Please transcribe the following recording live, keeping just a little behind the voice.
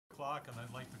o'clock, and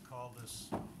I'd like to call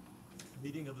this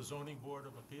meeting of the Zoning Board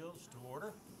of Appeals to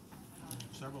order.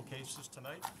 Several cases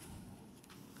tonight,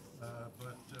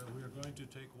 but we are going to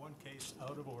take one case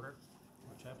out of order,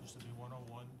 which happens to be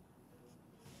 101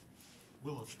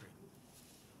 Willow Street.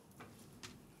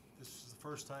 This is the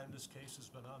first time this case has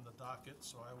been on the docket,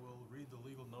 so I will read the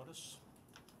legal notice.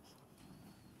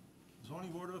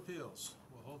 Zoning Board of Appeals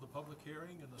will hold a public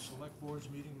hearing in the Select Board's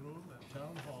meeting room at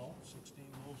Town Hall, 16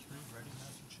 Willow Street, Reading,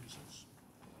 Massachusetts,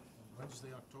 on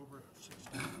Wednesday, October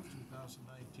 16,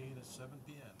 2019 at 7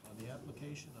 p.m. on the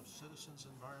application of Citizens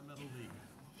Environmental League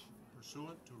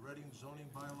pursuant to Reading Zoning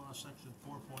Bylaw Section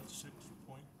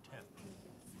 4.6.10.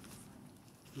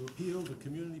 To appeal the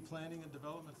Community Planning and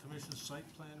Development Commission's site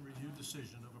plan review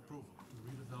decision of approval to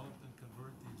redevelop and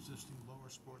convert the existing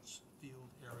lower sports field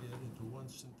area into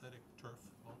one synthetic turf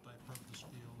multi-purpose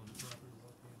field on the property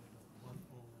located at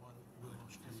 101 Willow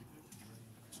Street,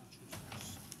 Reading,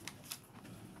 Massachusetts.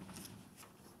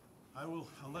 I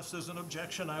will, unless there's an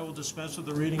objection, I will dispense with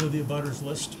the reading of the abutters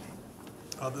list,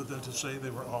 other than to say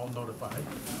they were all notified,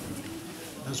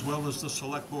 as well as the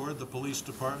Select Board, the Police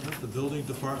Department, the Building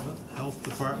Department, Health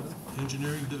Department,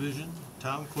 Engineering Division,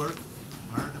 Town Clerk,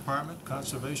 Fire Department,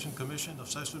 Conservation Commission,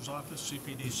 Assessor's Office,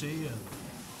 CPDC, and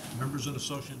members and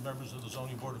associate members of the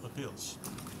Zoning Board of Appeals,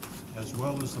 as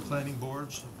well as the planning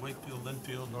boards of Wakefield,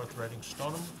 Linfield, North Reading,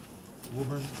 Stoneham,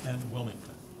 Woburn, and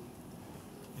Wilmington.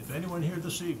 If anyone here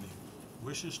this evening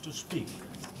wishes to speak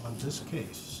on this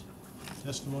case,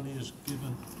 testimony is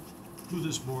given to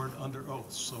this board under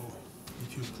oath. So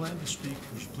if you plan to speak,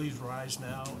 would you please rise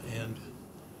now and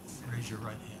raise your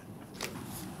right hand.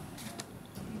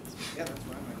 Yeah, that's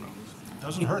why my name is.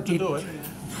 Doesn't hurt to do it.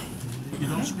 You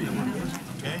don't speak,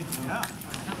 okay? Yeah.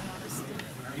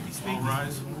 All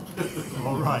rise.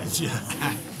 All rise,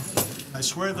 yeah. I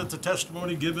swear that the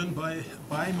testimony given by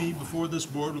me before this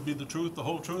board will be the truth, the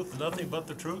whole truth, and nothing but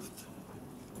the truth.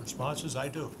 Response is, I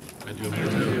do. I do.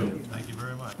 Thank you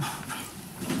very much.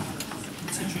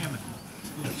 Mr. Chairman,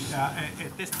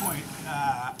 at this point,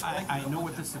 I know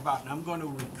what this is about, and I'm going to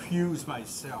recuse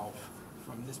myself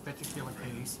from this particular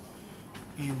case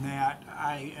in that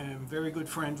I am very good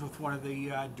friends with one of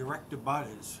the direct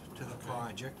abutters to the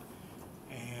project,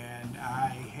 and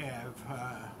I have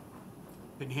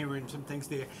been hearing some things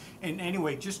there. And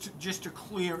anyway, just to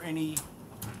clear any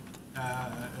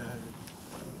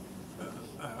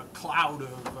cloud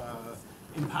of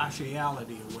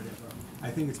impartiality or whatever,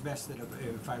 I think it's best that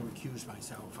if I recuse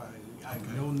myself.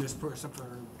 I've known this person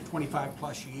for 25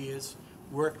 plus years,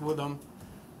 worked with him.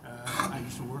 I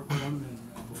used to work with him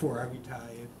before I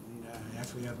retired. And,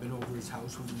 actually, I've been over his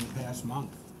house within the past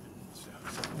month.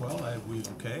 Well, we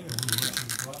okay? And we want you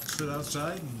to go out, sit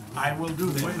outside and I will do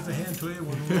that. wave the hand to you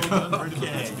when we're all done, ready for the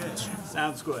next case.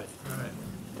 Sounds good. All right.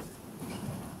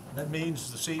 That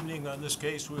means this evening on this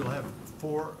case, we'll have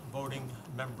 4 voting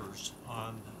members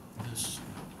on this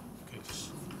case.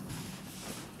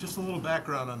 Just a little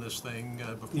background on this thing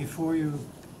Before you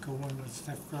go one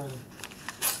step further,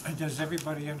 does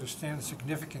everybody understand the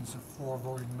significance of 4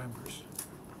 voting members?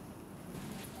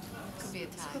 Could be a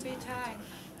tie. Could be a tie.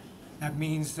 That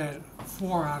means that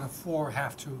 4 out of 4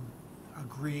 have to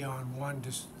agree on one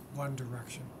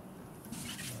direction. I'm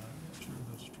sure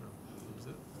that's true.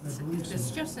 Is it?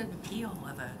 It's just an appeal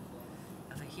of a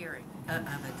hearing, of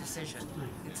a decision.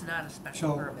 It's not a special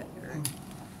So, permit.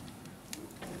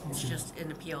 It's just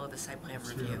an appeal of the site plan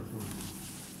review.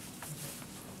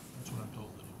 That's what I'm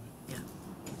told anyway.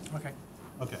 Yeah. Okay.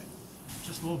 Okay.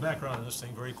 Just a little background on this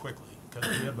thing very quickly, because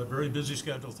we have a very busy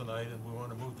schedule tonight, and we want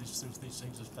to move these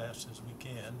things as fast as we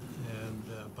can, and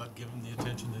but give them the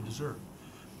attention they deserve.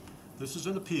 This is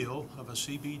an appeal of a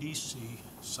CBDC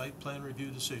site plan review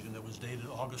decision that was dated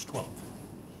August 12th.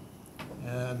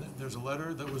 And there's a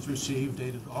letter that was received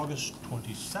dated August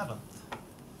 27th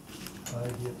by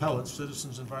the appellate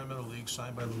Citizens Environmental League,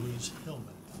 signed by Louise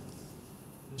Hillman.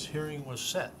 This hearing was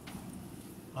set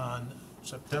on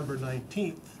September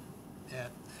 19th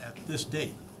at this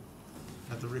date,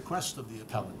 at the request of the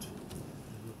appellant.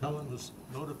 The appellant was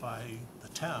notifying the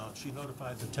town, she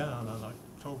notified the town on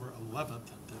October 11th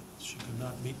that she could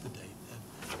not meet the date, and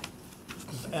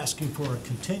was asking for a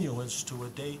continuance to a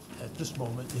date at this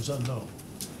moment is unknown.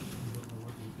 We don't know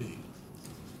what it would be.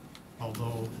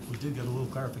 Although we did get a little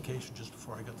clarification just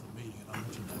before I got to the meeting, and I'll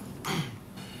mention that.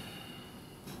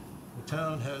 The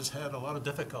town has had a lot of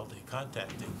difficulty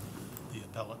contacting the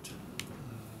appellant.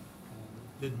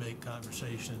 Did make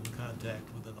conversation and contact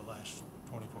within the last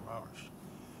 24 hours.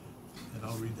 And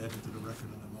I'll read that into the record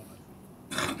in a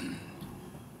moment.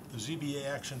 The ZBA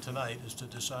action tonight is to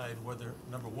decide whether,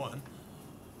 number one,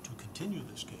 to continue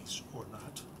this case or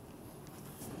not.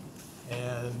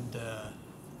 And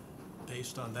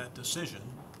based on that decision,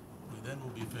 we then will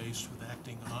be faced with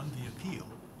acting on the appeal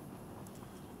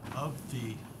of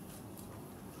the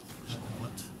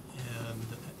appellant and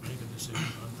make a decision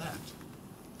on that.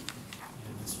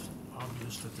 And it's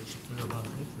obvious that there's a fair amount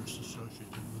of interest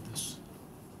associated with this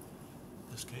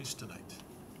case tonight.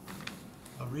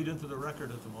 I'll read into the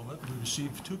record at the moment. We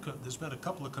received there's been a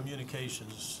couple of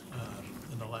communications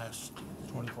in the last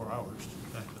 24 hours,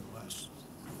 in fact, in the last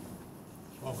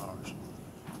 12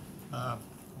 hours.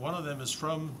 One of them is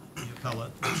from the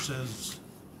appellant, which says,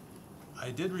 I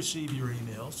did receive your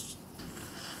emails.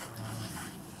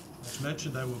 As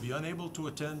mentioned, I will be unable to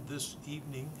attend this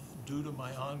evening due to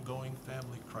my ongoing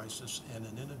family crisis and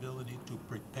an inability to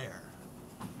prepare.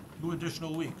 2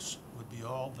 additional weeks would be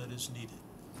all that is needed.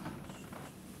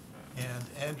 And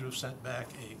Andrew sent back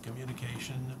a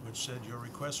communication which said your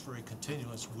request for a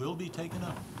continuance will be taken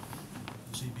up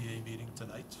at the ZBA meeting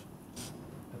tonight.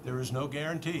 But there is no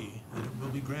guarantee that it will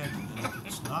be granted, and if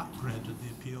it's not granted, the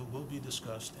appeal will be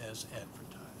discussed as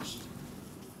advertised.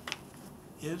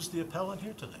 Is the appellant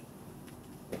here tonight?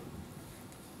 I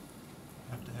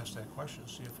have to ask that question,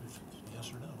 see if it's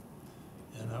yes or no.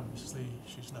 And obviously,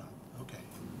 she's not. Okay.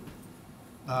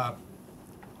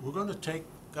 We're going to take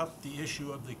up the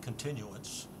issue of the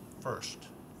continuance first.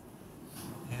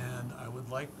 And I would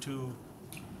like to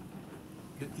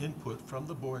get input from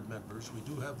the board members. We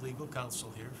do have legal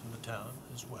counsel here from the town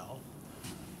as well.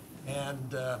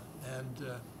 And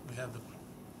we have the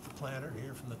planner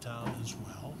here from the town as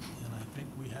well. And I think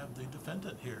we have the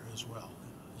defendant here as well.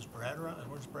 Is Brad around?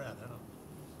 Where's Brad? I don't.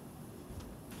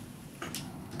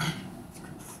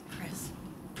 Chris.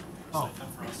 Oh,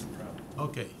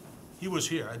 okay. He was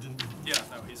here. I didn't. Yeah,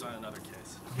 no, he's on another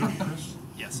case. Chris?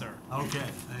 Yes, sir. Okay,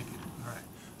 thank you. All right.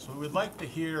 So we'd like to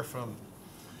hear from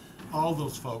all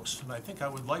those folks, and I think I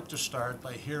would like to start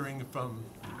by hearing from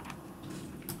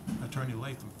Attorney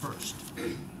Latham first.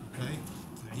 Okay?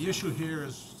 The issue here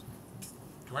is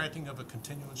granting of a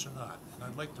continuance or not, and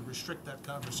I'd like to restrict that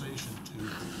conversation to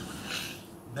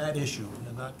that issue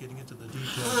and not getting into the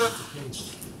details of the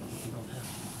case if you don't have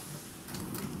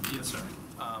to. Yes, sir.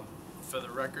 For the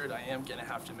record, I am going to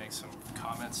have to make some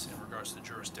comments in regards to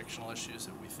jurisdictional issues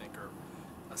that we think are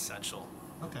essential.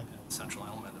 Okay. Central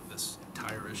element of this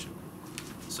entire issue.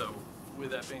 So,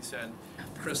 with that being said,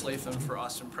 Chris Latham for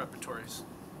Austin Preparatories.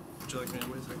 Would you like me to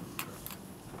wait a second?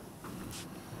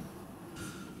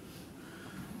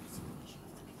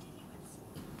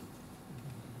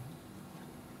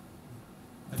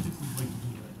 I think we'd like to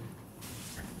do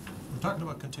that. We're talking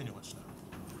about continuance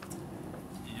now.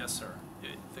 Yes, sir.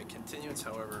 The continuance,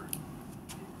 however,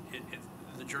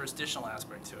 the jurisdictional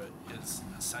aspect to it is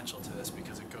essential to this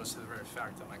because it goes to the very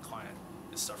fact that my client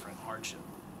is suffering hardship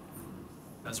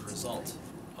as a result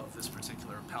of this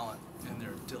particular appellant and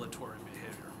their dilatory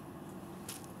behavior.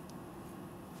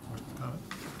 Question, comment?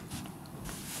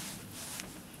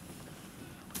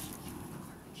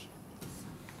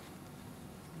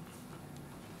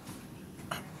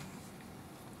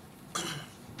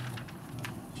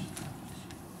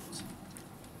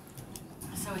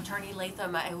 So Attorney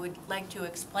Latham, I would like to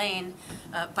explain,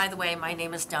 by the way, my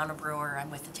name is Donna Brewer. I'm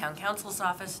with the Town Council's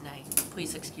office, and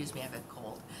please excuse me, I have a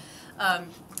cold.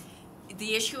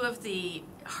 The issue of the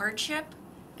hardship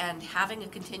and having a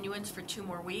continuance for 2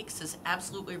 more weeks is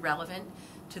absolutely relevant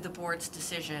to the board's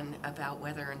decision about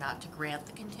whether or not to grant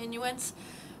the continuance.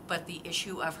 But the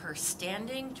issue of her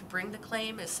standing to bring the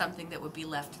claim is something that would be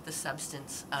left to the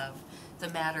substance of the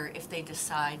matter if they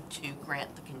decide to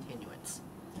grant the continuance.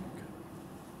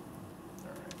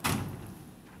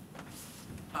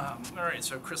 All right,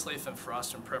 so Chris Latham for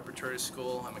Austin Preparatory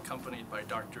School. I'm accompanied by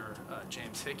Dr.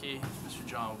 James Hickey, Mr.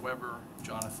 John Weber,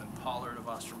 Jonathan Pollard of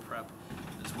Austin Prep,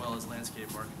 as well as landscape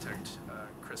architect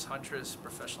Chris Huntress,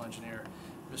 professional engineer,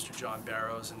 Mr. John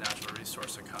Barrows, and natural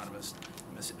resource economist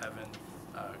Ms. Evan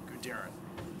Guderian.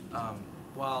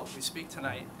 While we speak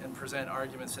tonight and present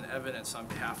arguments and evidence on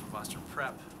behalf of Austin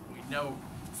Prep, we know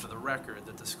for the record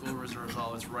that the school reserves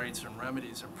all its rights and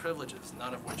remedies and privileges,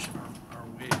 none of which are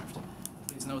waived.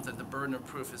 Please note that the burden of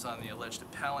proof is on the alleged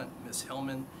appellant, Ms.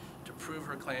 Hillman, to prove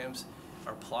her claims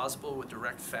are plausible with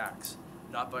direct facts,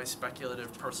 not by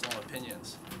speculative personal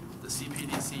opinions. The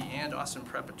CPDC and Austin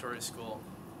Preparatory School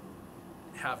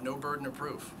have no burden of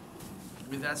proof.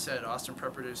 With that said, Austin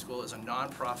Preparatory School is a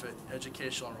nonprofit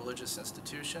educational and religious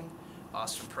institution.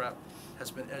 Austin Prep has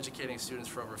been educating students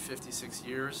for over 56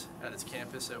 years at its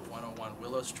campus at 101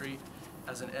 Willow Street.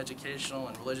 As an educational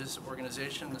and religious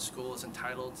organization, the school is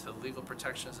entitled to legal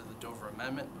protections of the Dover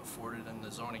Amendment afforded in the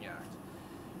Zoning Act.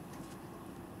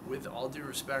 With all due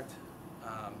respect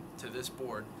to this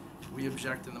board, We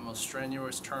object in the most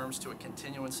strenuous terms to a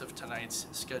continuance of tonight's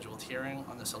scheduled hearing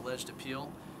on this alleged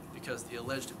appeal because the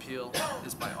alleged appeal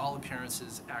is by all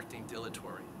appearances acting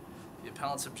dilatory. The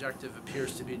appellant's objective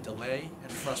appears to be delay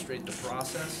and frustrate the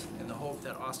process in the hope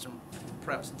that Austin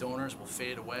Prep's donors will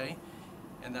fade away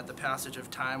and that the passage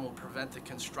of time will prevent the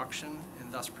construction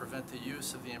and thus prevent the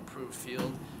use of the improved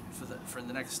field for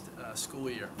the next school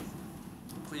year.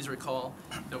 Please recall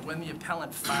that when the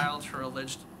appellant filed her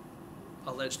alleged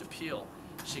appeal,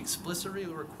 she explicitly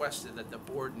requested that the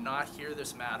board not hear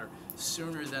this matter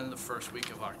sooner than the first week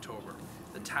of October.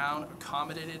 The town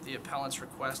accommodated the appellant's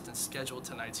request and scheduled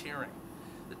tonight's hearing.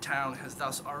 The town has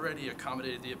thus already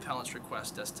accommodated the appellant's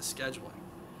request as to scheduling.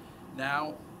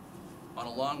 Now, on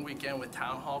a long weekend with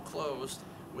town hall closed,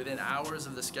 within hours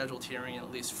of the scheduled hearing and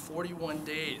at least 41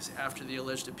 days after the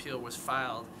alleged appeal was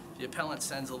filed, the appellant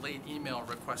sends a late email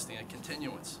requesting a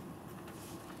continuance.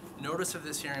 Notice of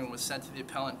this hearing was sent to the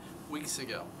appellant weeks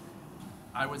ago.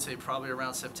 I would say probably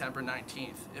around September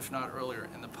 19th, if not earlier,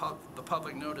 and the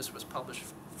public notice was published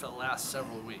for the last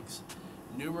several weeks.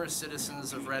 Numerous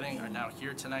citizens of Reading are now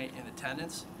here tonight in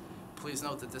attendance. Please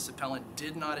note that this appellant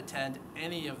did not attend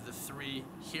any of the 3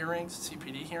 hearings,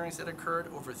 CPD hearings that occurred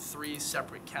over 3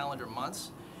 separate calendar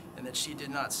months, and that she did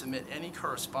not submit any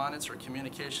correspondence or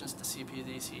communications to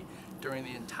CPDC during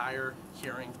the entire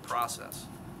hearing process.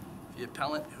 The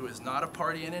appellant, who is not a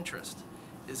party in interest,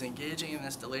 is engaging in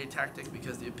this delay tactic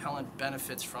because the appellant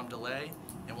benefits from delay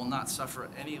and will not suffer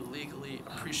any legally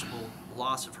appreciable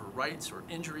loss of her rights or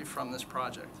injury from this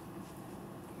project.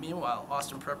 Meanwhile,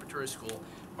 Austin Preparatory School,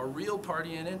 a real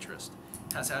party in interest,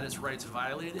 has had its rights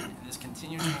violated and is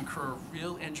continuing to incur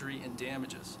real injury and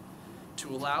damages. To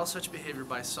allow such behavior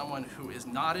by someone who is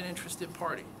not an interested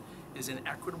party is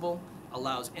inequitable,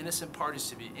 allows innocent parties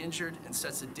to be injured, and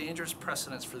sets a dangerous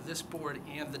precedence for this board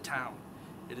and the town.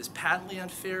 It is patently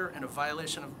unfair and a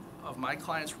violation of my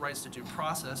client's rights to due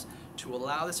process to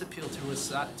allow this appeal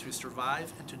to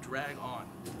survive and to drag on.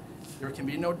 There can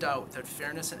be no doubt that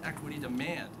fairness and equity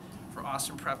demand for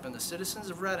Austin Prep and the citizens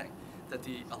of Reading that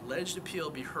the alleged appeal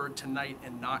be heard tonight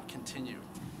and not continued.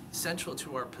 Central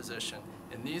to our position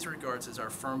in these regards is our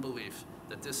firm belief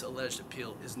that this alleged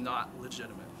appeal is not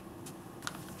legitimate.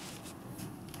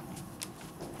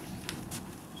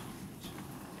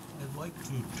 I'd like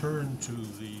to turn to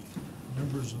the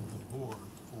members of the board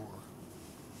for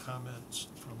comments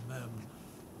from them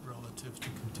relative to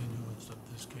continuance of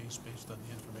this case based on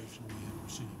the information we have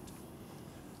received.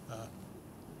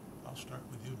 I'll start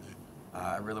with you, Nick.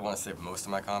 I really want to save most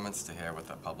of my comments to hear what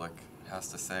the public has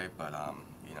to say, but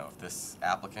you know, if this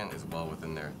applicant is well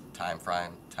within their time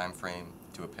frame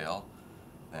to appeal,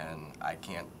 then I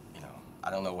can't, you know,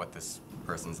 I don't know what this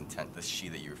person's intent, this she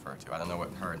that you refer to, I don't know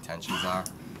what her intentions are,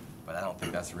 but I don't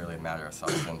think that's really a matter of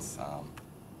substance.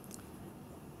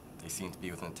 They seem to be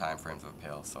within the time frames of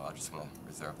appeal, so I'm just going to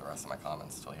reserve the rest of my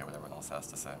comments until I hear what everyone else has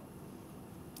to say.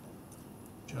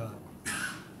 John.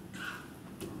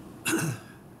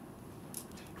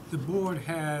 The board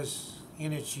has,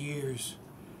 in its years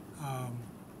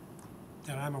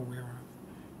that I'm aware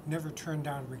of, never turned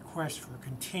down a request for a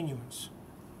continuance.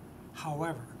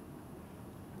 However,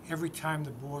 every time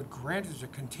the board granted a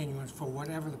continuance for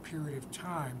whatever the period of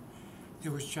time,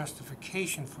 there was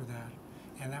justification for that,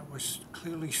 and that was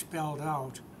clearly spelled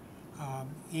out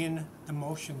in the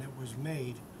motion that was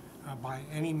made by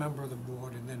any member of the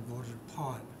board and then voted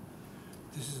upon.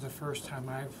 This is the first time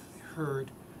I've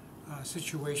heard a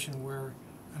situation where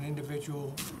an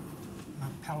individual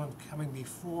appellant coming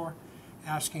before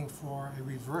asking for a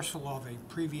reversal of a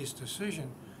previous decision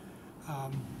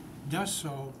does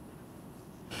so.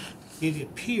 It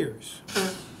appears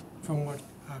from what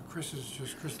Chris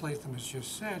Latham has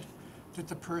just said that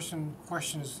the person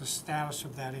questions the status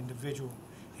of that individual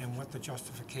and what the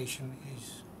justification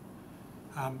is.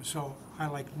 So I,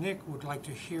 like Nick, would like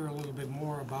to hear a little bit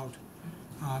more about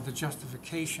the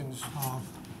justifications of,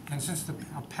 and since the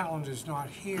appellant is not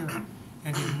here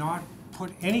and did not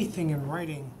put anything in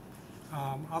writing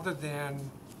other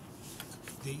than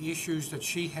the issues that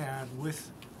she had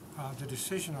with the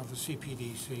decision of the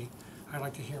CPDC, I'd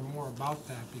like to hear more about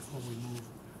that before we move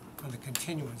on the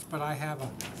continuance. But I have a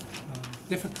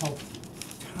difficult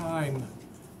time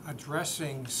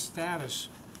addressing status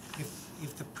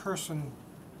if the person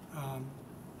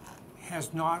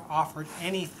has not offered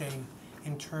anything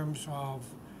in terms of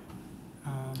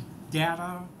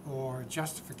data or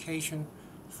justification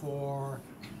for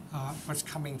what's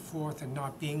coming forth and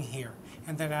not being here,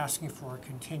 and then asking for a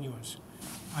continuance.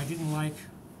 I didn't like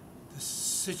the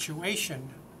situation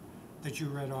that you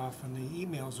read off in the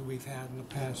emails that we've had in the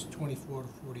past 24 to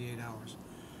 48 hours.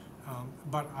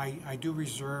 But I do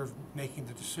reserve making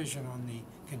the decision on the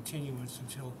continuance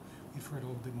until we've heard a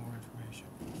little bit more information.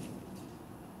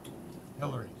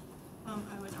 Hillary?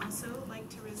 I would also like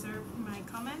to reserve my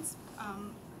comments.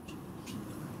 I'm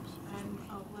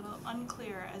a little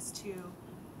unclear as to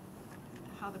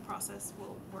how the process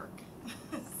will work,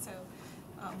 so,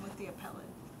 with the appellate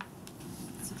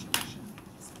situation.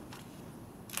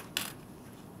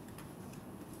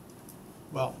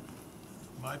 Well,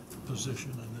 my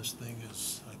position in this thing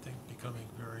is, I think, becoming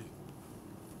very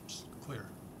clear.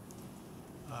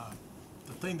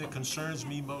 The thing that concerns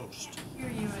me most, Hear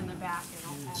you in the back and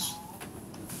all. Yes.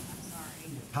 I'm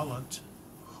sorry. appellant,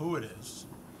 who it is,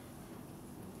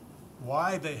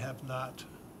 why they have not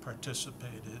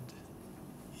participated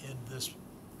in this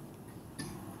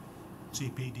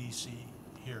CPDC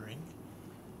hearing,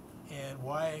 and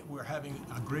why we're having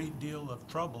a great deal of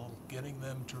trouble getting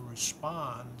them to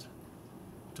respond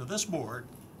to this board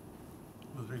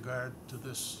with regard to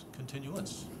this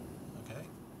continuance, okay?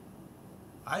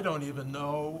 I don't even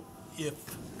know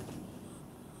if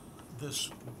this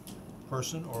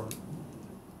person or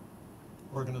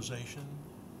organization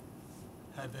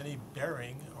have any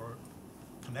bearing or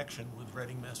connection with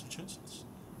Reading, Massachusetts.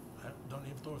 I don't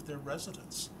even know if they're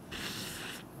residents.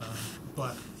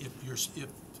 But if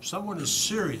someone is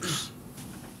serious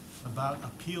about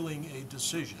appealing a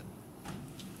decision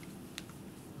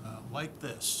like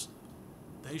this,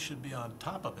 they should be on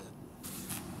top of it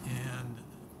and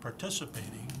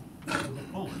participating to the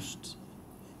fullest,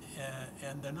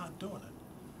 and they're not doing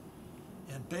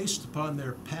it. And based upon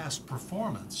their past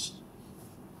performance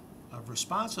of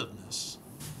responsiveness,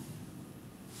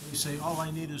 they say, all I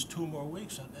need is 2 more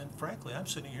weeks, and frankly, I'm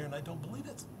sitting here and I don't believe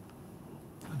it.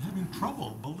 I'm having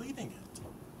trouble believing it,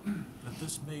 that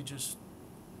this may just,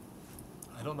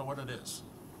 I don't know what it is.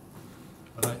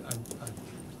 But I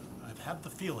have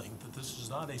the feeling that this is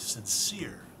not a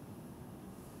sincere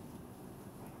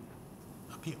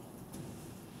appeal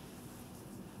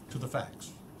to the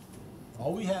facts.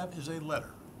 All we have is a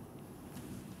letter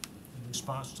in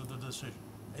response to the decision,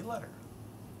 a letter.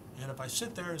 And if I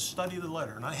sit there and study the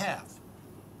letter, and I have,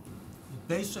 it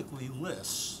basically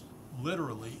lists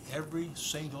literally every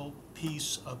single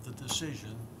piece of the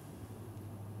decision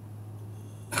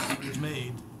that was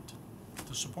made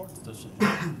to support the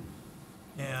decision.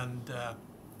 And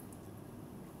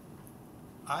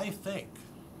I think,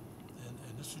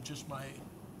 and this is just my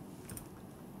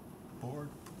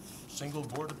single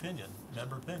board opinion,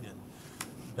 member opinion,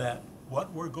 that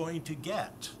what we're going to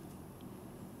get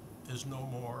is no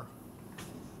more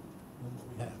than what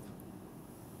we have.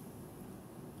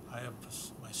 I have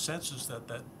my sense is that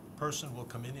that person will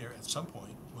come in here at some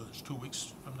point, whether it's 2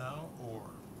 weeks from now or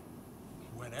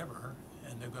whenever,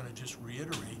 and they're going to just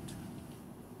reiterate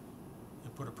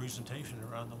and put a presentation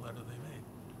around the letter they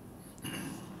made.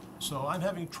 So I'm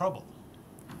having trouble.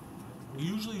 We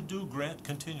usually do grant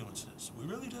continuances. We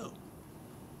really do.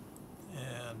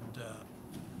 And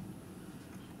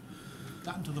we've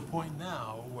gotten to the point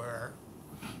now where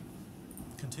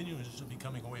continuances are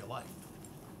becoming a way of life.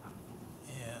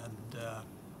 And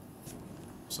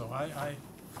so I'm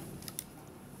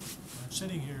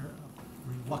sitting here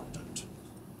reluctant.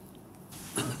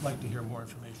 I'd like to hear more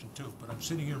information too, but I'm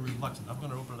sitting here reluctant. I'm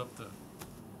going to open it up to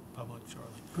public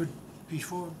shortly. Could,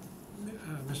 before,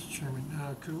 Mr. Chairman,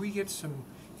 could we get some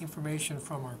information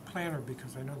from our planner,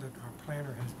 because I know that our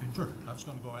planner has been. Sure, I was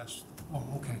going to go ask. Oh,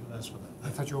 okay. That's for that. I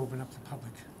thought you opened up the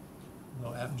public.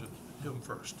 No, after him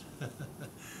first.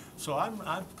 So I'm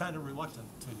kind of reluctant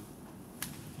to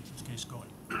keep this case going,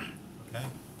 okay?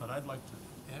 But I'd like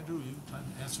to, Andrew, you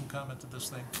add some comment to this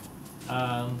thing?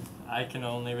 I can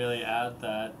only really add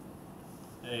that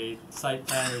a site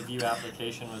plan review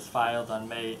application was filed on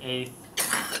May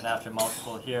 8th, and after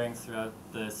multiple hearings throughout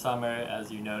the summer,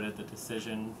 as you noted, the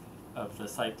decision of the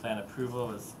site plan approval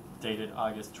was dated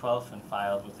August 12th and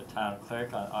filed with the town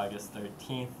clerk on August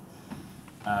 13th.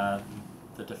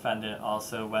 The defendant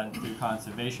also went through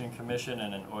Conservation Commission,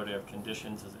 and an order of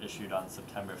conditions was issued on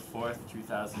September 4th,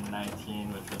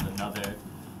 2019, which was another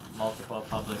multiple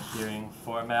public hearing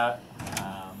format.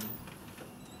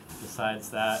 Besides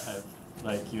that,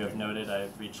 like you have noted,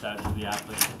 I've reached out to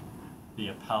the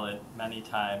appellant many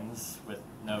times with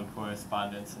no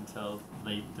correspondence until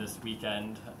late this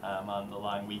weekend, on the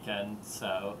long weekend,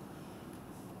 so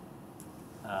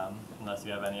unless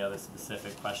you have any other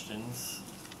specific questions,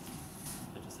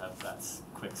 I just have that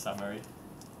quick summary.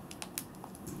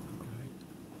 Okay.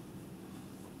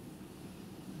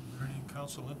 Are there any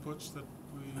council inputs that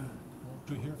we want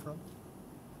to hear from?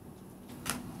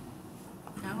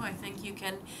 No, I think you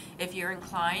can, if you're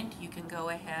inclined, you can go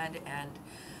ahead and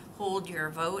hold your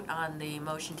vote on the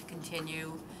motion to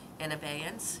continue in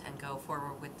abeyance and go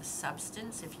forward with the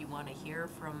substance if you want to hear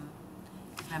from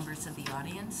members of the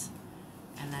audience,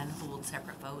 and then hold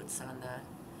separate votes on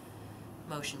the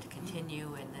motion to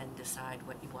continue, and then decide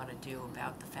what you want to do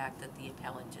about the fact that the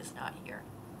appellant is not here.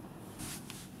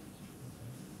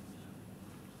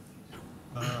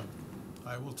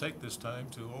 I will take this time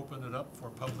to open it up for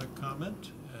public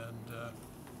comment, and,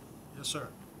 yes, sir.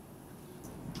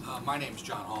 My name's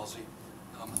John Halsey.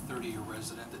 I'm a 30-year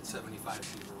resident at 75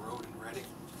 Beaver Road in Reading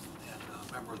and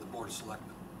a member of the Board of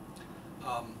Selectmen.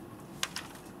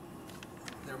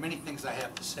 There are many things I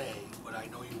have to say, but I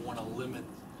know you want to limit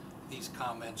these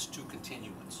comments to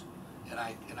continuance, and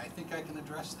I think I can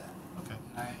address that.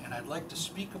 Okay. And I'd like to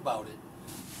speak about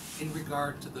it in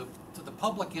regard to the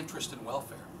public interest and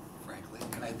welfare, frankly.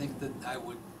 And I think that I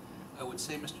would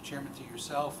say, Mr. Chairman, to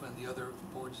yourself and the other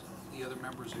boards, the other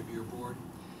members of your board,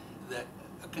 that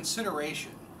a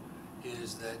consideration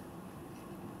is that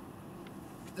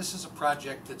this is a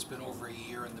project that's been over a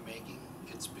year in the making.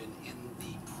 It's been in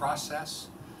the process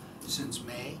since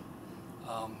May.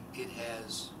 It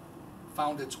has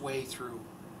found its way through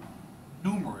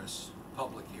numerous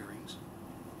public hearings.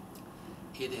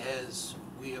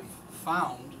 We have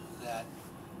found that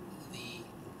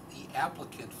the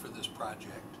applicant for this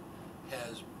project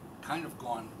has kind of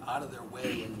gone out of their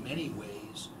way in many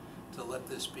ways to let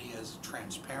this be as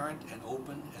transparent and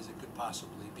open as it could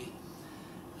possibly be.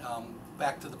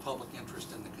 Back to the public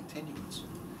interest in the continuance.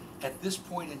 At this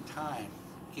point in time,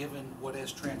 given what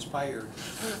has transpired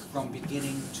from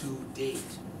beginning to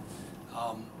date,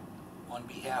 on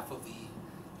behalf of the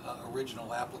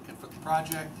original applicant for the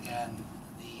project and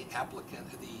the applicant,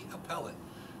 the appellate,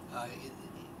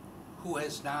 who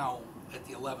has now, at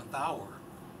the 11th hour,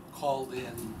 called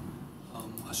in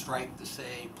a strike to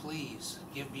say, please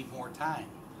give me more time,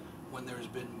 when there's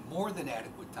been more than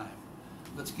adequate time.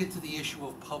 Let's get to the issue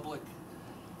of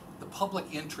the public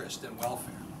interest and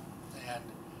welfare. And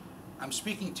I'm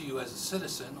speaking to you as a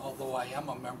citizen, although I am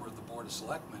a member of the Board of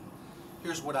Selectmen.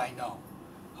 Here's what I know.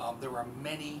 There are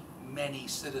many, many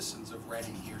citizens of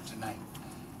Reading here tonight.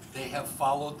 They have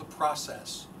followed the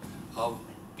process of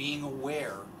being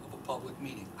aware of a public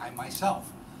meeting. I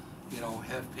myself,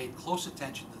 have paid close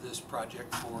attention to this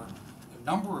project for a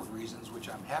number of reasons, which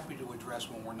I'm happy to address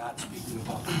when we're not speaking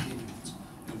about continuance,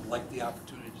 and would like the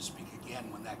opportunity to speak again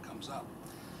when that comes up.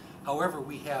 However,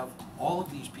 we have all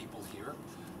of these people here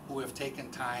who have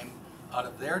taken time out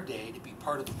of their day to be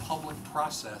part of the public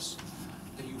process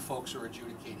that you folks are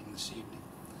adjudicating this evening.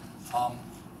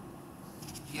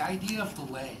 The idea of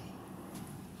delay,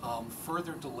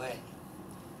 further delay,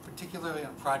 particularly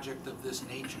on a project of this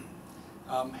nature,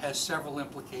 has several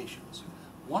implications.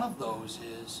 One of those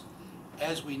is,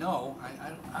 as we know,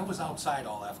 I was outside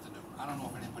all afternoon. I don't know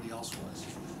if anybody else was.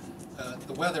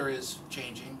 The weather is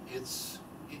changing.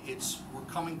 We're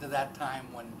coming to that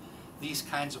time when these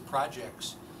kinds of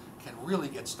projects can really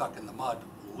get stuck in the mud,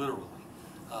 literally,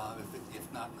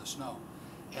 if not in the snow.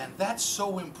 And that's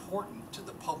so important to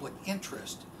the public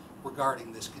interest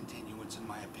regarding this continuance, in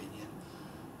my opinion,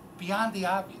 beyond the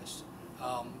obvious.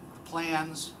 The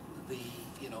plans, the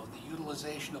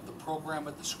utilization of the program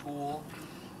at the school.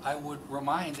 I would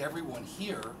remind everyone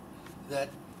here that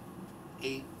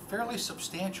a fairly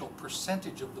substantial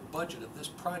percentage of the budget of this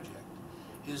project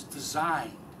is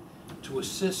designed to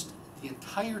assist the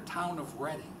entire town of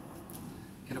Reading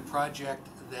in a project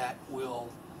that will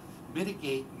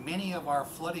mitigate many of our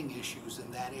flooding issues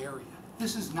in that area.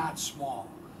 This is not small.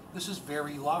 This is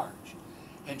very large.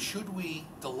 And should we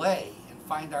delay and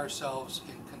find ourselves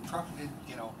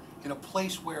in a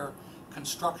place where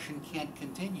construction can't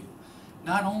continue,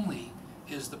 not only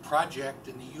is the project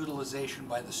and the utilization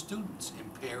by the students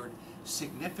impaired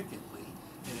significantly,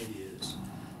 and it is,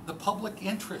 the public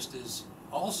interest is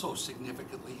also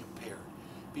significantly impaired,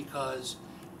 because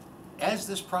as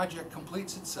this project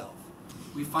completes itself,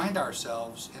 we find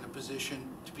ourselves in a position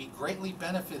to be greatly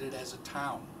benefited as a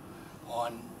town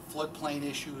on floodplain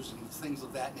issues and things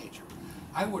of that nature.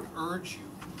 I would urge you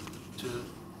to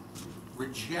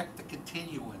reject the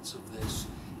continuance of this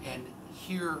and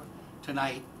hear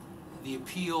tonight the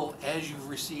appeal as you've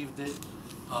received it,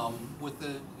 with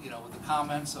the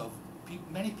comments of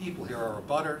many people here are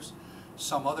abutters.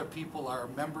 Some other people are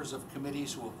members of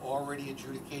committees who have already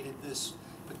adjudicated this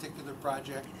particular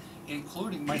project,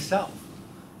 including myself.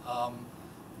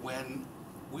 When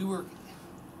we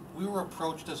were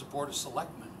approached as a Board of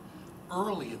Selectmen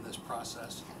early in this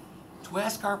process to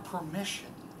ask our permission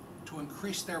to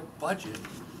increase their budget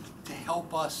to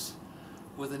help us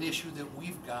with an issue that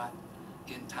we've got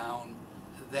in town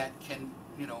that can,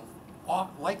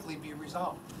 likely be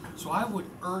resolved. So I would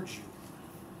urge you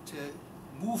to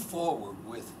move forward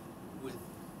with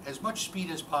as much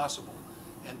speed as possible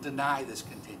and deny this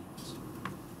continuance.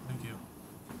 Thank you. You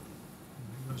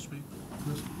want to speak?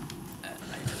 Chris?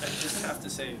 I just have to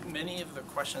say, many of the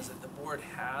questions that the board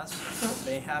has, or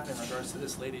may have in regards to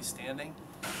this lady's standing,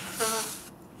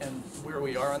 and where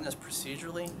we are on this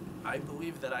procedurally, I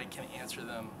believe that I can answer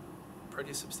them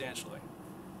pretty substantially.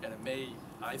 And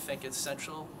I think it's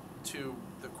central to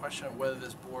the question of whether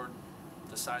this board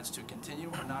decides to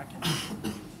continue or not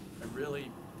continue. I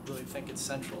really, really think it's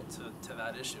central to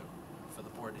that issue for the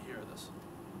board to hear this.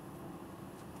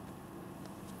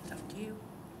 It's up to you.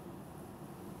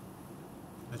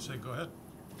 I'd say go ahead.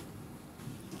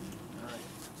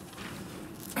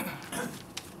 All right.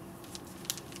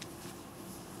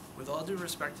 With all due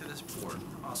respect to this board,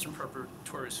 Austin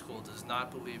Preparatory School does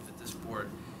not believe that this board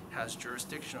has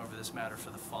jurisdiction over this matter for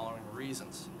the following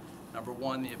reasons. Number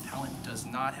one, the appellant does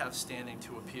not have standing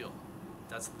to appeal.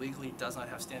 That's legally does not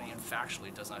have standing and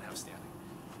factually does not have standing.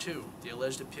 Two, the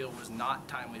alleged appeal was not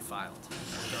timely filed.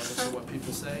 Regardless of what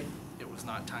people say, it was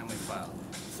not timely filed.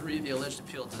 Three, the alleged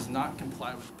appeal does not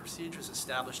comply with the procedures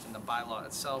established in the bylaw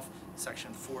itself,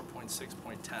 section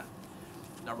 4.6.10.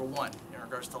 Number one, in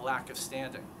regards to lack of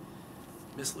standing,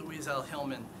 Ms. Louise L.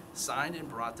 Hillman signed and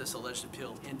brought this alleged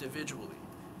appeal individually.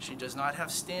 She does not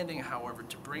have standing, however,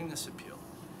 to bring this appeal.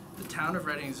 The Town of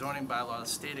Reading zoning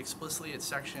bylaws state explicitly at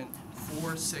section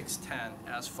 4.6.10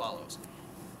 as follows.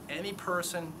 Any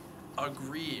person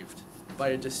aggrieved by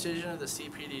a decision of the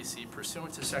CPDC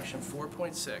pursuant to section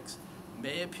 4.6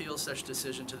 may appeal such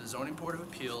decision to the Zoning Board of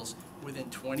Appeals within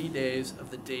 20 days of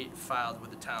the date filed with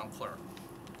the town clerk.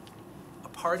 A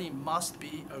party must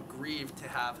be aggrieved to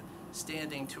have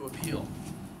standing to appeal.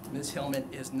 Ms. Hillman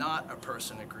is not a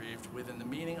person aggrieved within the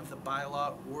meaning of the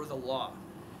bylaw or the law.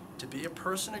 To be a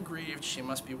person aggrieved, she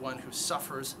must be one who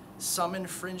suffers some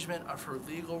infringement of her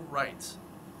legal rights.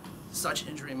 Such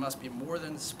injury must be more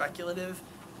than speculative,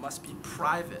 must be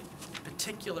private,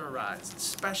 particularized,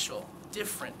 special,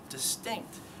 different,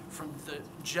 distinct from the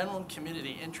general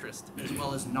community interest, as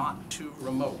well as not too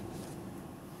remote.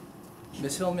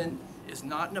 Ms. Hillman is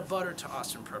not an abutter to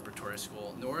Austin Preparatory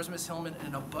School, nor is Ms. Hillman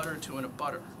an abutter to an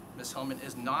abutter. Ms. Hillman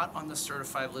is not on the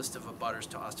certified list of abutters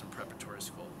to Austin Preparatory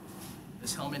School.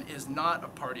 Ms. Hillman is not a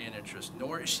party in interest,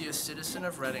 nor is she a citizen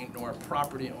of Reading, nor a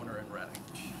property owner in Reading.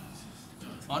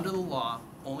 Under the law,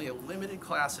 only a limited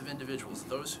class of individuals,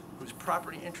 those whose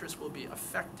property interests will be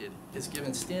affected, is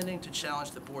given standing to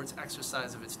challenge the board's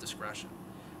exercise of its discretion.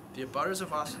 The abutters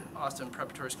of Austin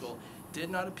Preparatory School did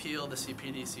not appeal the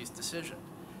CPDC's decision.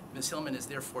 Ms. Hillman is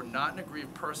therefore not an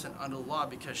aggrieved person under the law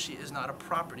because she is not a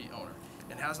property owner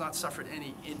and has not suffered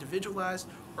any individualized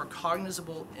or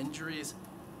cognizable injuries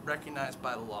recognized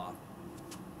by the law.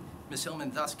 Ms.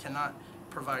 Hillman thus cannot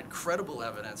provide credible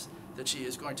evidence that she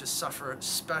is going to suffer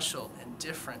special and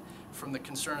different from the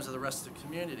concerns of the rest of the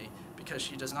community because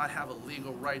she does not have a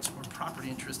legal rights or property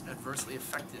interest adversely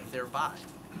affected thereby.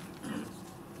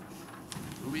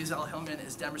 Louise L. Hillman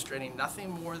is demonstrating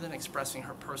nothing more than expressing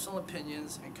her personal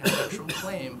opinions and conceptual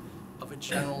claim of a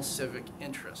general civic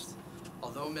interest.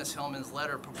 Although Ms. Hillman's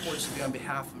letter purports to be on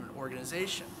behalf of an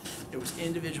organization, it was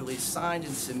individually signed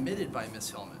and submitted by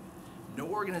Ms. Hillman. No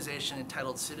organization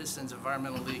entitled Citizens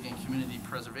Environmental League and Community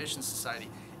Preservation Society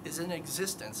is in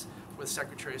existence with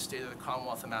Secretary of State of the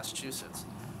Commonwealth of Massachusetts.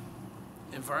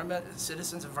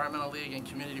 Citizens Environmental League and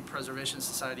Community Preservation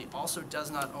Society also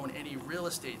does not own any real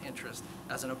estate interest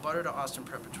as an abutter to Austin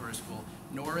Preparatory School,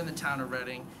 nor in the town of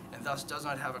Reading, and thus does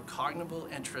not have a cognizable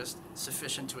interest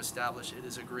sufficient to establish it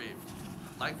is aggrieved.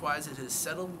 Likewise, it is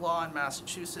settled law in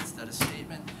Massachusetts that a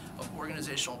statement of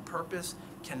organizational purpose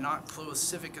cannot close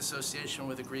civic association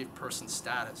with aggrieved person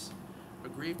status.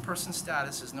 Aggrieved person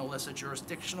status is no less a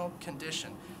jurisdictional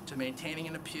condition to maintaining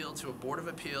an appeal to a Board of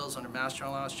Appeals under Mass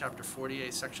General Laws, Chapter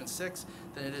 48, Section 6,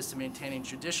 than it is to maintaining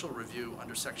judicial review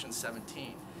under Section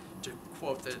 17. To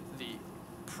quote the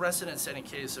precedent-setting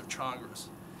case of Chongris.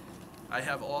 I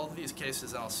have all of these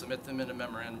cases, and I'll submit them in a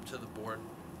memorandum to the board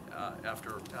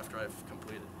after I've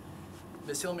completed.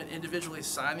 Ms. Hillman individually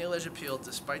signed the alleged appeal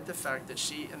despite the fact that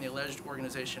she and the alleged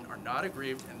organization are not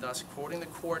aggrieved, and thus, quoting the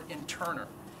court in Turner,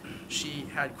 she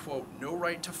had, quote, no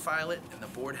right to file it, and the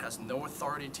board has no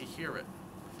authority to hear it.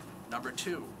 Number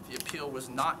two, the appeal was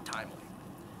not timely.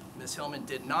 Ms. Hillman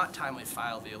did not timely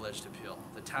file the alleged appeal.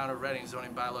 The town of Reading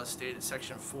zoning bylaws stated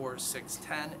section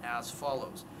 4.6.10 as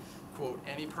follows, quote,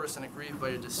 any person aggrieved by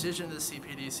a decision of the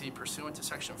CPDC pursuant to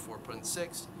section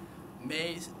 4.6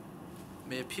 may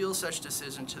appeal such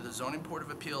decision to the Zoning Board of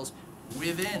Appeals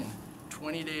within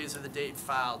 20 days of the date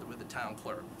filed with the town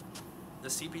clerk. the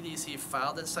CPDC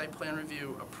filed its site plan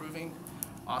review approving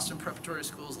Austin Preparatory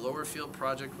School's lower field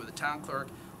project with the town clerk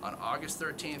on August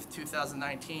 13th,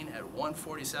 2019 at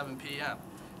 1:47 p.m.,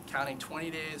 counting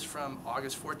 20 days from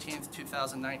August 14th,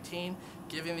 2019,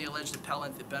 giving the alleged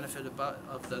appellant the benefit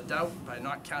of the doubt by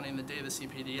not counting the day the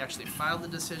CPD actually filed the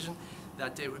decision.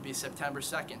 That date would be September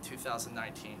 2nd,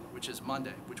 2019, which is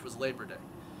Monday, which was Labor Day.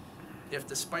 If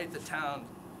despite the town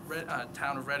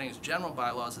of Reading's general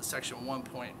bylaws at section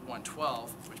 1.112,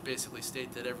 which basically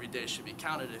state that every day should be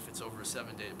counted if it's over a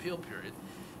 7-day appeal period,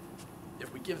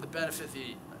 if we give the benefit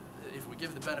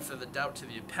of the doubt to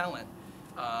the appellant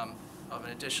of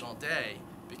an additional day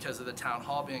because of the town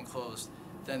hall being closed,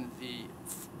 then the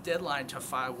deadline to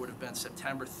file would have been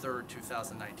September 3rd,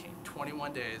 2019,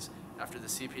 21 days after the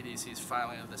CPDC's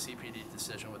filing of the CPD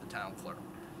decision with the town clerk.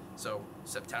 So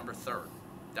September 3rd,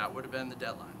 that would have been the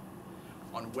deadline.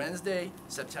 On Wednesday,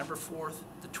 September 4th,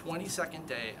 the 22nd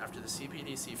day after the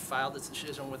CPDC filed its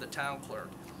decision with the town clerk,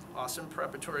 Austin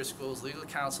Preparatory School's legal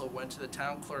counsel went to the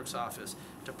town clerk's office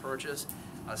to purchase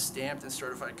a stamped and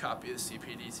certified copy of the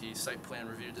CPDC site plan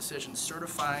review decision,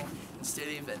 certifying and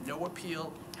stating that no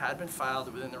appeal had been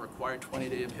filed within the required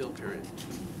 20-day appeal period.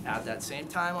 At that same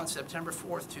time, on September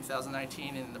 4th,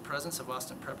 2019, in the presence of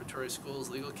Austin Preparatory School's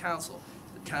legal counsel,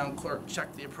 the town clerk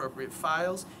checked the appropriate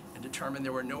files and determined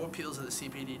there were no appeals of the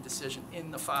CPD decision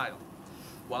in the file.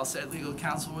 While said legal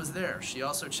counsel was there, she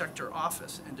also checked her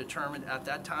office and determined at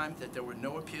that time that there were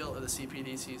no appeal of the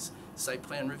CPDC's site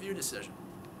plan review decision.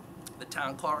 The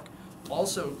town clerk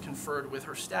also conferred with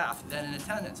her staff then in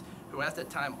attendance, who at that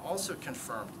time also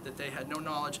confirmed that they had no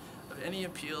knowledge of any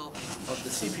appeal of the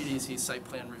CPDC site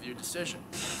plan review decision.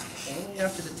 Only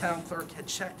after the town clerk had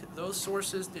checked those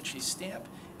sources did she stamp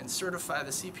and certify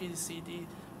the CPDC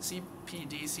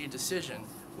decision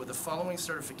with the following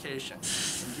certification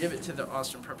and give it to the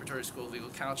Austin Preparatory School Legal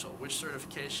Counsel, which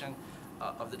certification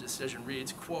of the decision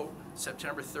reads, quote,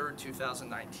 September 3rd,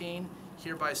 2019,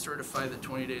 hereby certify that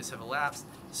 20 days have elapsed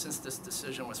since this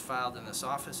decision was filed in this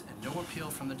office and no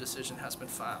appeal from the decision has been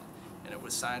filed, and it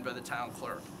was signed by the town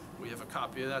clerk. We have a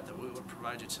copy of that we will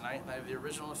provide you tonight, and I have the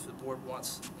original if the board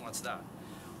wants that.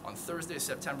 On Thursday,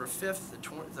 September 5th, the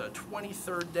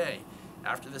 23rd day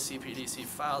after the CPDC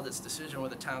filed its decision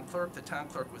with the town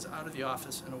clerk was out of the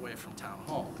office and away from town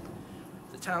hall.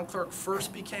 The town clerk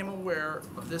first became aware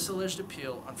of this alleged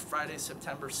appeal on Friday,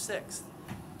 September 6th,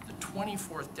 the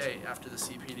 24th day after the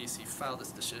CPDC filed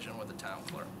its decision with the town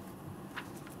clerk.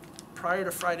 Prior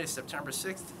to Friday, September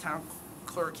 6th, the town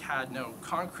clerk had no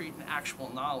concrete and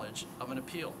actual knowledge of an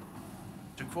appeal.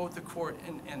 To quote the court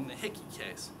in the Hickey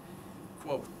case,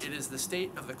 quote, it is the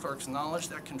state of the clerk's knowledge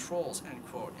that controls, end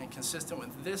quote, and consistent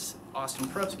with this Austin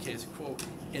Prep's case, quote,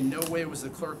 in no way was the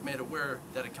clerk made aware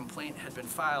that a complaint had been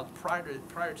filed prior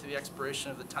to the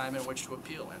expiration of the time in which to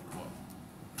appeal, end quote.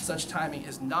 Such timing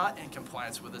is not in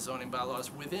compliance with the zoning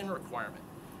bylaws within requirement.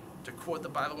 To quote the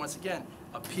bylaw once again,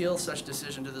 appeal such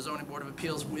decision to the Zoning Board of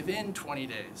Appeals within 20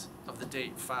 days of the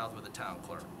date filed with the town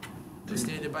clerk. As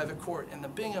stated by the court in the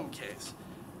Bingham case,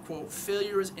 quote,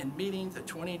 failures in meeting the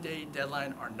 20-day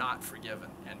deadline are not forgiven,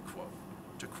 end quote.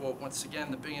 To quote once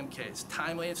again the Bingham case,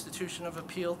 timely institution of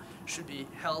appeal should be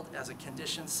held as a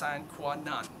condition sine qua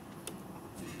non.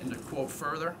 And to quote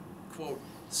further, quote,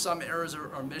 some errors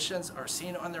or omissions are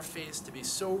seen on their face to be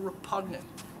so repugnant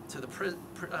to the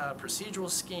procedural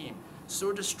scheme,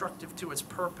 so destructive to its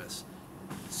purpose,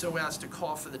 so as to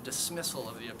call for the dismissal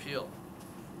of the appeal.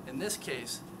 In this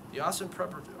case, the Austin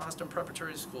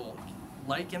Preparatory School,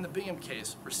 like in the Bingham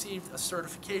case, received a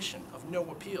certification of no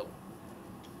appeal.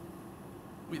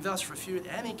 We thus refute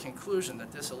any conclusion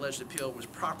that this alleged appeal was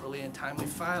properly and timely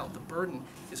filed. The burden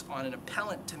is on an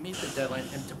appellant to meet the deadline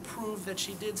and to prove that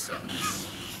she did so.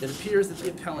 It appears that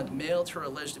the appellant mailed her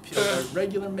alleged appeal by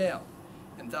regular mail,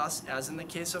 and thus, as in the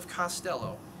case of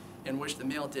Costello, in which the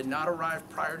mail did not arrive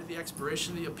prior to the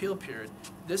expiration of the appeal period,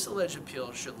 this alleged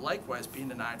appeal should likewise be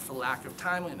denied for lack of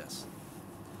timeliness.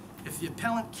 If the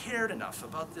appellant cared enough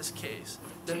about this case,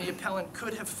 then the appellant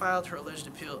could have filed her alleged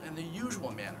appeal in the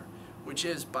usual manner, which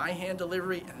is by hand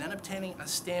delivery and then obtaining a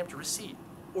stamped receipt,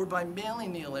 or by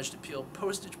mailing the alleged appeal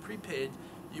postage prepaid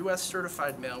U.S.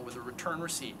 certified mail with a return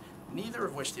receipt, neither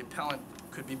of which the appellant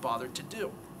could be bothered to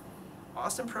do.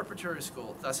 Austin Preparatory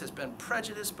School thus has been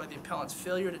prejudiced by the appellant's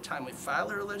failure to timely file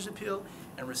her alleged appeal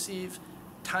and receive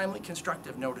timely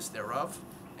constructive notice thereof,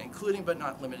 including but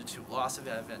not limited to loss of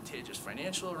advantageous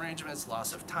financial arrangements,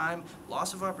 loss of time,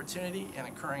 loss of opportunity, and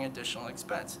incurring additional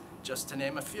expense, just to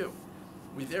name a few.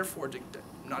 We therefore,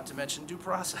 not to mention due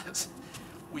process,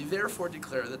 we therefore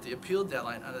declare that the appeal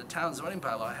deadline under the town zoning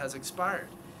bylaw has expired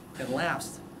and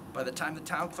lapsed by the time the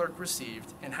town clerk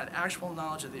received and had actual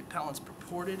knowledge of the appellant's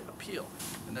purported appeal,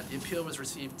 and that the appeal was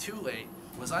received too late,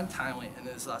 was untimely and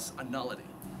is thus a nullity.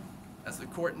 As the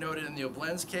court noted in the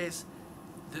Oblenz case,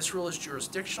 this rule is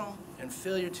jurisdictional, and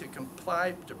failure to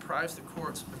comply deprives the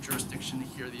courts of jurisdiction to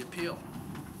hear the appeal.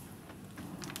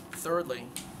 Thirdly,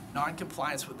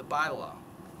 non-compliance with the bylaw.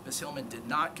 Ms. Hillman did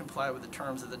not comply with the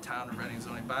terms of the Town of Reading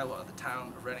zoning bylaw. The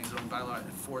Town of Reading zoning bylaw at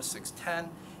 4610,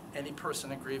 any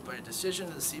person aggrieved by a decision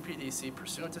of the CPDC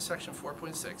pursuant to section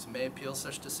 4.6 may appeal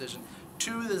such decision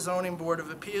to the Zoning Board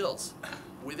of Appeals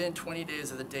within 20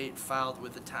 days of the date filed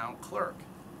with the town clerk.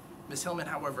 Ms. Hillman,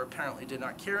 however, apparently did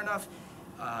not care enough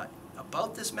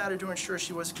about this matter to ensure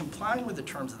she was complying with the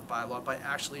terms of the bylaw by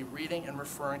actually reading and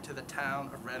referring to the Town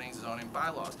of Reading zoning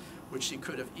bylaws, which she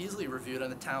could have easily reviewed on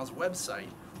the town's website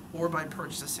or by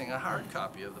purchasing a hard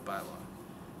copy of the bylaw.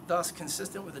 Thus,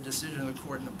 consistent with the decision of the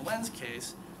court in the Blends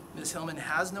case, Ms. Hillman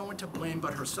has no one to blame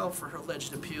but herself for her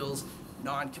alleged appeal's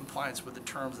non-compliance with the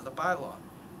terms of the bylaw.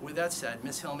 With that said,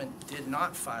 Ms. Hillman did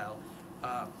not file,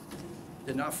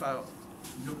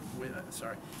 with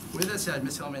that said,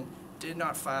 Ms. Hillman did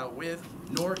not file with,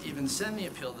 nor even send the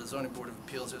appeal to the Zoning Board of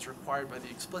Appeals as required by the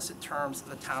explicit terms of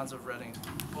the Towns of Reading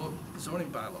zoning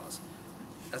bylaws.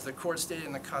 As the court stated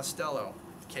in the Costello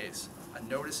case, a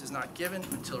notice is not given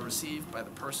until received by the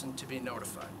person to be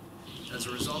notified. As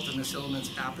a result of Ms.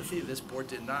 Hillman's apathy, this board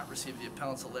did not receive the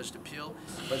appellant's alleged appeal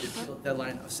by the appeal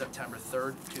deadline of September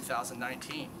 3rd,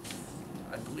 2019.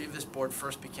 I believe this board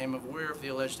first became aware of the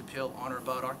alleged appeal on or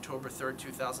about October 3rd,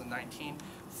 2019,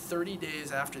 30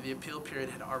 days after the appeal period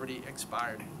had already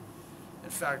expired. In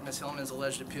fact, Ms. Hillman's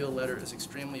alleged appeal letter is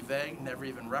extremely vague, never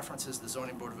even references the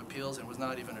Zoning Board of Appeals, and was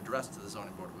not even addressed to the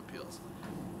Zoning Board of Appeals.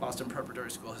 Boston Preparatory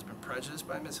School has been prejudiced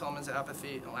by Ms. Hillman's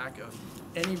apathy and lack of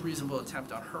any reasonable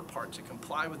attempt on her part to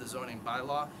comply with the zoning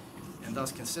bylaw, and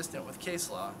thus consistent with case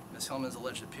law, Ms. Hillman's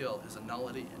alleged appeal is a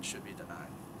nullity and should be denied.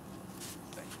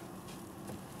 Thank you.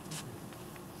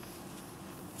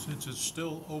 Since it's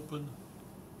still open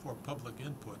for public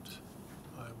input,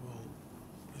 I will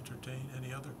entertain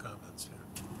any other comments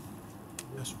here.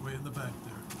 Yes, way in the back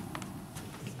there.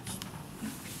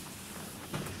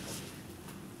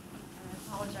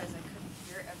 I apologize, I couldn't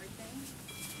hear everything.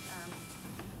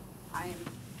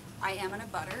 I am an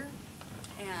abutter,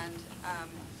 and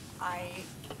I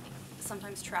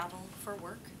sometimes travel for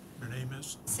work. Your name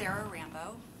is? Sarah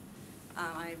Rambo.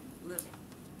 I live,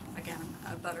 again,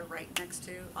 a butter right next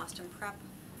to Austin Prep.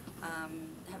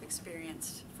 Have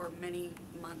experienced for many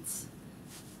months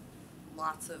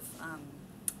lots of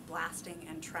blasting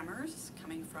and tremors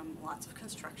coming from lots of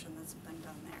construction that's been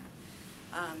done there.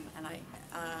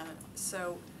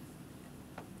 So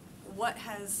what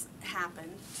has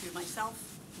happened to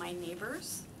myself, my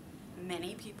neighbors,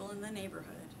 many people in the neighborhood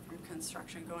from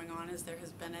construction going on is there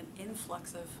has been an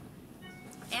influx of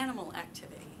animal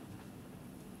activity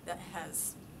that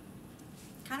has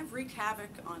kind of wreaked havoc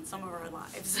on some of our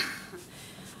lives.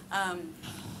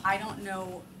 I don't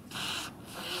know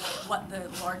what the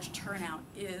large turnout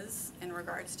is in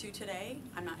regards to today.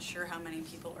 I'm not sure how many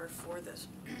people are for this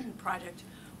project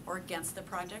or against the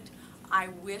project. I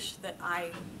wish that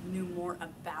I knew more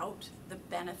about the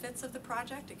benefits of the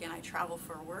project. Again, I travel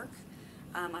for work.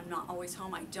 I'm not always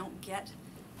home. I don't get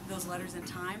those letters in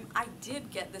time. I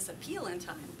did get this appeal in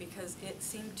time because it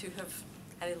seemed to have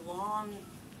had a long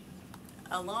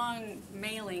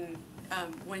mailing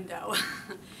window.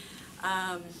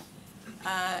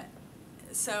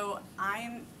 So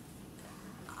I'm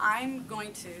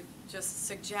going to just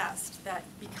suggest that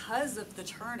because of the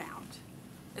turnout,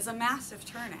 is a massive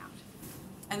turnout,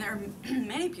 and there are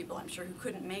many people I'm sure who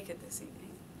couldn't make it this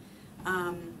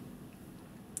evening.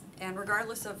 And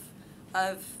regardless of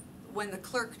when the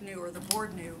clerk knew or the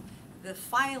board knew, the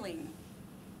filing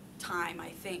time, I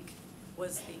think,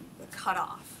 was the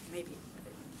cutoff, maybe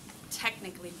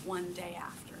technically one day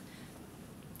after.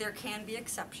 There can be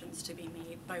exceptions to be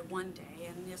made by one day,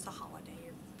 and it's a holiday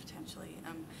potentially.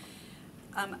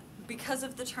 Because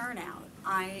of the turnout,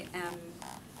 I am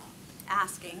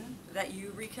asking that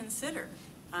you reconsider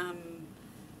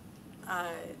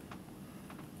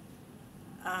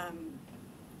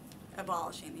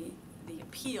abolishing the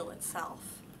appeal itself,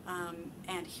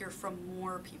 and hear from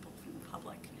more people from the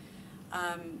public.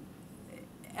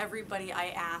 Everybody I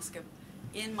ask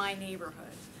in my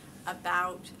neighborhood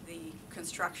about the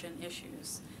construction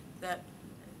issues, that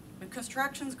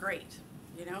construction's great,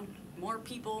 you know, more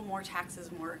people, more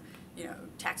taxes, more, you know,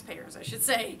 taxpayers, I should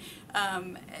say.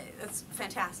 It's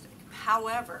fantastic.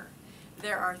 However,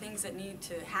 there are things that need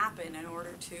to happen in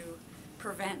order to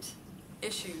prevent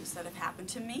issues that have happened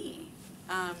to me.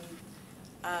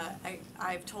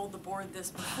 I've told the board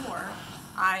this before,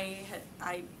 I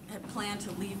had planned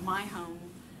to leave my home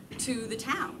to the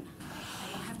town.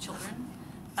 I don't have children.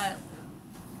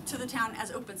 To the town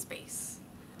as open space.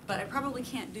 But I probably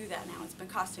can't do that now. It's been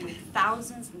costing me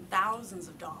thousands and thousands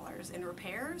of dollars in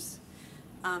repairs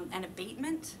and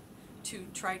abatement to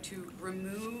try to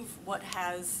remove what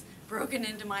has broken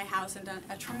into my house and done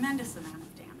a tremendous amount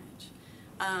of damage.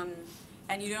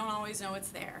 And you don't always know it's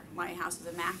there. My house is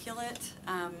immaculate,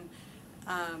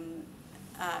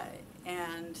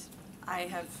 and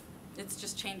it's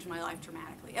just changed my life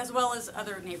dramatically, as well as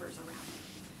other neighbors around me.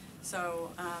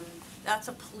 So that's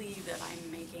a plea that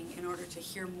I'm making in order to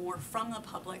hear more from the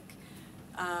public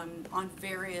on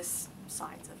various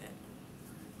sides of it.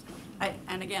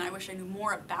 And again, I wish I knew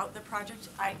more about the project.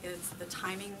 It's the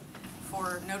timing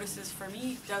for notices for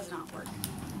me does not work.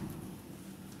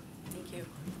 Thank you.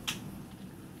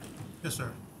 Yes,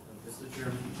 sir. Mr.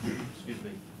 Chairman, excuse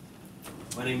me.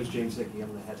 My name is James Hickey.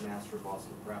 I'm the headmaster of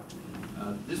Austin Prep.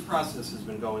 This process has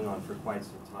been going on for quite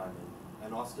some time,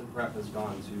 and Austin Prep has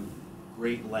gone to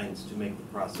great lengths to make the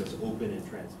process open and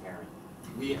transparent.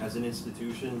 We, as an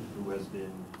institution who has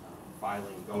been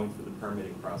going through the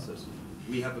permitting process,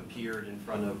 we have appeared in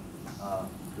front of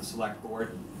the Select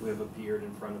Board, we have appeared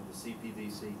in front of the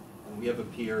CPDC, and we have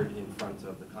appeared in front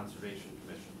of the Conservation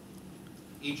Commission.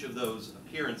 Each of those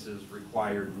appearances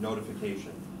required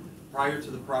notification. Prior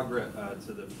to the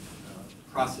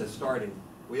process starting,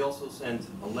 we also sent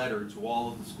a letter to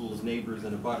all of the school's neighbors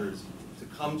and abutters to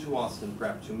come to Austin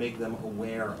Prep to make them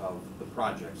aware of the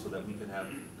project so that we could have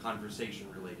conversation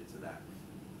related to that.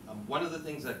 One of the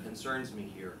things that concerns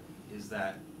me here is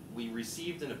that we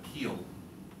received an appeal.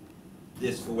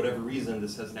 This, for whatever reason,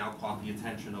 this has now caught the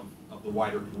attention of the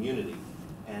wider community.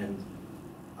 And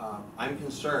I'm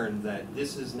concerned that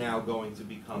this is now going to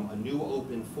become a new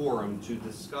open forum to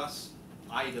discuss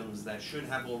items that should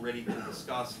have already been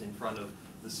discussed in front of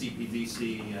the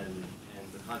CPDC and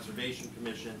the Conservation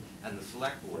Commission and the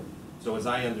Select Board. So as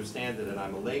I understand it, and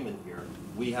I'm a layman here,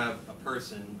 we have a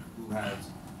person who has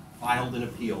filed an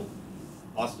appeal.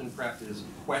 Austin Prep is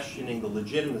questioning the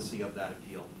legitimacy of that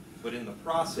appeal. But in the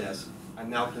process, I'm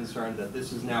now concerned that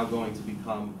this is now going to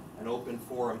become an open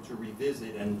forum to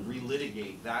revisit and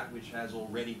relitigate that which has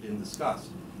already been discussed.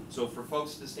 So for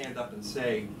folks to stand up and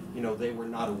say, you know, they were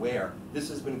not aware, this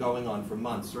has been going on for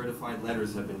months. Certified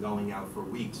letters have been going out for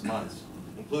weeks, months,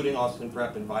 including Austin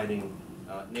Prep inviting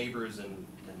neighbors and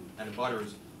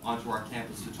abutters onto our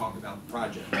campus to talk about the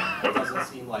project. It doesn't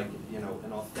seem like, you know,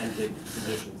 an authentic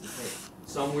position to take.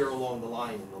 Somewhere along the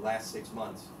line in the last 6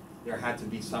 months, there had to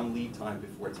be some lead time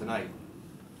before tonight.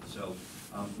 So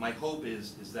my hope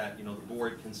is that, you know, the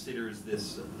board considers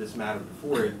this matter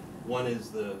before it. One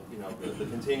is the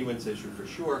continuance issue for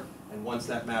sure, and once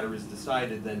that matter is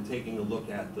decided, then taking a look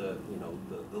at the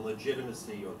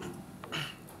legitimacy, or the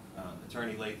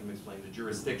Attorney Latham explained, the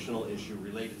jurisdictional issue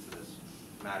related to this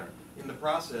matter. In the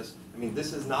process, I mean,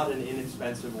 this is not an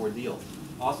inexpensive ordeal.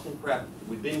 Austin Prep,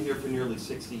 we've been here for nearly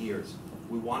 60 years.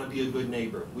 We want to be a good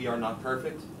neighbor. We are not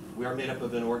perfect. We are made up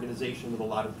of an organization with a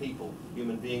lot of people.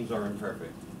 Human beings are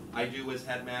imperfect. I do, as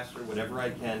headmaster, whatever I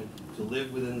can to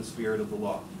live within the spirit of the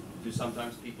law. Do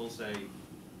sometimes people say,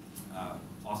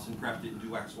 Austin Prep didn't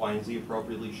do X, Y, and Z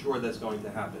appropriately? Sure, that's going to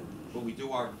happen. But we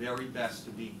do our very best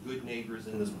to be good neighbors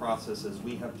in this process, as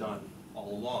we have done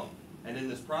all along. And in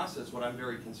this process, what I'm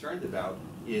very concerned about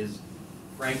is,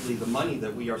 frankly, the money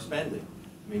that we are spending.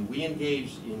 I mean, we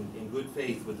engaged in good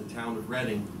faith with the town of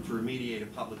Reading to remediate a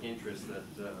public interest that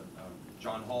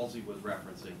John Halsey was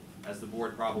referencing. As the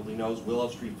board probably knows, Willow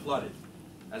Street flooded.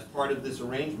 As part of this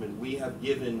arrangement, we have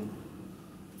given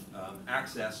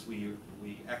access. We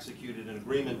executed an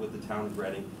agreement with the town of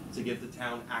Reading to give the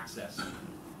town access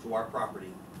to our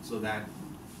property so that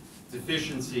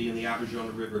deficiency in the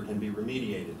Aberjona River can be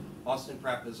remediated. Austin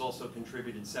Prep has also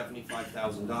contributed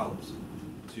 $75,000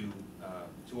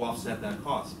 to offset that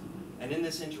cost. And in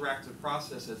this interactive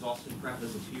process, as Austin Prep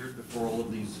has appeared before all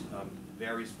of these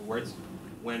various boards,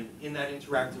 when in that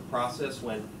interactive process,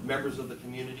 when members of the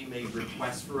community made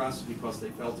requests for us because they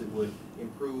felt it would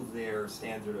improve their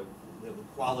standard of the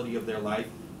quality of their life,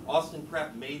 Austin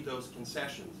Prep made those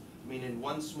concessions. I mean, in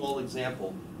one small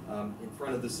example, in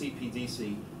front of the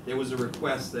CPDC, there was a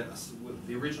request that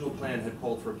the original plan had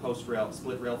called for a post-rail,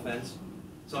 split rail fence.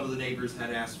 Some of the neighbors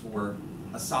had asked for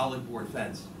a solid board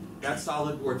fence. That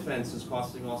solid board fence is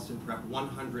costing Austin Prep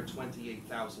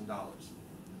 $128,000.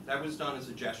 That was done as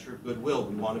a gesture of goodwill.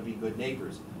 We want to be good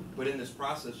neighbors. But in this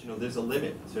process, you know, there's a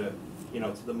limit to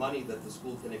the money that the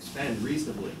school can expend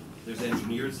reasonably. There's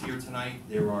engineers here tonight.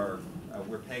 There are,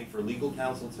 we're paying for legal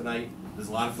counsel tonight. There's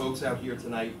a lot of folks out here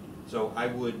tonight. So I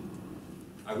would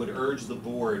urge the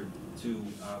board to,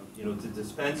 to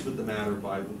dispense with the matter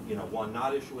by, one,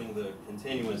 not issuing the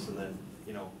continuance and then,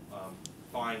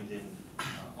 find in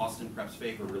Austin Prep's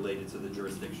favor related to the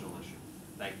jurisdictional issue.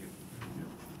 Thank you.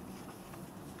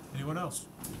 Anyone else?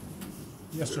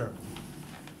 Yes, sir.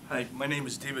 Hi, my name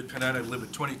is David Panetta. I live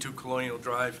at 22 Colonial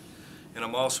Drive, and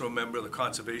I'm also a member of the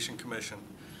Conservation Commission.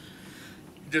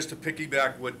 Just to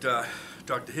piggyback what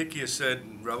Dr. Hickey has said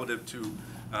relative to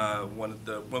one of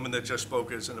the women that just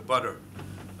spoke as in a butter,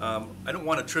 I don't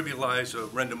want to trivialize or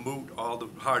render moot all the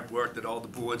hard work that all the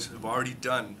boards have already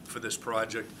done for this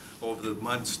project over the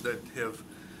months that have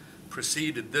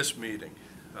preceded this meeting.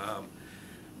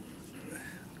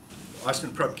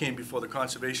 Austin Prep came before the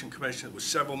Conservation Commission. It was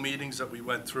several meetings that we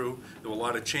went through. There were a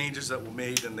lot of changes that were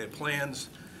made in their plans.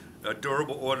 A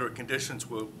durable order of conditions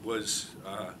was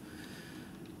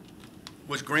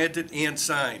granted and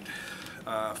signed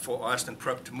for Austin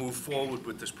Prep to move forward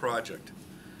with this project.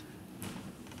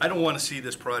 I don't want to see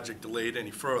this project delayed any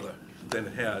further than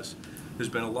it has. There's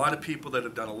been a lot of people that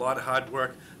have done a lot of hard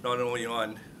work, not only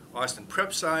on Austin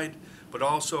Prep side, but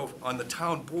also on the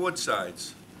town board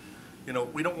sides.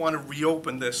 We don't want to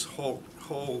reopen this whole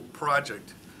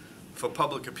project for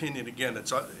public opinion again.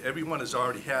 Everyone has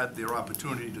already had their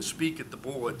opportunity to speak at the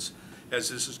boards as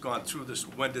this has gone through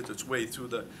wended its way through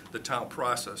the town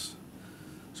process.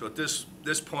 So at this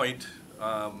point,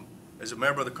 as a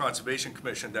member of the Conservation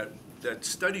Commission that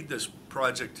studied this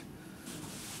project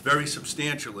very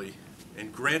substantially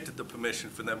and granted the permission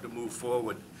for them to move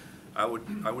forward, I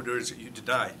would urge that you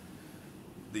deny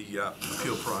the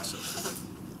appeal process.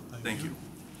 Thank you.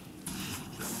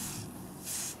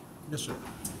 Yes, sir.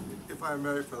 If I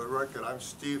may, for the record, I'm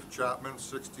Steve Chapman,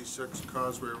 66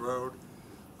 Causeway Road,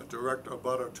 a direct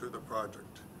abutter to the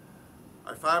project.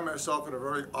 I find myself in a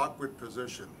very awkward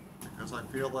position because I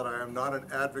feel that I am not an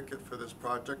advocate for this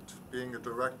project. Being a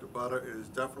direct abutter is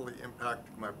definitely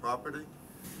impacting my property.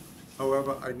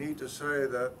 However, I need to say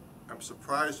that I'm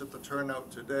surprised at the turnout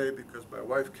today because my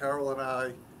wife Carol and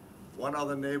I, one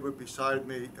other neighbor beside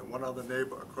me, and one other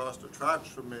neighbor across the tracks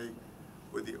from me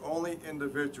were the only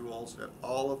individuals at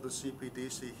all of the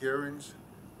CPDC hearings.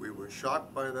 We were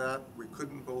shocked by that. We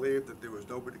couldn't believe that there was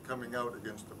nobody coming out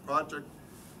against the project.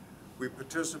 We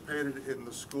participated in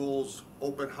the school's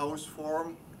open house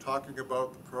forum, talking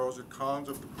about the pros and cons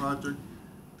of the project.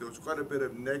 There was quite a bit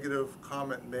of negative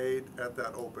comment made at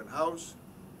that open house,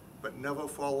 but never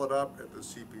followed up at the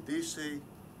CPDC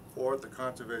or at the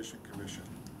Conservation Commission.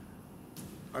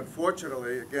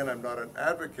 Unfortunately, again, I'm not an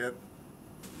advocate,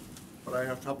 but I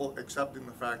have trouble accepting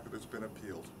the fact that it's been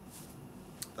appealed.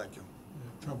 Thank you. You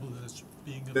have trouble that it's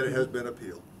being appealed? That it has been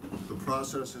appealed. The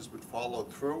process has been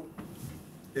followed through,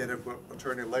 and if what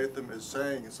Attorney Latham is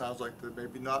saying, it sounds like there may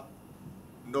be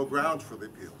no grounds for the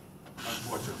appeal,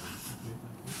 unfortunately.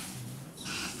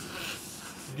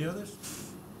 Any others?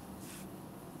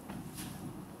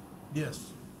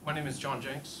 Yes. My name is John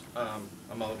Jenks.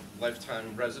 I'm a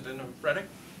lifetime resident of Reddick.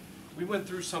 We went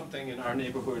through something in our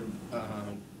neighborhood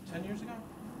 10 years ago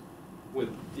with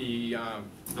the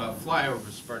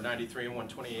flyovers for 93 and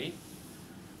 128.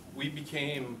 We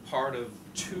became part of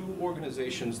two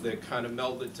organizations that kind of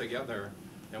melded together,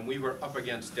 and we were up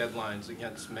against deadlines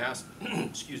against Mass,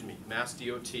 Mass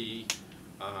DOT,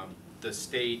 the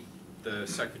state, the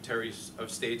Secretary of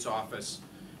State's office,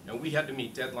 and we had to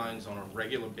meet deadlines on a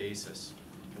regular basis.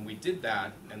 And we did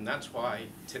that, and that's why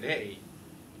today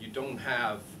you don't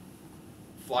have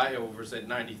flyovers at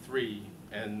 93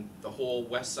 and the whole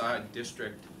West Side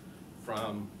district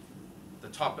from the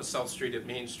top of South Street at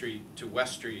Main Street to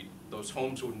West Street, those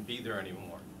homes wouldn't be there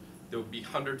anymore. There would be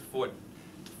 100-foot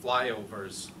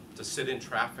flyovers to sit in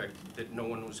traffic that no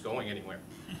one was going anywhere.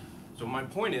 So my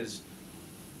point is,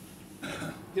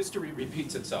 history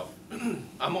repeats itself.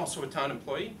 I'm also a town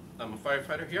employee. I'm a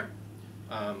firefighter here.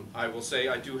 I will say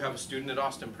I do have a student at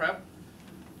Austin Prep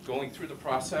going through the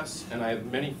process, and I have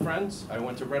many friends. I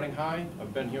went to Reading High.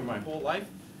 I've been here my whole life.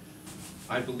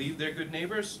 I believe they're good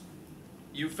neighbors.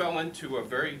 You fell into a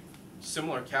very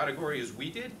similar category as we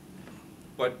did,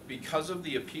 but because of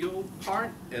the appeal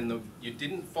part and you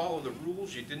didn't follow the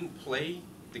rules, you didn't play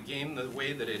the game the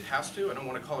way that it has to. I don't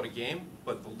want to call it a game,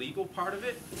 but the legal part of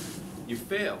it, you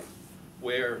failed.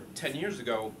 Where 10 years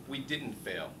ago, we didn't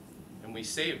fail, and we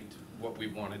saved what we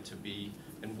wanted to be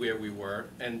and where we were,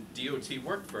 and DOT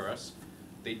worked for us.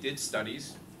 They did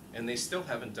studies, and they still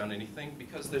haven't done anything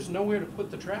because there's nowhere to put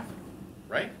the traffic,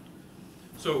 right?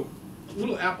 So,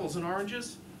 little apples and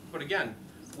oranges, but again,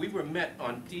 we were met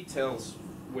on details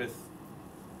with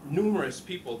numerous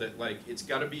people that like, it's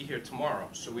gotta be here tomorrow,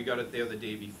 so we got it there the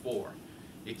day before.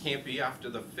 It can't be after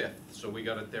the 5th, so we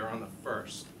got it there on the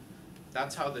 1st.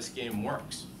 That's how this game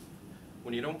works.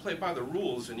 When you don't play by the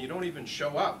rules and you don't even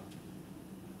show up,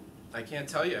 I can't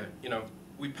tell you,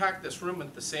 we packed this room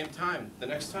at the same time. The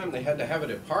next time they had to have it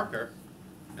at Parker,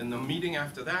 and the meeting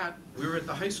after that, we were at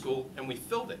the high school and we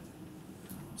filled it.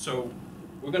 So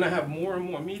we're gonna have more and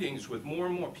more meetings with more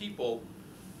and more people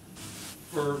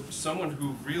for someone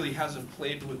who really hasn't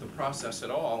played with the process at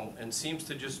all and seems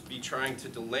to just be trying to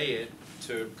delay it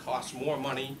to cost more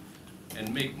money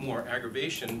and make more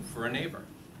aggravation for a neighbor.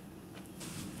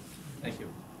 Thank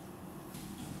you.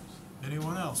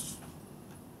 Anyone else?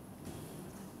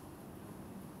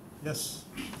 Yes.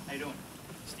 How you doing?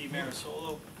 Steve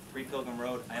Marisolo, 3 Pilgrim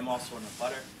Road. I am also in the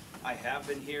butter. I have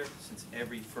been here since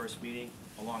every first meeting,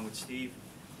 along with Steve.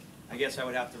 I guess I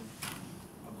would have to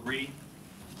agree,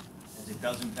 as it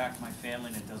does impact my family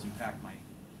and it does impact my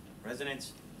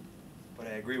residents. But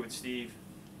I agree with Steve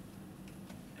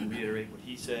and reiterate what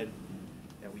he said,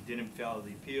 that we didn't follow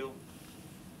the appeal.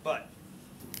 But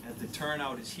as the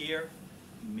turnout is here,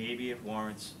 maybe it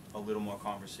warrants a little more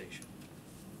conversation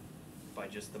by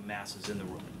just the masses in the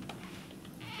room,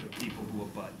 the people who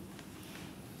abut.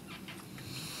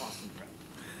 Boston Prep.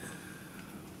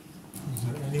 Is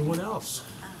there anyone else?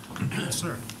 Yes,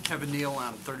 sir. Kevin Neal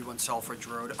on 31 Selfridge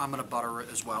Road. I'm gonna butter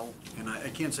as well, and I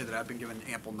can't say that I've been given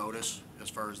ample notice as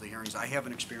far as the hearings. I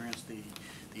haven't experienced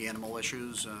the animal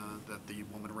issues that the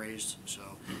woman raised, so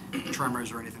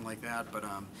tremors or anything like that, but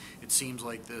it seems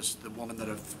like the woman that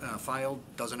have filed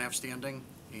doesn't have standing,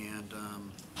 and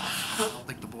I don't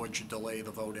think the board should delay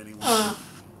the vote anyway.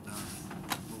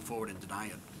 Move forward and deny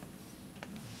it.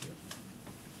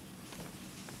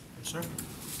 Yes, sir.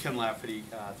 Ken Lafferty,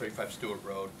 35 Stewart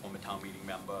Road, former town meeting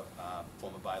member,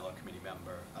 former bylaw committee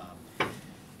member.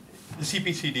 The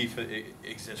CPCD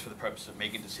exists for the purpose of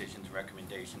making decisions and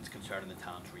recommendations concerning the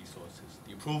town's resources.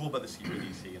 The approval by the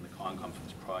CPDC and the Concom for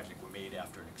this project were made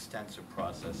after an extensive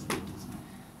process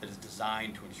that is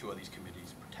designed to ensure these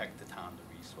committees protect the town's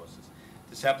resources.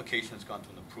 This application has gone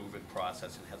through an approved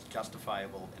process and has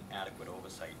justifiable and adequate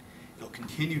oversight. It'll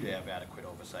continue to have adequate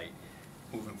oversight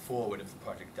moving forward if the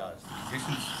project does. The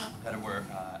conditions that were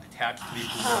attached to the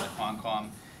approval of the Concom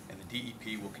and the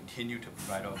DEP will continue to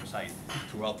provide oversight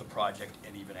throughout the project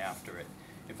and even after it.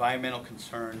 Environmental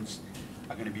concerns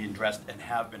are going to be addressed and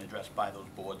have been addressed by those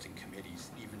boards and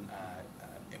committees,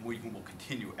 and we will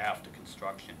continue after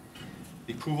construction.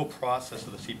 The approval process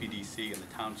of the CPDC and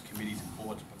the town's committees and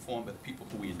boards are performed by the people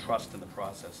who we entrust in the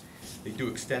process. They do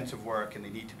extensive work and they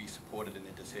need to be supported in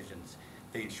their decisions.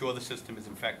 They ensure the system is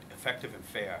effective and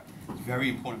fair. It's very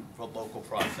important for a local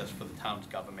process for the town's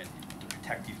government to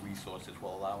protect these resources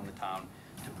while allowing the town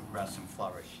to progress and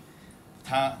flourish.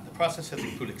 The process has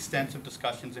included extensive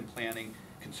discussions and planning.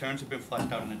 Concerns have been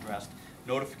fleshed out and addressed.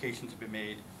 Notifications have been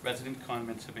made. Resident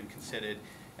comments have been considered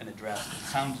and addressed. And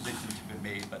sound decisions have been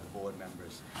made by the board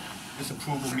members. This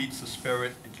approval meets the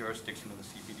spirit and jurisdiction of the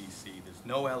CPDC. There's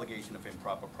no allegation of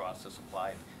improper process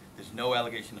applied. There's no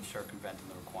allegation of circumventing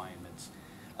the requirements.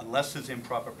 Unless there's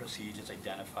improper procedures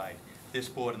identified, this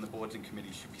board and the boards and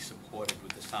committees should be supported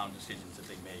with the sound decisions that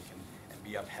they make and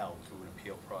be upheld through an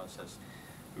appeal process.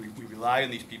 We rely on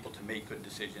these people to make good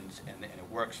decisions, and it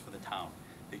works for the town.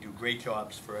 They do great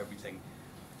jobs for everything.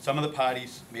 Some of the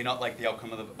parties may not like the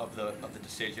outcome of the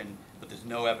decision, but there's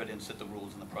no evidence that the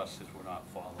rules and the process were not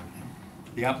followed.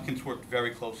 The applicants worked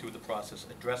very closely with the process,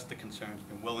 addressed the concerns,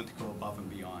 been willing to go above and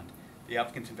beyond. The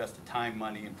applicants invested time,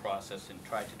 money, and process and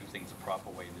tried to do things the proper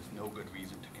way. There's no good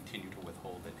reason to continue to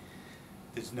withhold it.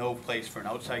 There's no place for an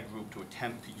outside group to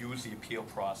attempt to use the appeal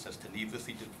process to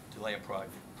needlessly delay a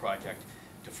project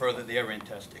to further their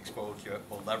interest, exposure,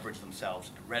 or leverage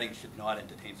themselves. And Reading should not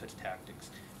entertain such tactics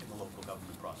in the local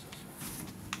government process.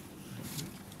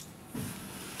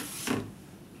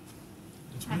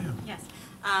 Yes, ma'am. Yes.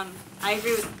 I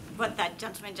agree with what that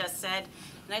gentleman just said.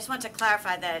 And I just want to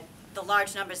clarify that the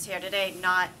large numbers here today,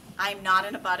 I'm not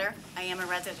in a butter. I am a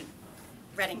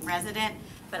Reading resident,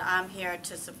 but I'm here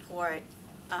to support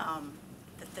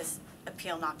that this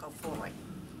appeal not go forward.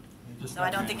 So I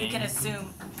don't think you can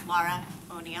assume, Laura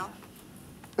O'Neill.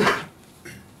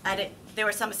 There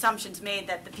were some assumptions made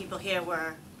that the people here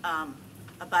were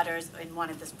abutters and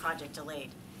wanted this project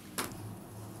delayed.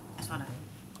 I just want to.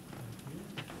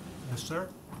 Yes, sir.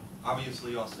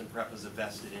 Obviously, Austin Prep has a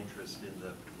vested interest in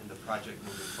the project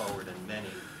moving forward, and many,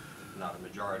 if not a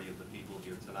majority of the people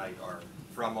here tonight are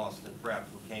from Austin Prep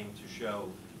who came to show,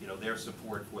 their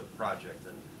support for the project,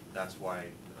 and that's why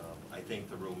I think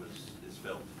the room is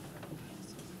filled.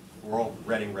 We're all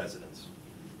Reading residents.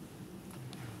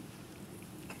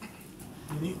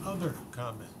 Any other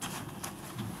comment?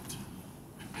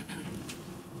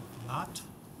 not,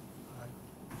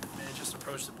 May I just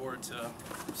approach the board to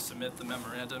submit the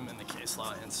memorandum and the case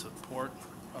law in support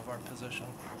of our position?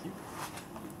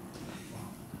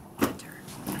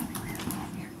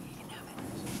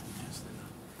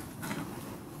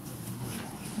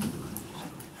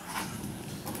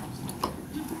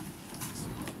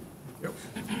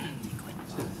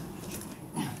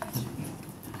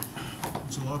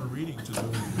 it's a lot of reading to do.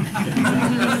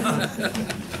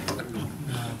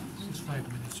 It's 5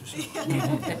 minutes or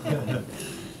so.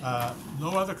 No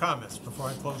other comments before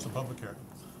I close the public hearing?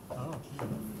 Oh,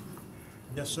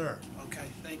 yes, sir. Okay,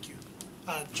 thank you.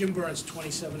 Jim Burns,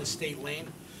 27 Estate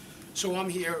Lane. So I'm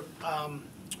here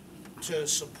to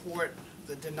support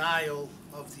the denial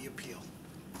of the appeal.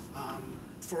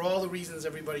 For all the reasons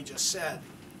everybody just said,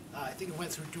 I think it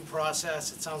went through due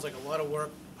process. It sounds like a lot of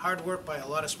work, hard work by a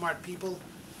lot of smart people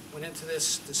went into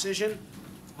this decision,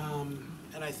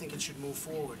 and I think it should move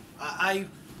forward.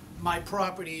 My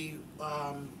property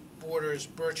borders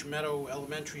Birch Meadow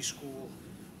Elementary School,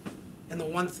 and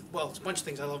well, it's a bunch of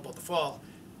things I love about the fall,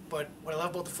 but what I love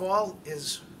about the fall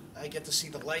is I get to see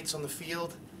the lights on the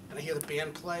field, and I hear the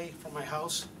band play from my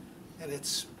house, and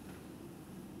it's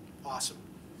awesome.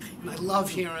 And I love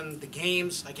hearing the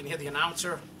games. I can hear the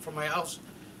announcer from my house.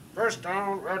 First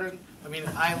down, Reading. I mean,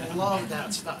 I love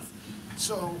that stuff.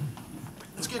 So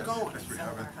let's get going.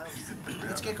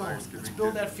 Let's get going. Let's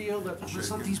build that field.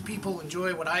 Let's let these people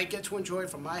enjoy what I get to enjoy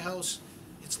from my house.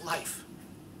 It's life.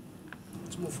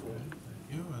 Let's move forward.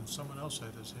 Thank you, and someone else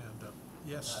had his hand up.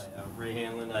 Yes. Hi, I'm Ray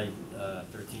Hanlon. I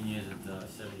 13 years at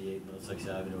 78 Middlesex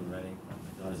Avenue in Reading.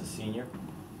 My daughter's a senior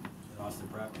at Austin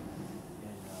Prep, and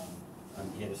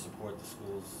I'm here to support the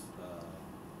schools,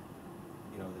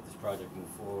 that this project move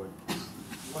forward.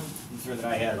 One concern that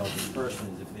I had about this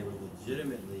person is if they were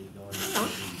legitimately going to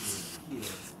be here,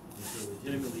 if they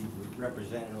legitimately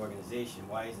represent an organization,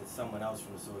 why isn't someone else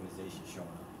from this organization showing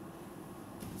up?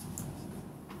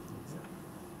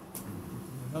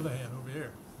 Another hand over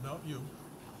here. No, you.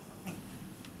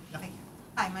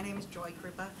 Hi, my name is Joy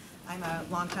Kripa. I'm a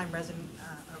longtime resident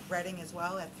of Reading as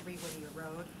well, at 3 Whittier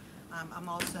Road. I'm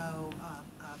also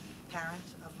a parent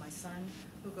of my son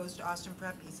who goes to Austin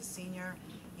Prep. He's a senior,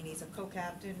 and he's a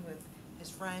co-captain with his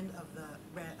friend of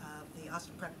the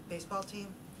Austin Prep baseball team.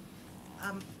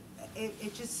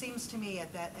 It just seems to me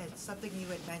that it's something you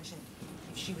had mentioned.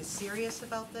 If she was serious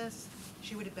about this,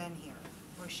 she would have been here,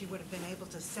 or she would have been able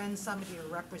to send somebody to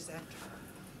represent her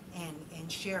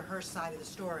and share her side of the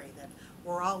story, that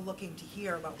we're all looking to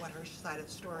hear about what her side of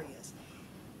the story is.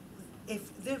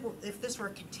 If this were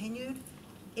continued,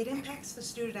 it impacts the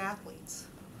student athletes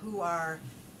who are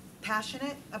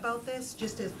passionate about this,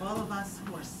 just as all of us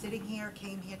who are sitting here,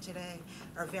 came here today,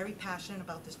 are very passionate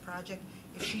about this project.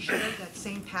 If she shared that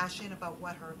same passion about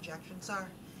what her objections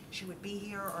are, she would be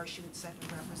here, or she would send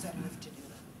a representative to do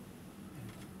that.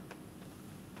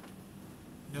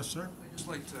 Yes, sir. I'd just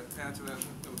like to add to that.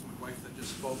 That was my wife that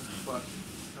just spoke, but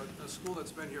a school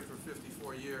that's been here for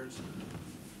 54 years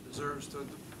deserves to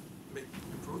make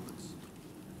improvements.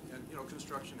 And,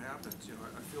 construction happens.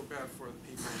 I feel bad for the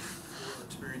people who are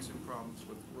experiencing problems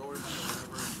with roads or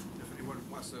whatever. If anyone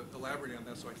wants to elaborate on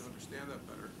that so I can understand that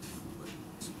better. But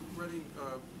Reading,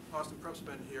 Austin Prep's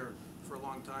been here for a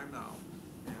long time now.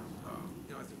 And,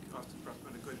 I think Austin Prep's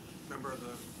been a good member of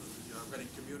the Reading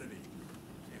community.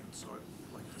 And so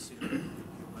I'd like to see it. Thank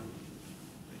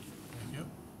you. Thank you.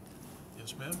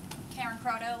 Yes, ma'am. Karen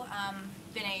Croto,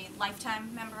 been a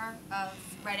lifetime member of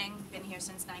Reading, been here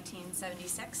since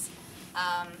 1976.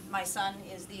 My son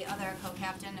is the other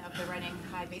co-captain of the Reading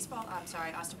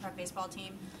Austin Prep baseball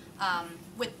team.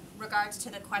 With regards to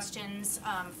the questions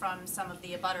from some of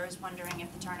the abutters wondering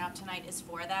if the turnout tonight is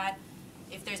for that,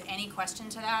 if there's any question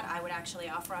to that, I would actually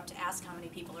offer up to ask how many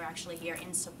people are actually here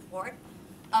in support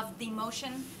of the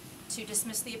motion to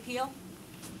dismiss the appeal,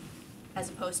 as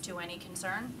opposed to any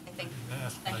concern. I think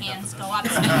the hands go up.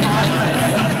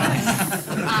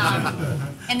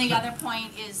 And the other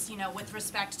point is, with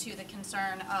respect to the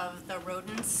concern of the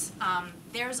rodents,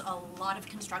 there's a lot of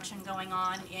construction going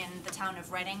on in the town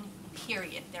of Reading,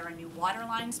 period. There are new water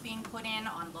lines being put in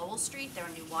on Lowell Street. There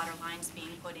are new water lines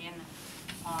being put in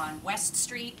on West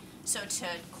Street. So to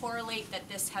correlate that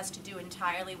this has to do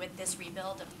entirely with this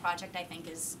rebuild of the project, I think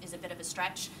is a bit of a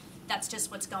stretch. That's just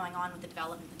what's going on with the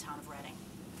development of the town of Reading.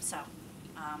 So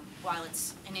while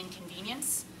it's an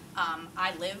inconvenience,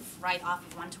 I live right off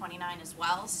of 129 as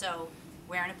well, so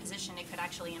we're in a position it could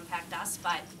actually impact us,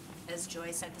 but as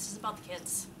Joy said, this is about the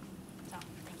kids. So,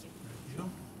 thank you. Thank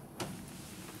you.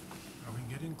 Are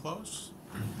we getting close?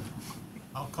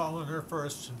 I'll call on her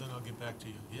first, and then I'll get back to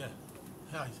you. Yeah.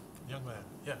 Hi, young man.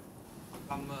 Yeah.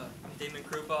 I'm Damon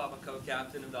Krupa. I'm a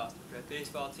co-captain of the Austin Prep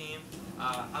baseball team.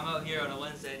 I'm out here on a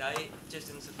Wednesday night just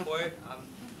in support. I'm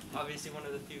obviously one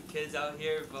of the few kids out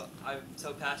here, but I'm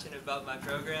so passionate about my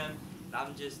program. I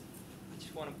just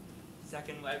want to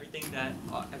second everything that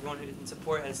everyone in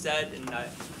support has said, and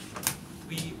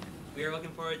we are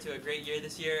looking forward to a great year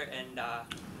this year. And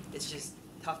it's just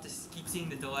tough to keep seeing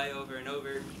the delay over and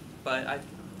over. But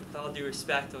with all due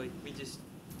respect, we just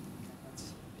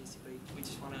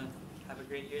want to have a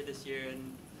great year this year,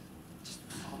 and just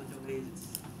all the delays,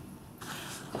 it's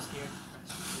just here.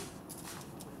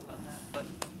 About that, but.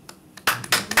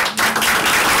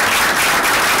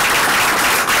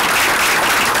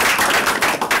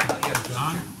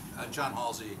 John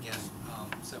Halsey again,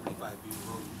 75 View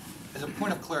Road. As a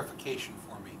point of clarification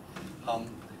for me,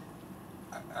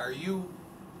 are you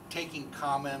taking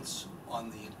comments on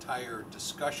the entire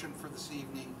discussion for this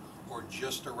evening, or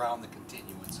just around the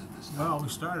continuance at this time? Well, we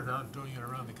started out doing it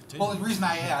around the continuance. Well, the reason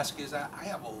I ask is I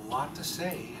have a lot to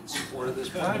say in support of this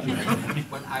project,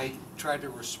 but I try to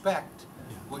respect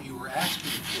what you were asking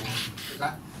for,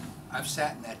 because I've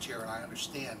sat in that chair and I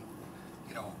understand,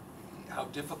 how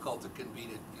difficult it can be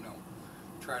to,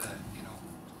 try to,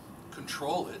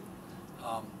 control it.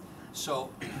 So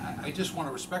I just want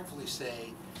to respectfully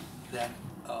say that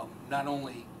not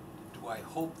only do I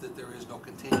hope that there is no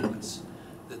continuance,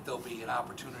 that there'll be an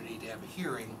opportunity to have a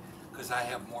hearing, because I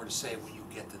have more to say when you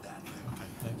get to that. Okay,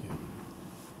 thank you.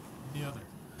 Any other?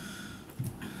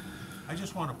 I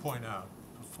just want to point out,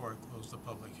 before I close the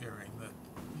public hearing, that,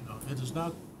 it is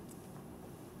not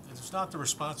the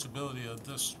responsibility of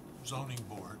this zoning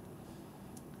board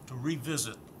to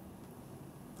revisit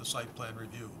the site plan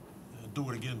review and do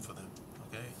it again for them,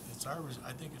 okay?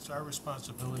 I think it's our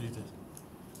responsibility to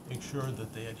make sure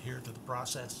that they adhere to the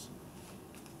process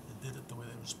and did it the way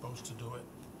they were supposed to do it.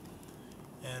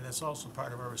 And it's also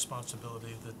part of our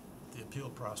responsibility that the appeal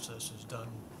process is done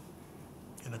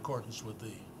in accordance with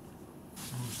the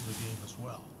rules of the game as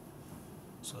well.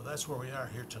 So that's where we are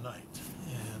here tonight.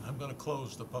 And I'm going to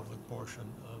close the public portion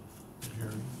of the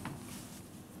hearing.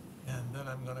 And then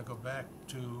I'm going to go back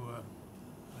to,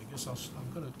 I guess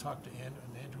I'm going to talk to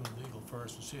Andrew and Legal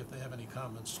first and see if they have any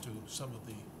comments to some of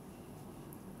the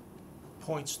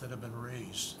points that have been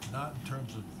raised, not in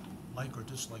terms of like or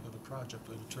dislike of the project,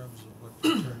 but in terms of what the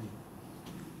attorney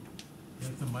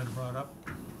Nathan might have brought up.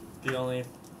 The only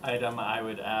item I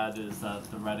would add is that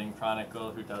the Reading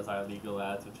Chronicle, who does our legal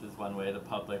ads, which is one way the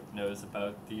public knows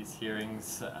about these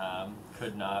hearings,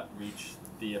 could not reach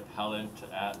the appellant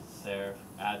at their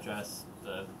address.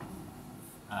 The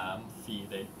fee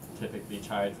they typically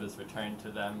charge was returned to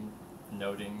them,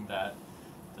 noting that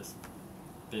this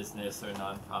business or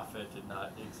nonprofit did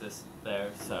not exist there,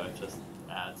 so it just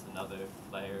adds another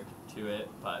layer to it.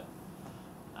 But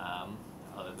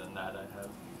other than that, I have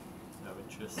no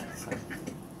interest.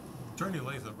 Attorney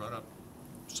Latham brought up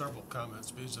several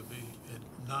comments vis-a-vis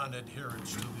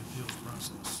non-adherence to the appeals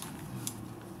process.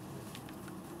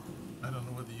 I don't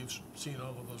know whether you've seen all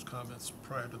of those comments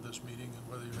prior to this meeting and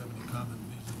whether you have any comment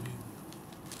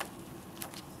vis-a-vis.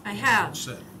 I have.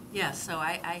 Said. Yes, so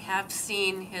I have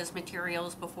seen his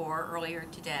materials before earlier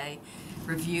today,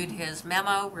 reviewed his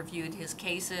memo, reviewed his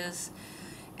cases.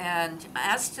 And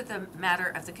as to the matter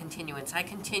of the continuance, I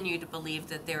continue to believe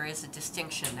that there is a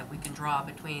distinction that we can draw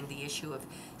between the issue of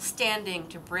standing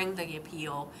to bring the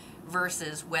appeal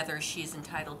versus whether she's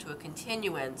entitled to a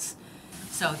continuance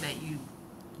so that you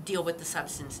deal with the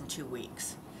substance in 2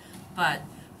 weeks. But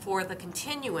for the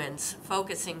continuance,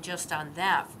 focusing just on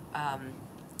that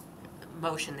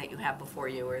motion that you have before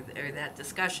you, or that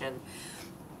discussion,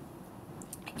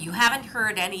 you haven't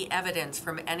heard any evidence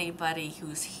from anybody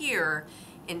who's here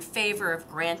in favor of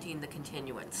granting the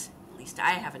continuance. At least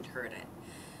I haven't heard it.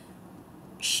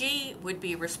 She would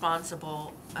be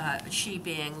responsible, she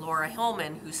being Laura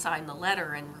Hillman, who signed the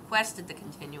letter and requested the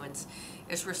continuance,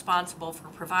 is responsible for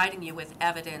providing you with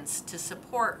evidence to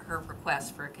support her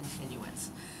request for a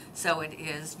continuance. So it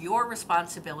is your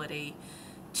responsibility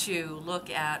to look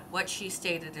at what she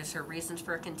stated as her reasons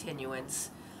for a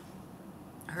continuance,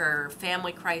 her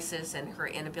family crisis and her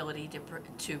inability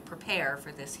to prepare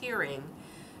for this hearing,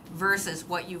 versus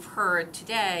what you've heard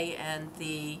today and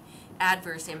the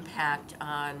adverse impact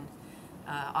on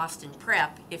Austin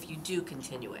Prep if you do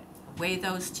continue it. Weigh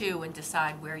those two and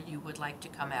decide where you would like to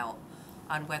come out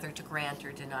on whether to grant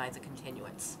or deny the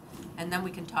continuance. And then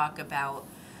we can talk about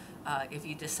if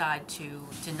you decide to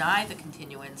deny the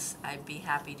continuance, I'd be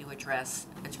happy to address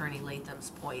Attorney Latham's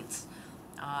points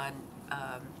on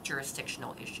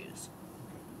jurisdictional issues.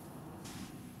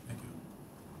 Thank you.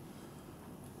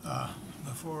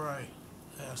 Before I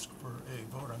ask for a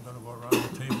vote. I'm going to go around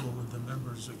the table with the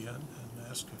members again and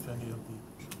ask if any of the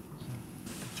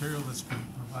material that's been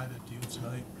provided to you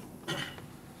tonight we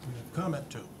have comment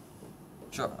to.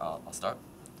 Sure, I'll start.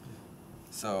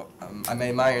 So,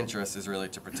 my interest is really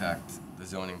to protect the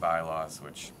zoning bylaws,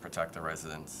 which protect the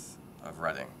residents of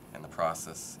Reading, and the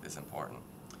process is important.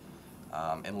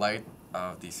 In light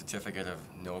of the certificate of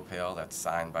no appeal that's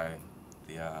signed by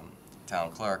the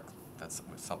town clerk, that's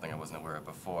something I wasn't aware of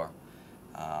before.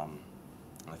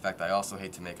 In fact, I also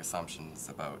hate to make assumptions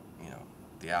about,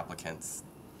 the applicants,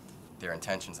 their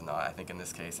intentions and all. I think in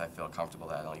this case, I feel comfortable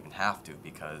that I don't even have to,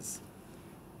 because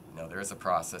there is a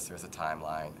process, there's a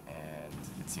timeline, and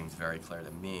it seems very clear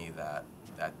to me that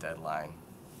that deadline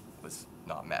was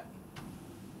not met.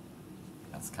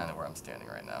 That's kind of where I'm standing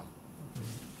right now.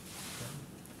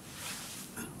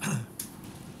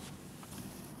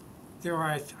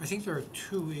 I think there are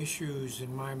two issues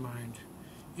in my mind.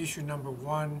 Issue number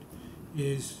one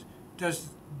is, does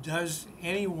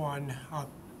anyone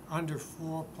under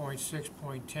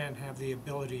 4.6.10 have the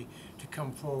ability to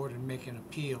come forward and make an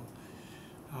appeal?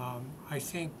 I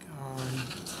think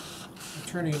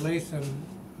Attorney Latham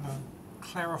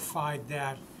clarified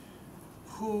that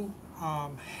who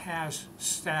has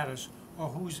status or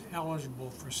who's eligible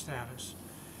for status.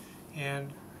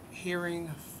 And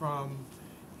hearing from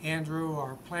Andrew,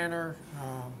 our planner,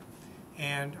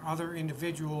 and other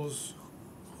individuals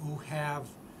who have,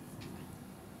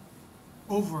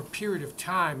 over a period of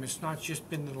time, it's not just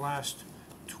been the last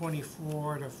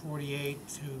 24 to 48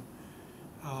 to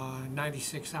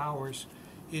 96 hours,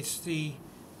 it's the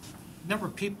number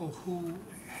of people who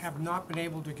have not been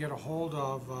able to get a hold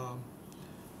of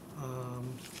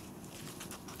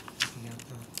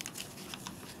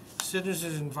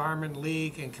Citizens Environment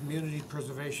League and Community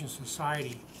Preservation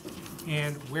Society,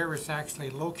 and where it's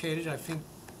actually located. I think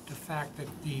the fact that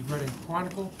the Reading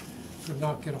Chronicle could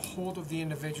not get a hold of the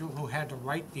individual who had to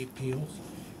write the appeals,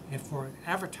 and for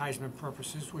advertisement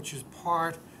purposes, which is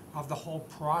part of the whole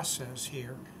process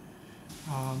here,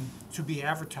 to be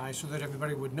advertised so that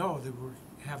everybody would know that we're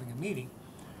having a meeting,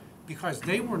 because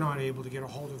they were not able to get a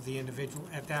hold of the individual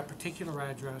at that particular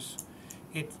address.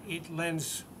 It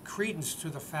lends credence to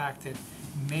the fact that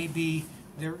maybe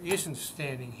there isn't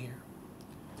standing here.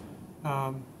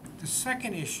 The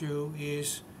second issue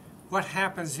is what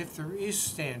happens if there is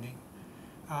standing.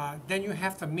 Then you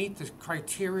have to meet the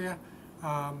criteria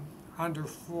under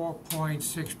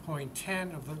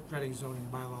 4.6.10 of the Reading zoning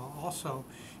bylaw also,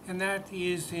 and that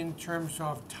is in terms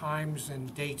of times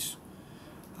and dates.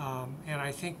 And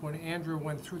I think when Andrew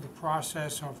went through the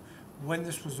process of when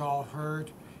this was all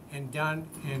heard and done,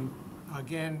 and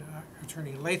again,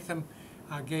 Attorney Latham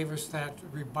gave us that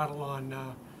rebuttal on,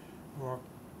 or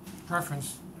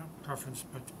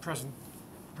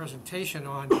presentation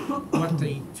on what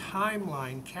the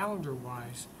timeline,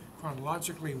 calendar-wise,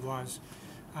 chronologically was,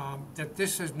 that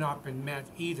this has not been met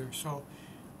either. So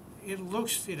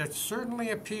it certainly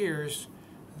appears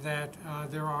that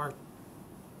there are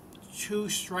two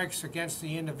strikes against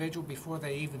the individual before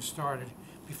they even started,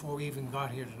 before we even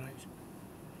got here tonight.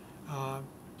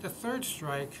 The third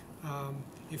strike,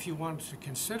 if you wanted to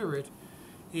consider it,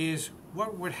 is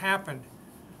what would happen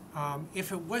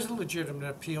if it was a legitimate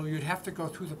appeal. You'd have to go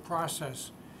through the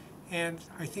process. And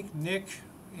I think Nick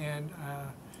and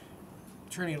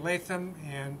Attorney Latham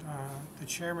and the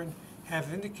chairman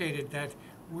have indicated that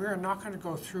we're not going to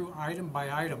go through item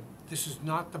by item. This is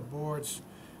not the board's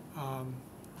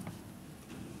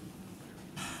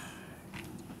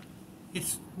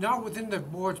it's not within the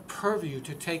board's purview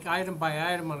to take item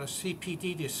by item on a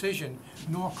CPD decision,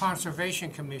 nor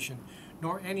Conservation Commission,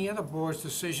 nor any other board's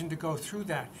decision to go through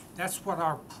that. That's what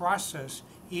our process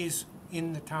is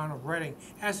in the town of Reading,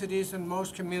 as it is in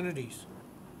most communities.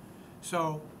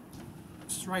 So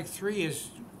strike three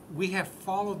is we have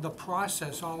followed the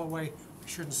process all the way. I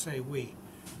shouldn't say we.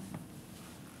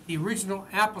 The original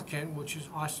applicant, which is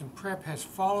Austin Prep, has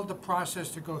followed the process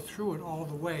to go through it all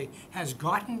the way, has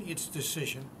gotten its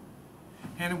decision,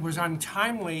 and it was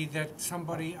untimely that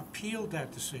somebody appealed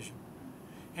that decision.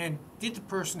 And did the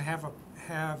person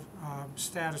have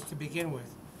status to begin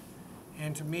with?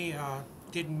 And to me,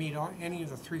 didn't meet any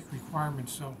of the three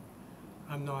requirements, so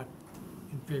I'm not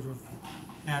in favor of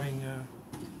adding a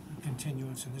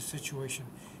continuance in this situation.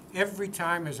 Every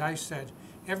time, as I said,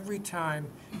 every time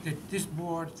that this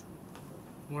board,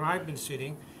 when I've been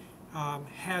sitting,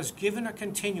 has given a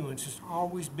continuance, it's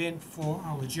always been for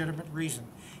a legitimate reason.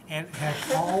 And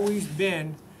has always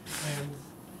been, and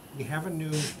we have a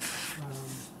new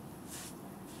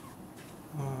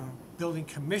building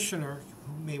commissioner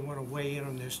who may want to weigh in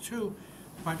on this too,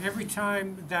 but every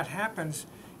time that happens,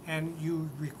 and you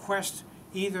request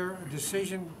either a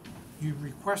decision, you're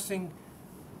requesting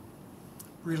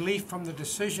relief from the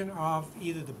decision of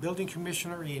either the building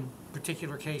commissioner in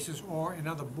particular cases or in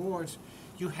other boards,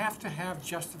 you have to have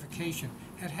justification.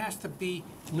 It has to be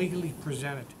legally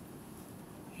presented.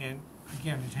 And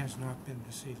again, it has not been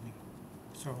this evening,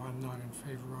 so I'm not in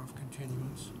favor of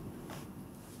continuance.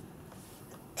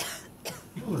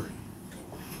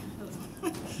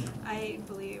 I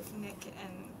believe Nick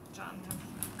and John have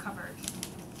covered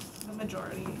the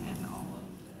majority and all of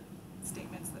the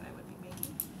statements that I would be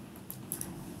making.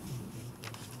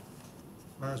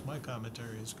 As far as my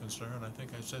commentary is concerned, I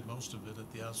think I said most of it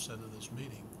at the outset of this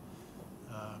meeting.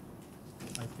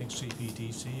 I think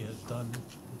CPTC has done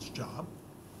its job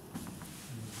in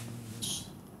reviewing this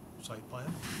site plan.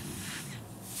 And,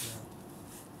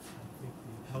 I think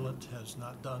the appellant has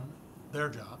not done their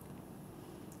job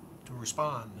to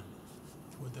respond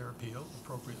with their appeal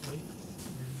appropriately in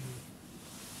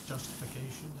the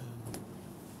justification and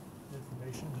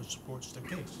information that supports their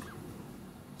case.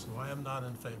 So I am not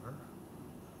in favor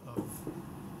of the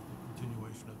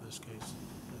continuation of this case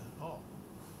at all.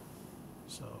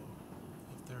 So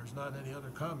if there's not any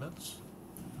other comments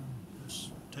on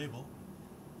this table,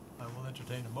 I will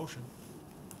entertain a motion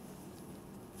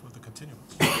for the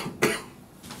continuance.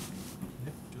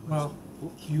 Nick, would you like Well,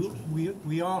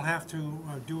 we all have to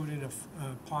do it in a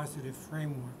positive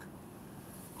framework.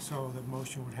 So the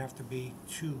motion would have to be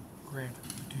to grant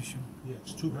the petition.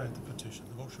 Yes, to grant the petition.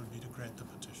 The motion would be to grant the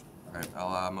petition. All right,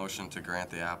 I'll motion to grant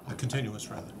the A continuance,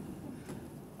 rather.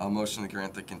 I'll motion to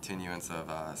grant the continuance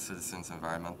of Citizens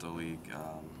Environmental League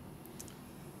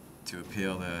to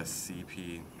appeal the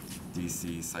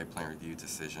CPDC site plan review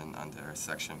decision under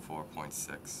section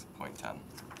 4.6.10.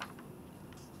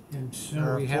 And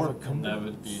so we have a That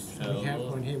would be we have Phil.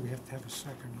 one here, we have to have a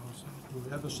second also. Do we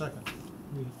have a second?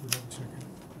 We have a second.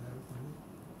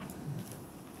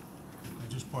 I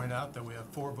just point out that we have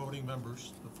 4 voting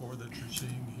members, the 4 that you're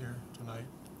seeing here tonight.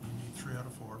 You need 3 out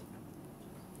of 4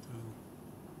 to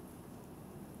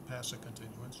pass a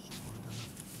continuance.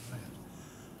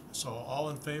 So all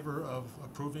in favor of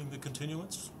approving the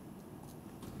continuance?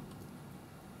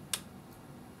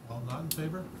 All not in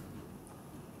favor?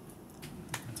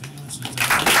 The continuance is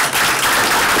denied.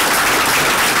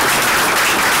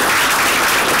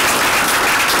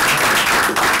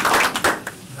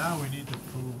 Now we need to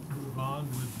move on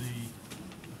with the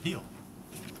appeal.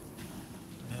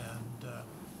 And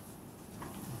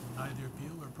deny the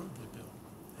appeal or approve the appeal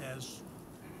as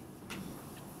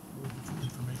with the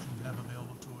information we have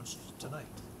available to us tonight.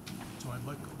 So I'd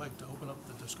like to open up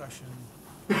the discussion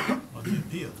on the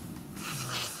appeal.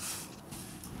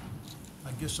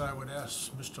 I guess I would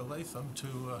ask Mr. Latham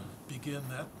to begin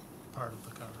that part of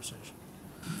the conversation.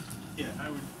 Yeah,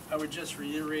 I would just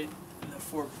reiterate the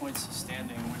 4 points of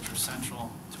standing, which are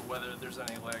central to whether there's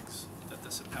any legs that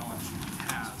this appellant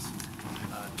has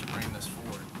to bring this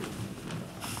forward.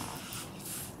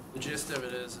 The gist of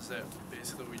it is that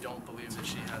basically we don't believe that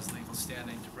she has legal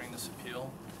standing to bring this appeal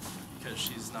because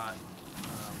she's not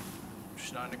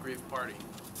an aggrieved party,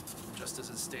 just as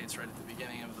it states right at the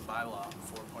beginning of the bylaw,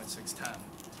 4.610.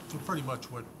 So pretty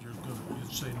much what you're going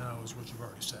to say now is what you've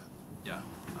already said. Yeah,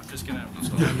 I'm just gonna. I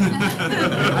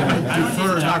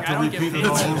prefer not to repeat it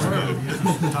all over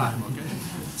again. Time, okay?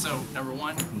 So, number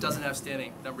 1, doesn't have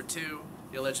standing. Number 2,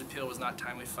 the alleged appeal was not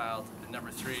timely filed. And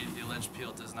number 3, the alleged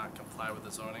appeal does not comply with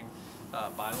the zoning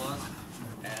bylaws.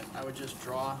 And I would just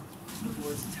draw the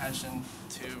board's attention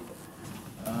to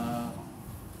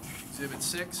Exhibit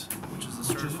 6, which is the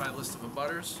certified list of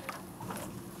abutters.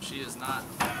 She is not,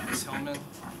 Ms. Hillman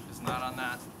is not on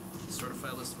that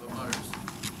certified list of abutters.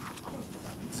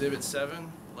 Exhibit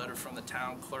 7, letter from the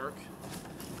town clerk,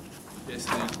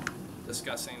 basically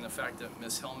discussing the fact that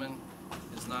Ms. Hillman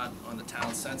is not on the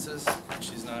town census,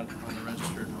 she's not on the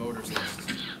registered voters list.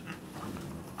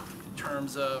 In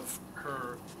terms of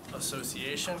her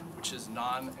association, which is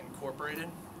non-incorporated,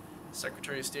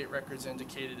 Secretary of State records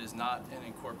indicated is not an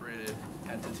incorporated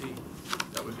entity.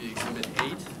 That would be Exhibit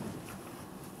 8.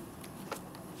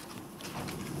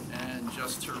 And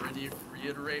just to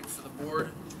reiterate for the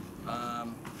board,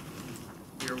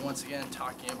 we are once again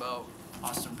talking about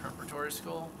Austin Preparatory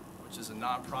School, which is a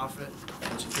nonprofit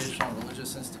educational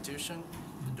religious institution.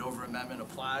 The Dover Amendment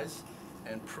applies,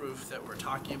 and proof that we're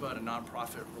talking about a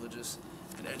nonprofit religious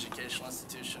and educational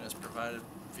institution is provided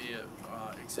via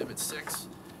Exhibit 6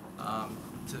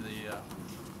 to the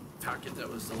packet that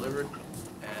was delivered,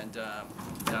 and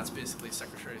that's basically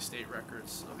Secretary of State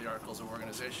records of the Articles of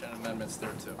Organization and amendments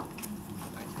thereto.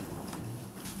 Thank you.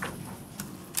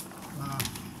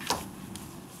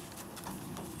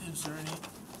 Is there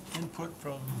input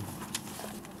from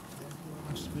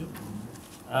Mr. Field?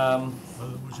 Other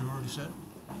than what you already said?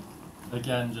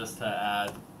 Again, just to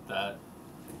add that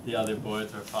the other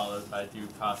boards are followed by due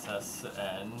process,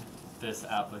 and this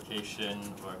application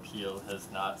or appeal has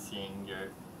not seen your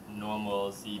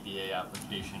normal ZBA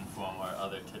application form or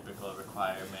other typical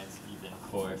requirements even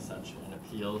for such an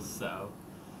appeal, so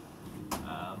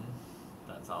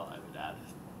that's all I would add.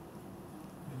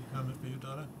 Any comment for you,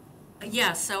 Donna?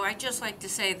 Yeah, so I'd just like to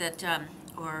say that,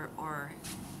 or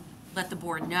let the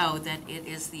board know that it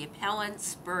is the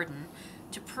appellant's burden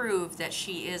to prove that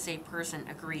she is a person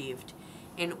aggrieved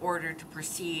in order to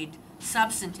proceed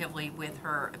substantively with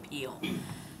her appeal.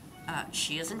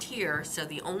 She isn't here, so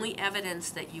the only evidence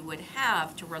that you would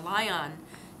have to rely on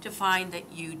to find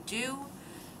that you do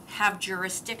have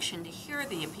jurisdiction to hear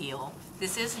the appeal,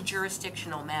 this is a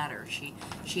jurisdictional matter.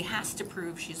 She has to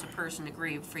prove she's a person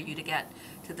aggrieved for you to get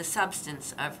to the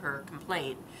substance of her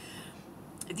complaint.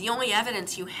 The only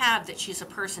evidence you have that she's a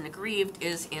person aggrieved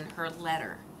is in her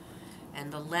letter.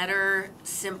 And the letter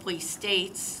simply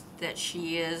states that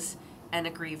she is an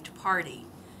aggrieved party.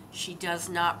 She does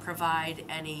not provide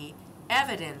any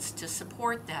evidence to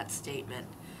support that statement.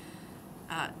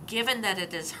 Given that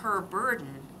it is her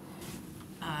burden,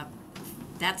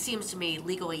 that seems to me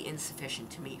legally insufficient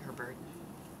to meet her burden.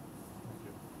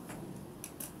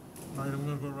 All right, I'm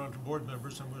going to go around to board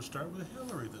members. I'm going to start with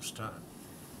Hillary this time.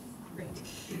 Great.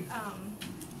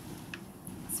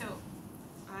 So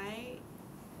I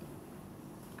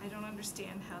don't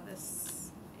understand how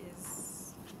this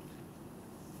is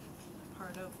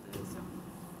part of the zone.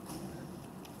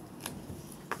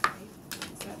 Right?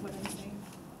 Is that what I'm saying?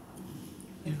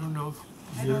 You don't know,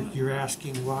 I you're, don't- you're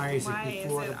asking why is Why it is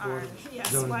before it the Board of Yes,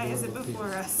 Zoning why Board is of it before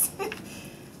Appeals? us?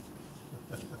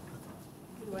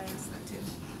 Who do I ask that to?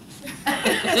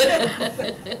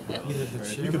 Either the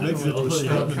You chairman can make or the the town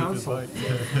statement council.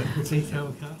 if you'd Say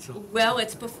town council. Well,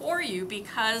 it's before you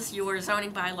because your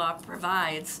zoning bylaw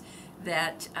provides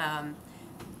that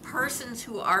persons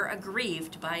who are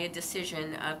aggrieved by a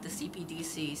decision of the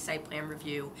CPDC site plan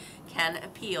review can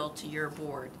appeal to your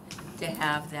board to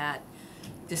have that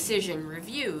decision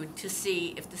reviewed to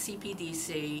see if the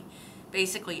CPDC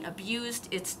basically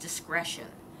abused its discretion,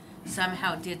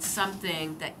 somehow did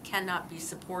something that cannot be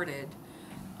supported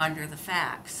under the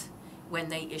facts when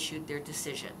they issued their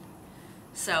decision.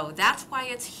 So that's why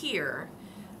it's here.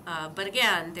 But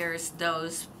again, there's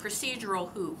those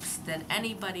procedural hoops that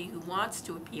anybody who wants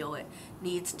to appeal it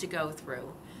needs to go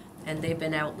through. And they've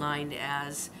been outlined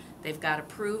as they've got to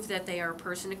prove that they are a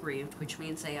person aggrieved, which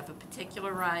means they have a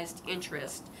particularized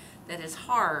interest that is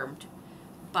harmed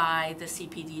by the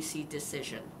CPDC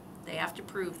decision. They have to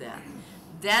prove that.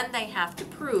 Then they have to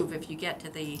prove, if you get to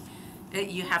the,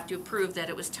 you have to prove that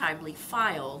it was timely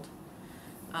filed.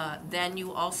 Then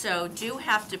you also do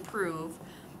have to prove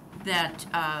that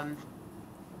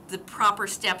the proper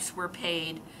steps were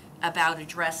paid about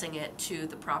addressing it to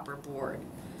the proper board.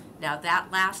 Now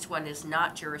that last one is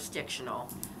not jurisdictional,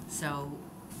 so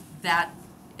that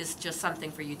is just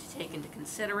something for you to take into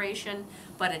consideration,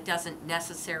 but it doesn't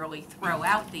necessarily throw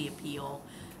out the appeal.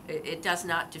 It does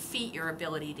not defeat your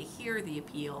ability to hear the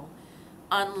appeal,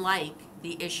 unlike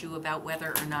the issue about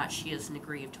whether or not she is an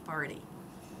aggrieved party.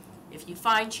 If you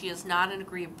find she is not an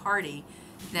aggrieved party,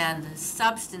 then the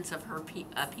substance of her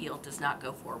appeal does not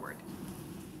go forward.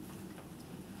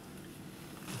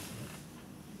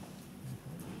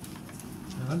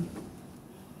 John?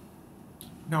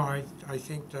 No, I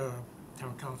think the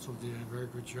town council did a very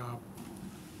good job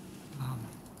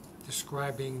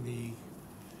describing the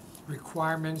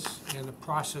requirements and the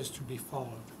process to be followed.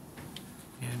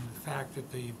 And the fact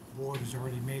that the board has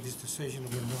already made this decision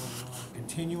of a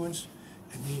continuance,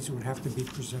 it means it would have to be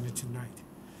presented tonight.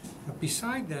 But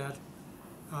beside that,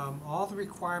 all the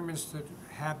requirements that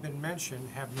have been mentioned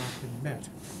have not been met.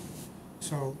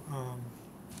 So,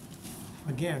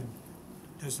 again,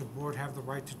 does the board have the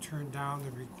right to turn down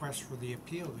the request for the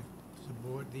appeal? The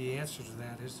board, the answer to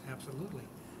that is absolutely,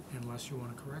 unless you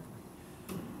want to correct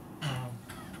me.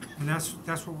 And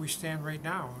that's where we stand right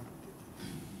now.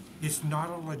 It's not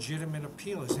a legitimate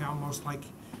appeal. It's almost like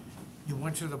you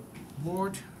went to the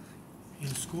board in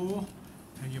school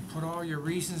and you put all your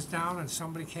reasons down and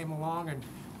somebody came along and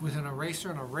with an eraser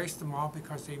and erased them all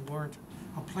because they weren't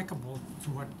applicable to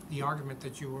what the argument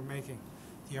that you were making.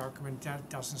 The argument that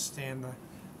doesn't stand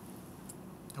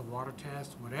the water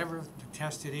test, whatever the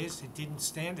test it is, it didn't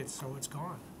stand it, so it's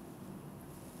gone.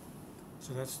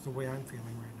 So that's the way I'm feeling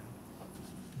right now.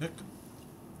 Nick?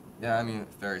 Yeah, I mean,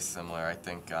 very similar. I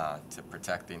think to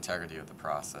protect the integrity of the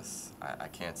process, I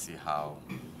can't see how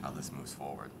this moves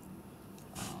forward.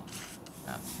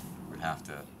 Yeah, we'd have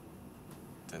to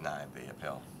deny the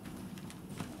appeal.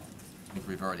 I think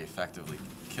we've already effectively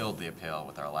killed the appeal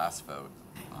with our last vote.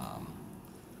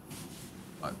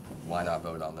 But why not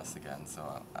vote on this again?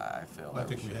 So I feel I that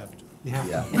think we should. have to.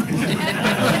 Yeah.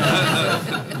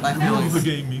 My feelings. The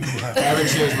game, you have to. I haven't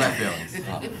changed my feelings.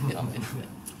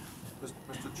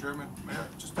 Mr. Chairman, may I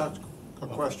just ask a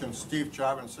question? Steve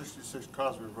Jarvin, 66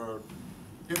 Cosby Road.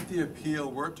 If the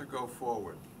appeal were to go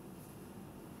forward,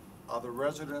 are the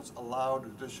residents allowed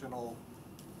additional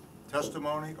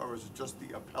testimony, or is it just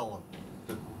the appellant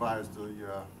that provides the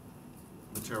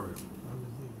material?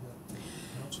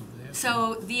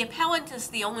 So the appellant is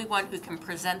the only one who can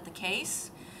present the case.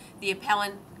 The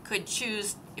appellant could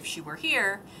choose, if she were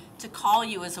here, to call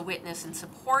you as a witness in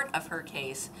support of her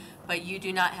case, but you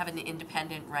do not have an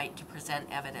independent right to present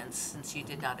evidence since you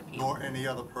did not appeal. Nor any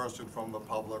other person from the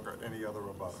public or any other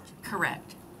abutter?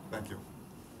 Correct. Thank you.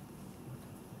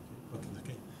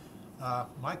 Okay.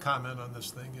 My comment on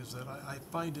this thing is that I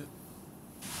find it,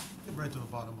 get right to the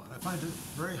bottom line, I find it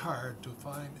very hard to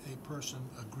find a person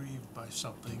aggrieved by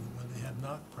something when they have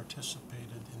not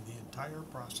participated in the entire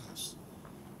process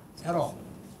at all.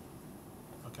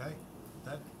 Okay?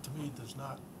 That, to me, does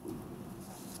not,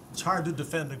 it's hard to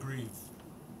defend being aggrieved.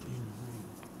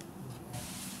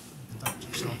 Conduct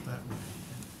yourself that way.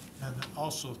 And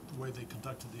also the way they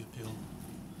conducted the appeal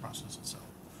process itself.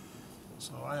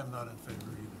 So I am not in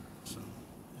favor either. So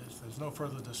if there's no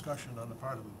further discussion on the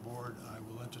part of the board, I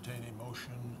will entertain a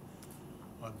motion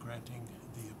on granting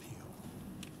the appeal.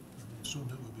 I assume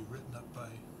it will be written up by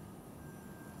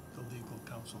the legal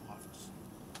counsel office.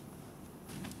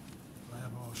 Do I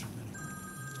have a motion anyway?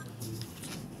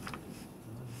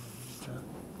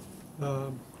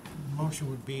 Motion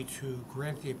would be to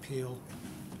grant the appeal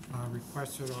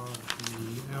requested of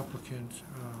the applicant,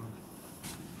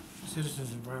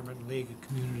 Citizens Environment League and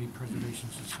Community Preservation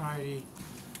Society,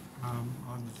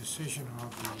 on the decision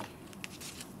of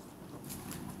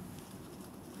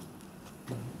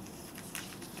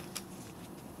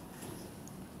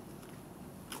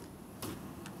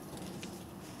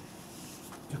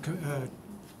to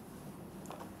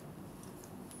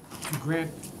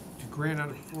grant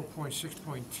under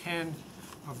 4.6.10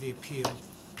 of the appeal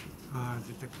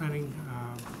that the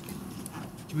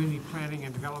Community Planning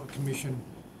and Development Commission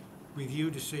review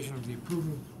decision of the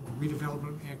approval of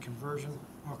redevelopment and conversion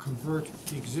or convert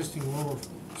the existing lower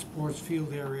sports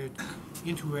field area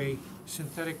into a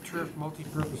synthetic turf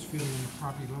multi-purpose field on the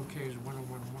property located at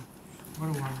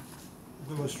 101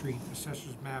 Willow Street,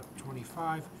 Assessors Map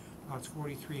 25, lots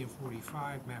 43 and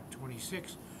 45, Map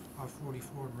 26, lot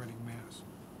 44 in Reading, Mass.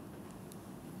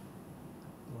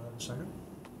 Do I have a second?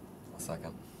 A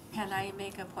second. Can I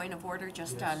make a point of order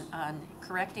just Yes. on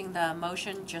correcting the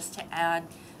motion, just to add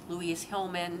Louise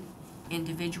Hillman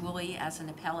individually as an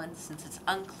appellant, since it's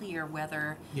unclear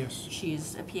whether Yes.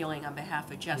 she's appealing on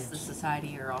behalf of just the Yes.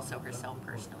 society or also herself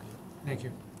personally. Thank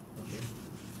you. Okay.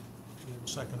 We have a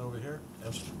second over here.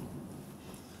 Yes.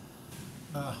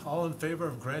 All in favor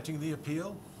of granting the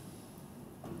appeal?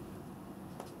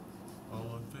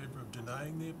 All in favor of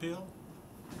denying the appeal?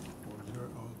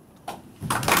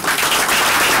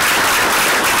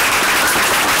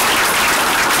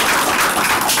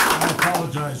 I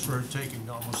apologize for taking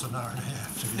almost an hour and a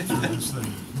half to get through this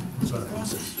thing. Sorry.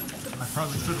 I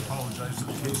probably should apologize to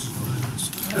the case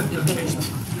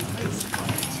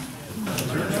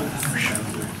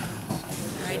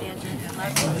Right, Andrew? Good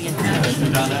luck. We'll be in touch.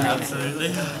 Absolutely.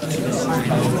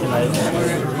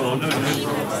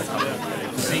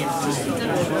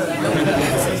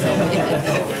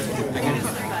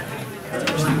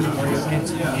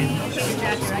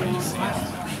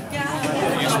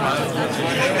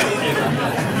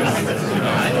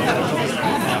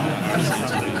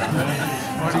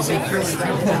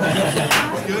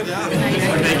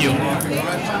 Thank you.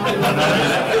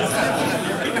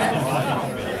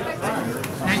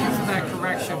 Thank you for that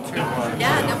correction, too.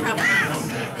 Yeah, no problem.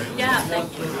 Yeah,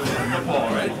 thank you.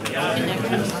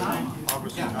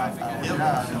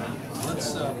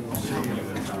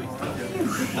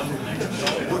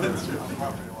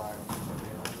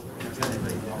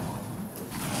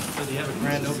 Do you have a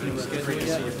grand opening schedule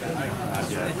yet?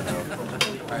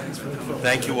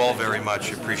 Thank you all very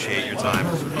much. Appreciate your time.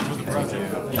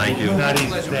 Thank you.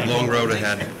 Long road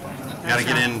ahead. Gotta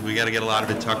get in, we gotta get a lot of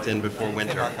it tucked in before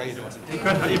winter. How you doing? Good,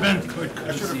 how you been? Good.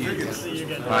 See you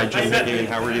again. Hi, Jim Hickey,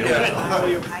 how are you? How are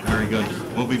you? Very good.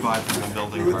 We'll be by from the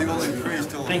building.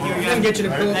 Thank you again. Get you to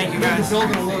build. Thank you guys. I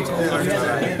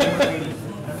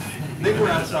think we're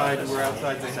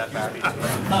outside the setback.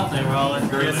 They were all in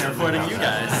agreement supporting you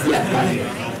guys.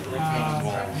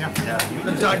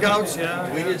 The dugouts, yeah.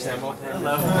 We just have all.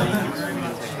 Hello.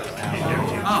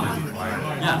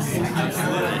 Yes,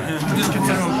 absolutely. Just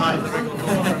consider them part of the regular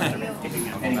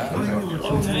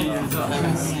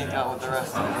Sneak out with the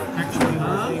rest of it.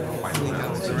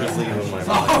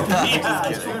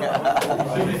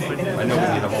 I know we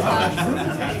need a whole bunch.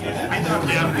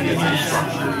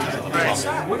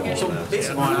 So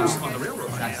basically, on the railroad.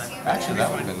 Actually, that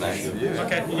would have been nice of you.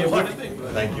 Okay.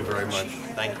 Thank you very much.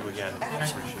 Thank you again.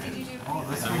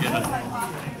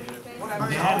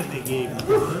 How did they gave you?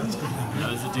 That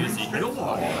was a doozy.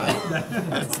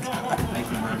 Thank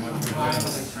you very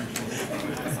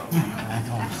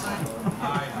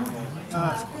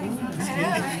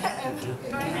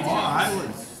I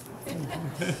was.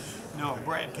 No,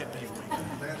 Brad kept me awake.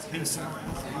 He's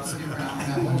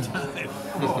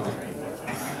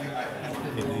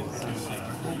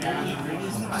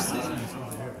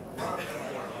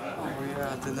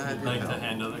I'd like to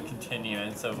handle the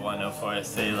continuance of 104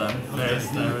 Salem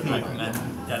first. I would recommend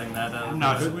getting that out.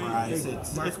 not surprised.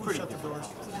 It's pretty difficult.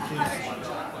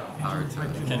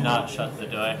 Cannot shut the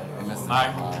door.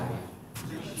 Mark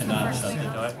cannot shut the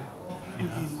door.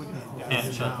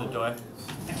 Can't shut the door.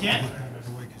 I can't.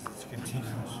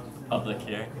 Public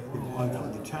hearing.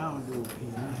 The town do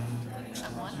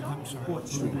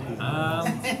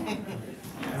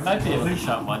Might be able to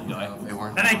shut one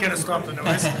door. That ain't gonna stop the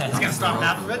noise. It's gonna stop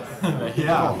half of it.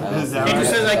 Yeah. Andrew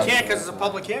says I can't because it's a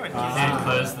public hearing. Can't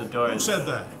close the doors. Who said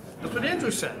that? That's what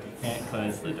Andrew said. Can't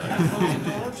close the door.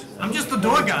 I'm just the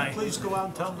door guy. Please go out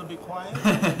and tell them to be quiet.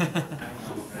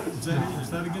 Is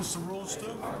that against the rules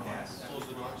too?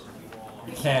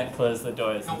 You can't close the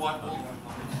doors.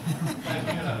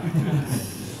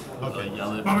 Okay.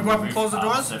 Yell at Want me to go up and close the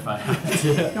doors? if I have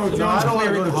to. No, I don't want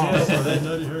to go to jail for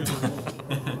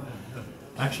that.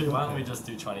 Actually, why don't we just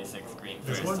do 26 Green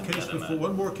There's first? one and case get 'em before, out?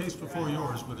 one more case before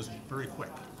yours, but it's very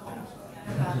quick.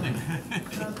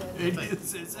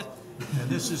 And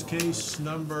this is case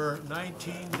number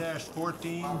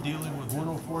 19-14, dealing with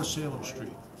 104 Salem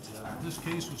Street. This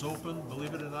case was opened,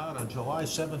 believe it or not, on July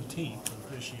 17th of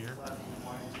this year.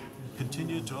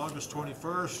 Continued to August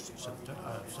 21st,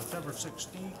 September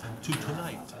 16th, and to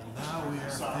tonight. And now we are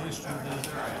faced with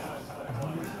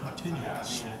a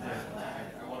continuance.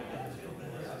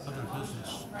 Other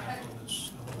business after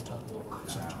this, I want to talk about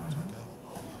subject, okay?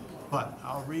 But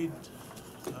I'll read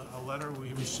a letter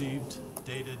we received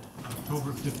dated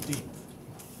October 15th,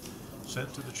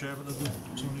 sent to the chairman of the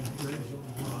zoning board.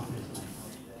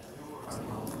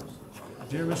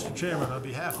 Dear Mr. Chairman, on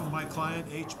behalf of my client,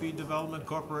 HB Development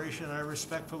Corporation, I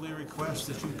respectfully request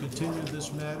that you continue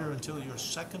this matter until your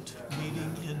second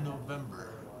meeting in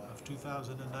November of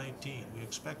 2019. We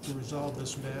expect to resolve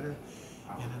this matter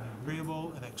in an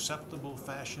agreeable and acceptable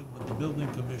fashion with the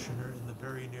building commissioner in the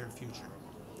very near future.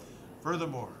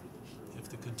 Furthermore, if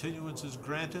the continuance is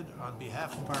granted, on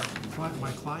behalf of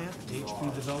my client,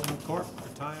 HB Development Corp., the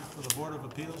time for the Board of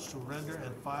Appeals to render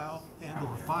and file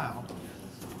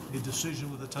a decision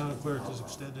with the town clerk is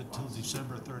extended till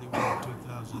December 31,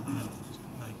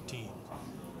 2019.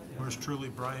 Yours truly,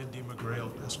 Brian D.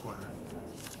 McGrail, Esquire.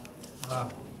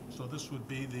 So this would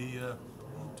be the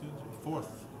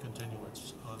fourth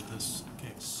continuance on this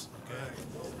case, okay?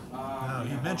 Now,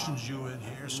 he mentions you in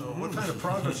here, so what kind of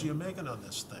progress are you making on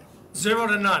this thing? 0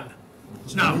 to none.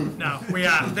 No, we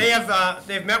are.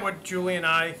 They've met with Julie and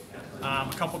I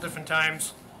a couple different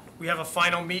times. We have a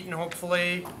final meeting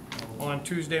hopefully on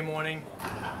Tuesday morning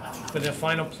for their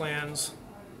final plans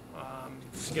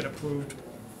to get approved,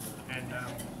 and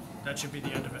that should be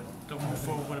the end of it. They'll move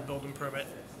forward with a building permit,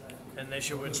 and they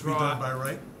should This will withdraw. be done by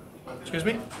right? Excuse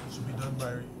me? This will be done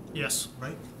by Yes.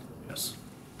 right? Yes.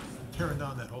 Tearing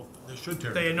down that whole, they should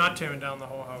tear. They are not tearing down the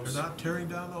whole house. They're not tearing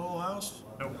down the whole house?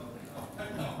 Nope.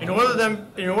 In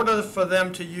order for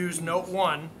them to use note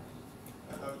 1,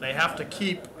 they have to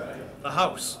keep the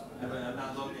house.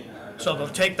 So they'll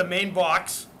take the main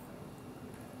box,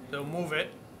 they'll move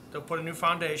it, they'll put a new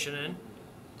foundation in,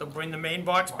 they'll bring the main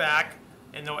box back,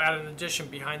 and they'll add an addition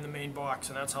behind the main box,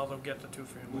 and that's how they'll get the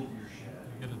 2-family.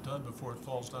 Get it done before it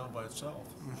falls down by itself.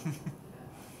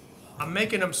 I'm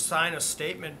making them sign a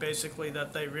statement basically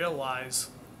that they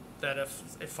realize that if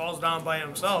it falls down by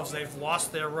themselves, they've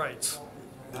lost their rights.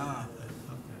 Because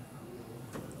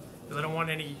I don't want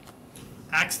any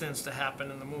accidents to happen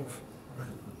in the move.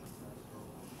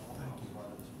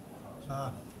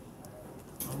 I'll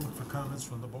look for comments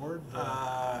from the board.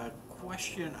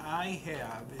 Question I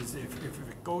have is if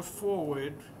it goes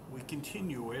forward, we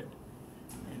continue it,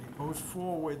 and it goes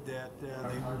forward that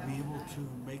they will be able to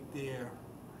make their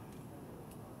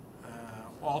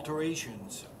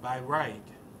alterations by right,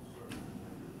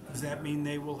 does that mean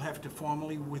they will have to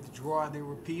formally withdraw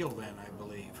their appeal then, I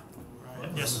believe?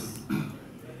 Yes. I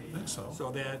think so.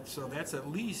 So that's at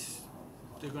least,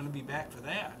 they're gonna be back for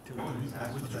that, too.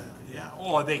 With that, Yeah,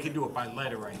 or they can do it by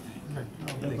letter, I think.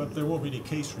 Yeah, but there won't be any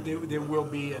case review. There will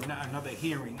be another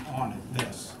hearing on it.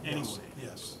 Yes. Anyway.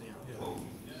 Yes. Yeah.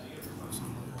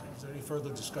 Is there any further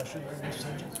discussion on this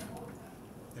subject?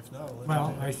 If not, I'll Well,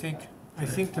 entertain- I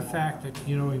think the fact that,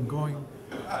 you know, in going,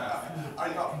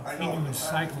 continuous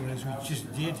cycle as we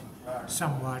just did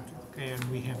somewhat, and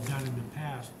we have done in the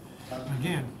past,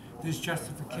 again, there's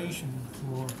justification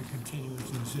for the continuance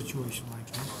in a situation like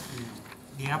this.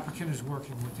 The applicant is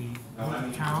working with the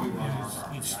town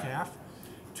and its staff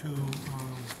to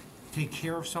take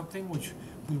care of something which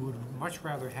we would much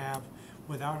rather have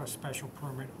without a special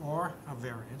permit or a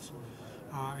variance,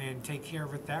 and take care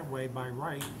of it that way by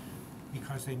right,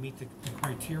 because they meet the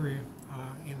criteria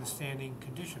in the standing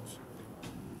conditions.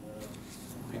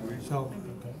 So,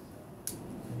 Okay.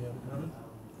 Any other comment?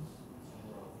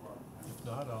 If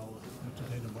not, I'll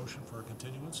entertain a motion for a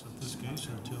continuance of this case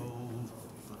until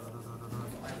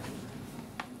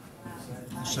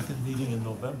the second meeting in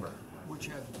November. Which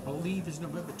I believe is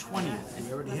November 20th.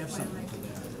 We already have something for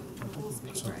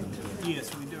that. Something to do.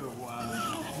 Yes, we do.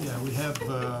 Yeah, we have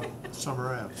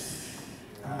Summer Ave.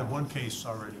 We have one case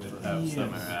already. Have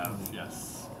Summer Ave,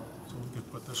 yes. So we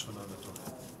could put this one on the top.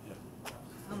 Yeah.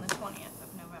 On the 20th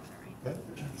of November, right?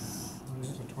 Okay. what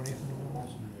is it, 20th of November?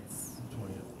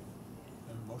 20th.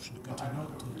 Have a motion to continue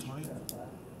until the 20th?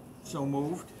 So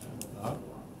moved.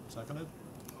 Seconded?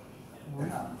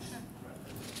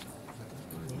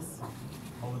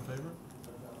 All in favor?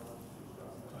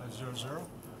 500?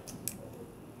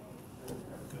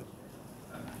 Good.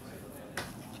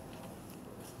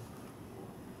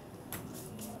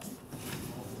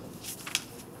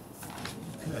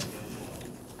 Okay.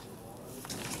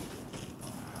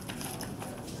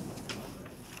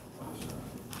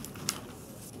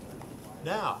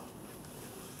 Now,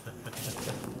 we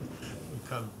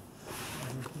come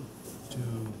to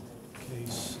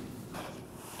case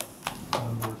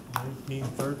number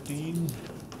 1913,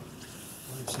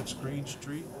 26 Green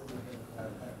Street.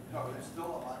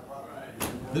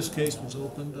 This case was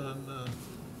opened on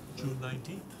June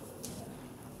 19th,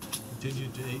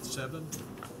 continued to 8/7,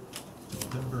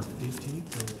 September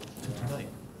 18th to tonight.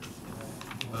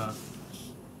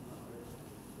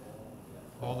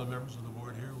 All the members of the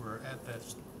board here were at that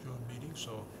June meeting,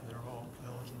 so they're all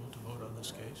eligible to vote on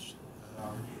this case.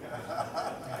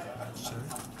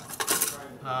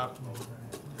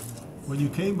 When you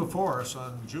came before us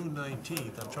on June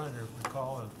 19th, I'm trying to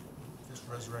recall and just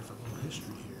resurrect a little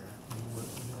history here.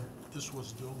 This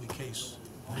was the only case.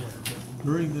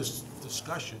 During this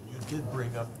discussion, you did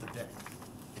bring up the deck.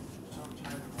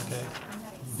 Okay?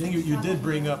 You did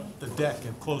bring up the deck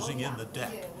and closing in the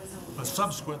deck. But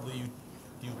subsequently,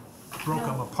 you broke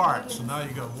them apart, so now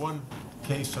you got one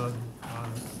case on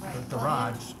the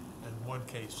garage and one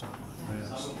case on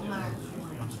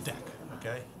the deck,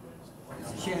 okay?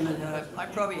 Chairman, I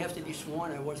probably have to be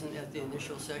sworn. I wasn't at the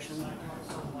initial session.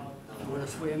 You want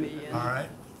to swear me in? All right.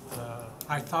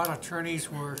 I thought attorneys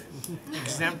were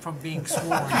exempt from being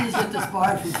sworn. Please get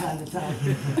disbarred from time to time.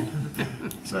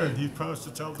 Sir, do you promise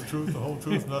to tell the truth, the whole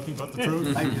truth, nothing but the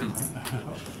truth? I do.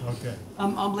 Okay.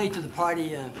 I'm late to the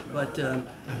party, but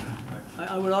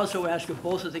I would also ask if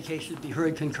both of the cases be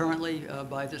heard concurrently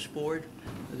by this board.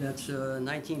 That's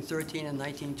 1913 and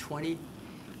 1920.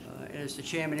 As the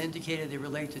chairman indicated, they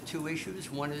relate to two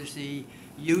issues. One is the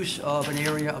use of an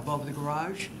area above the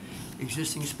garage,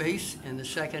 existing space, and the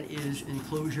second is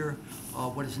enclosure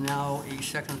of what is now a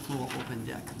second floor open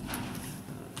deck.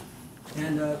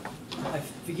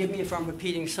 Forgive me if I'm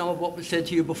repeating some of what was said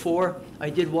to you before. I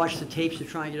did watch the tapes to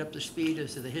try and get up to speed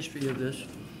as to the history of this.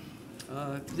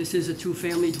 This is a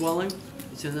two-family dwelling.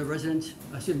 It's in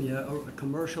a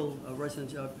commercial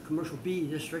residence, commercial B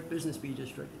district, business B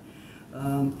district.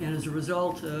 And as a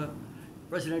result,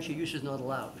 residential use is not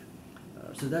allowed.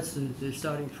 So that's the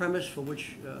starting premise for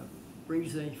which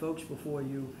brings the folks before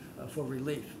you for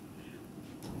relief.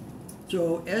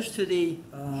 So as to the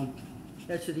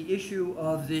issue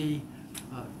of the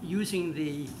using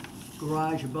the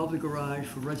garage above the garage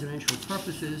for residential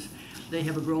purposes, they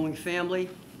have a growing family.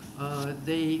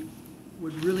 They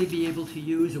would really be able to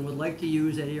use and would like to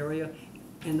use that area.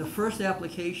 In the first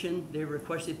application, they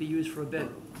requested it be used for a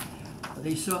bedroom.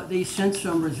 They sensed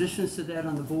some resistance to that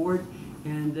on the board,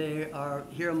 and they are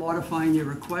here modifying their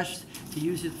request to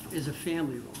use it as a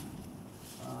family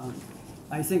room.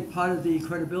 I think part of the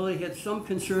credibility had some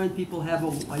concern people have,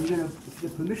 are you going to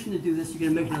get permission to do this? You're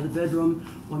going to make another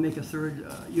bedroom or make a third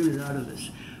unit out of this?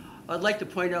 I'd like to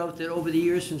point out that over the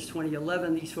years since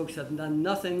 2011, these folks have done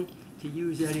nothing to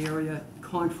use that area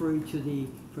contrary to the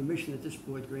permission that this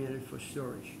board granted for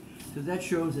storage. So that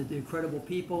shows that they're credible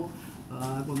people.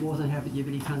 We're more than happy to give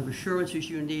any kind of assurances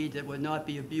you need that would not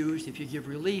be abused if you give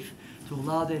relief to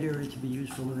allow that area to be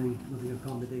used for living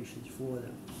accommodations for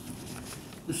them.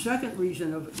 The second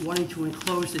reason of wanting to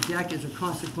enclose the deck is a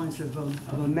consequence of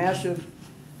a massive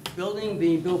building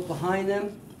being built behind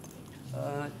them.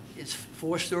 It's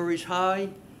 4 stories high,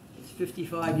 it's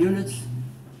 55 units,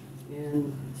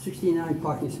 and 69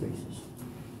 parking spaces.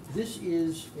 This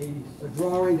is a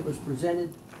drawing that was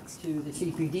presented to the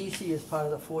CPDC as part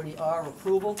of the 40R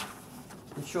approval.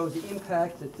 It shows the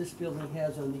impact that this building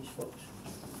has on these folks.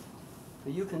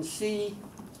 So you can see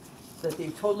that they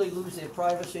totally lose their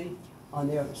privacy on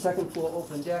their second floor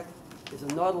open deck.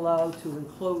 They're not allowed to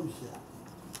enclose that.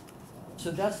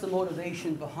 So that's the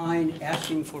motivation behind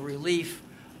asking for relief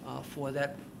for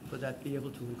that be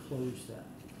able to enclose that.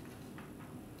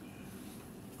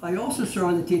 I also saw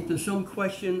on the tape there's some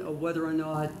question of whether or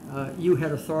not you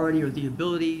had authority or the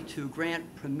ability to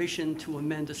grant permission to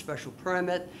amend a special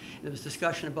permit. There was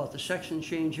discussion about the section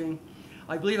changing.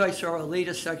 I believe I saw a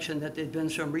later section that there'd been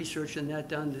some research in that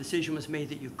done. The decision was made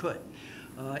that you could.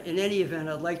 In any event,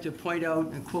 I'd like to point out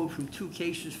and quote from 2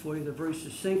 cases for you. They're very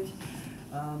succinct.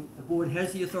 The board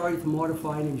has the authority to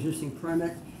modify an existing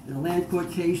permit. In a land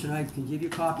court case, and I can give you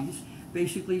copies,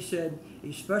 basically said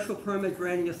a special permit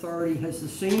granting authority has the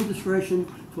same discretion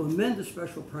to amend the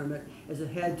special permit as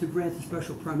it had to grant the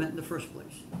special permit in the first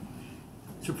place.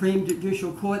 Supreme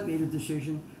Judicial Court made a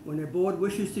decision when a board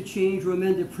wishes to change or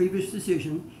amend a previous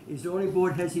decision, a zoning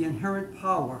board has the inherent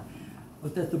power,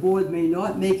 but that the board may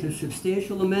not make a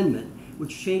substantial amendment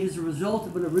which changes the result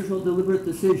of an original deliberate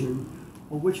decision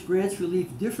or which grants relief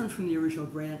different from the original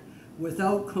grant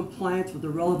without compliance with the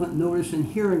relevant notice and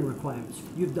hearing requirements.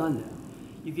 You've done that.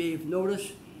 You gave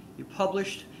notice, you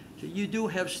published, so you do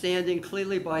have standing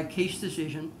clearly by case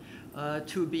decision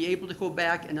to be able to go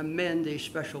back and amend a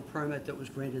special permit that was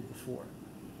granted before.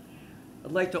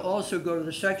 I'd like to also go to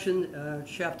the section,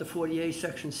 Chapter 48,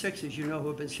 Section 6, as you know, who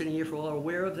have been sitting here for a while, are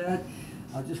aware of that.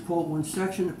 I'll just quote one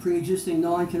section. A pre-existing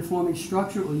non-conforming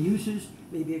structure or uses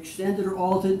may be extended or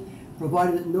altered,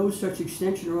 provided that no such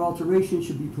extension or alteration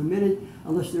should be permitted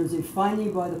unless there is a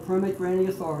finding by the permit granting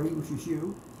authority, which is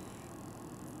you,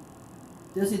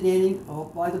 designating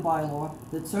by the bylaw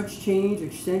that such change,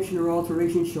 extension, or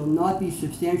alteration shall not be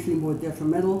substantially more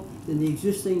detrimental than the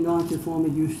existing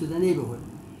non-conforming use to the neighborhood.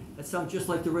 That sounds just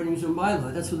like the Reading zone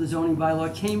bylaw. That's where the zoning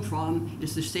bylaw came from,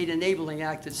 is the State Enabling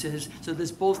Act that says, so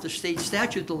there's both the state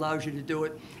statute that allows you to do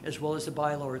it, as well as the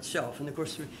bylaw itself. And of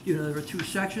course, you know, there are 2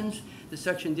 sections, the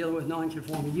section dealing with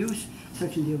non-conforming use,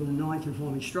 section dealing with a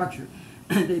non-conforming structure.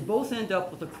 They both end up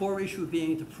with the core issue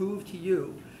being to prove to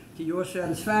you, to your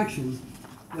satisfaction,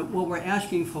 that what we're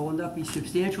asking for will not be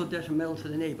substantial detrimental to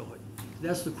the neighborhood.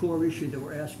 That's the core issue that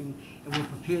we're asking, and we're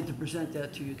prepared to present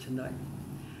that to you tonight.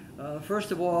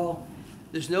 First of all,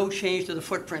 there's no change to the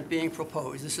footprint being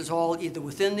proposed. This is all either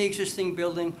within the existing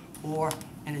building or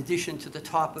in addition to the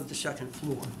top of the second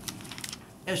floor.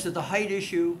 As to the height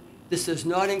issue, this does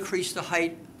not increase the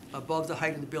height above the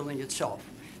height of the building itself.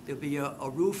 There'll be a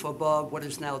roof above what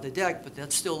is now the deck, but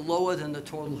that's still lower than the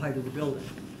total height of the building.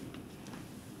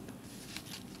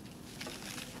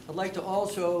 I'd like to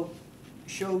also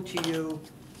show to you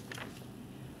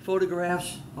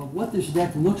photographs of what this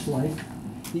deck looks like.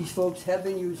 These folks have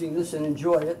been using this and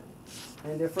enjoy it,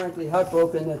 and they're frankly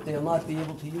heartbroken that they'll not be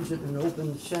able to use it in an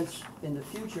open sense in the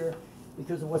future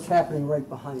because of what's happening right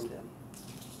behind them.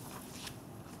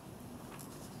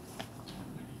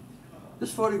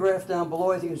 This photograph down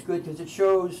below I think is good because it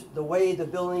shows the way the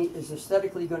building is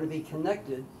aesthetically going to be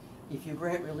connected if you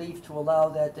grant relief to allow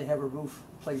that to have a roof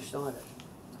placed on it.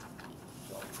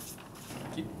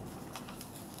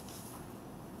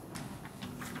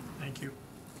 Thank you.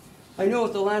 I know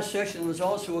at the last session was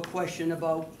also a question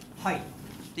about height,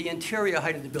 the interior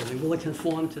height of the building. Will it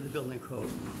conform to the building code?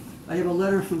 I have a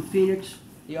letter from Phoenix,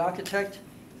 the architect,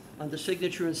 on the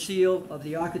signature and seal of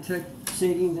the architect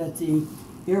stating that the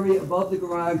area above the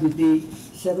garage would be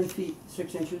 7 feet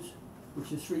 6 inches,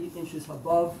 which is 3 inches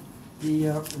above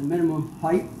the minimum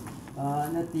height,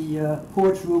 and that the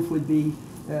porch roof would be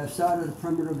started at a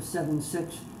perimeter of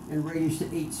 7.6 and raised to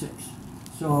 8.6.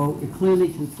 So it clearly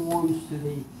conforms to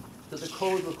the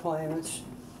code requirements.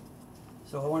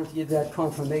 So I wanted to give that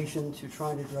confirmation to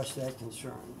try and address that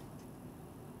concern.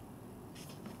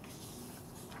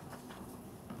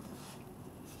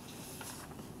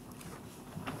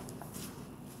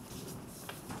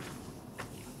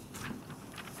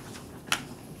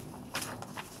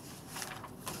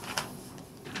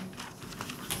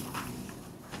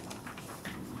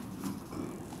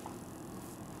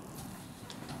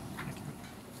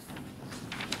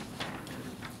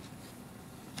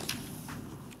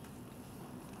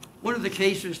 One of the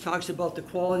cases talks about the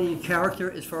quality and character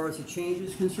as far as the change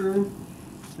is concerned.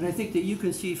 And I think that you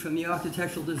can see from the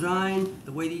architectural design,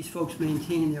 the way these folks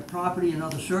maintain their property and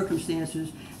other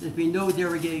circumstances, there's been no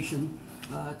derogation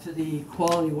to the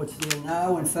quality of what's there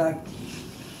now. In fact,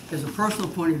 as a personal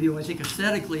point of view, I think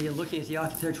aesthetically, and looking at the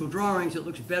architectural drawings, it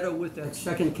looks better with that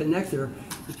second connector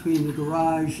between the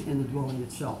garage and the dwelling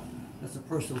itself. That's a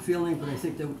personal feeling, but I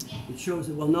think that it shows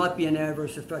there will not be an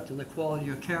adverse effect on the quality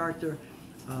or character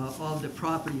of the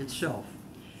property itself.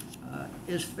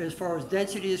 As far as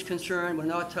density is concerned, we're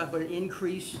not talking about an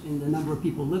increase in the number of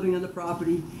people living on the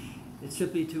property. It's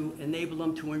simply to enable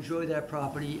them to enjoy that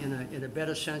property in a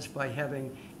better sense by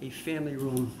having a family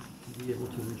room to be able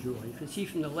to enjoy. You can see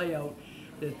from the layout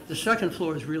that the second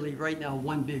floor is really right now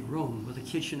one big room with a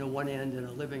kitchen at one end and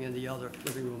a living in the other,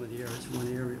 living room in the other. It's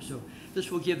one area. So this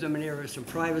will give them an area of some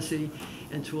privacy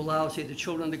and to allow, say, the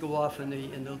children to go off in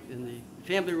the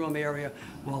family room area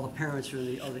while the parents are in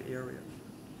the other area.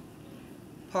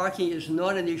 Parking is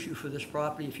not an issue for this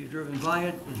property. If you've driven by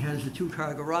it, it has a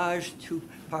two-car garage, 2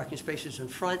 parking spaces in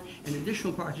front, and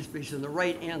additional parking spaces on the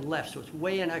right and left. So it's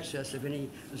way in excess of any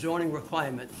zoning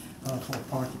requirement for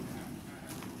parking.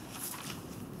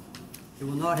 It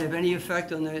will not have any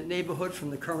effect on the neighborhood from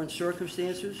the current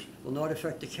circumstances. It will not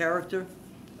affect the character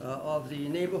of the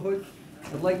neighborhood.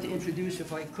 I'd like to introduce,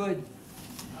 if I could,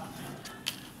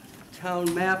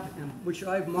 town map, which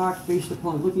I've marked based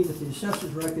upon looking at the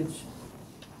assessor's records,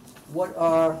 what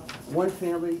are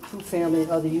one-family, two-family,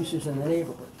 and other uses in the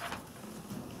neighborhood.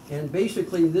 And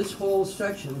basically, this whole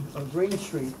section of Green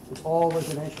Street is all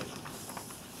residential.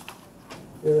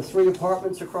 There are 3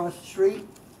 apartments across the street,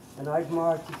 and I've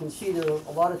marked, you can see there are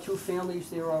a lot of two-families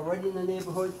there already in the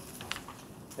neighborhood,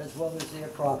 as well as their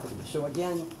property. So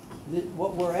again,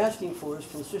 what we're asking for is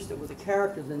consistent with the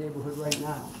character of the neighborhood right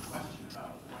now.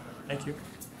 Thank you.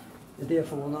 And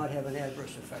therefore will not have an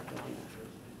adverse effect on that.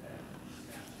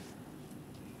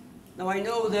 Now, I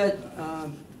know that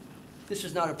this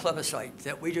is not a plebiscite,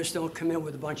 that we just don't come in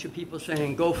with a bunch of people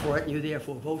saying, go for it, and you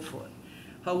therefore vote for it.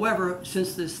 However,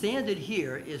 since the standard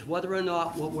here is whether or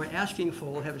not what we're asking for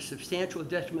will have a substantial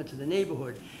detriment to the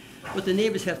neighborhood, what the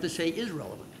neighbors have to say is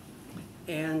relevant.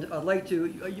 And I'd like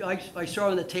to, I saw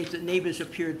on the tape that neighbors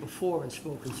appeared before and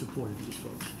spoke in support of these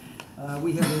folks.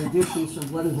 We have, in addition,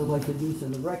 some letters I'd like to use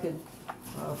in the record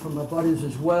from the abutters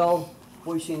as well,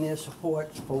 voicing their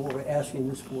support for what we're asking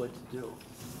this board to do.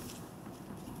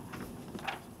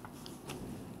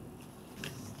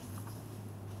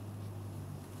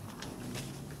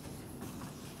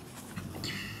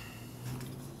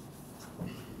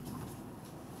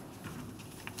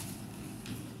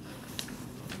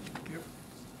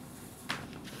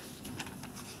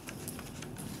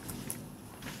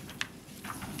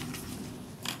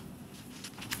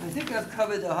 I think I've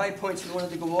covered the high points we wanted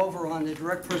to go over on the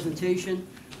direct presentation.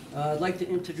 I'd like to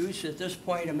introduce at this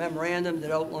point a memorandum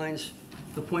that outlines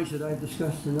the points that I've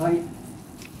discussed tonight.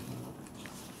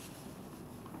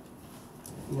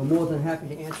 We're more than happy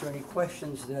to answer any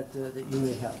questions that you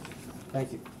may have.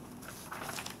 Thank you.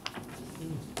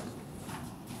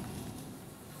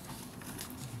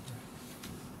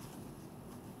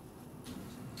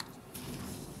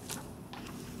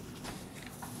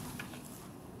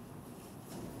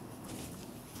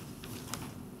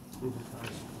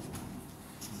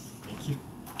 Thank you.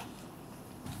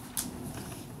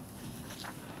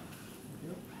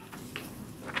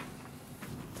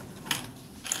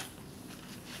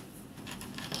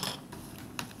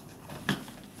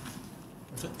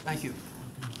 That's it? Thank you.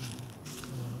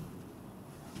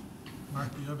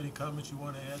 Mark, do you have any comments you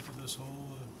want to add to this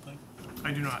whole thing?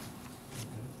 I do not.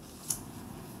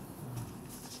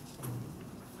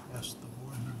 Ask the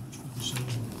board members for the same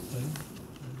thing.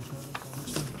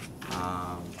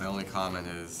 The only comment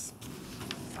is,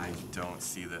 I don't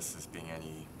see this as being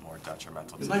any more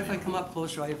detrimental to You the mind if I neighborhood. come up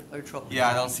closer? I have trouble. Yeah,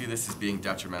 I don't see this as being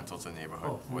detrimental to the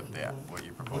neighborhood Oh, with that, what you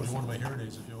I'll propose. one of my hearing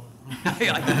aids if you want.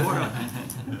 Yeah, I can order.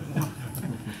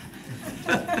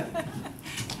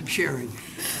 I'm sharing.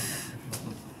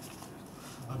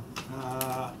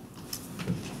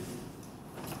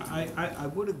 I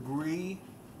would agree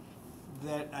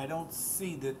that I don't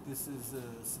see that this is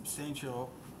a substantial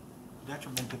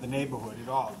detriment to the neighborhood at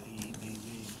all, the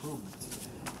improvements.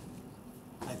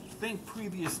 I think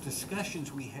previous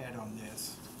discussions we had on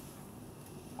this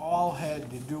all had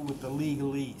to do with the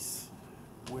legalese.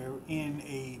 We're in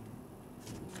a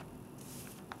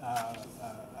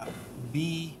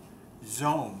B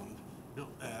zone.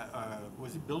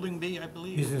 Was it building B, I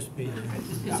believe? Business B.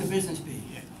 It's a business B.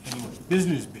 Yeah, anyway,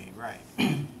 business B, right.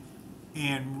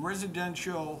 And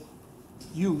residential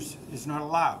use is not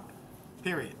allowed,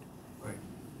 period. Right.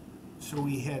 So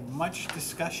we had much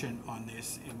discussion on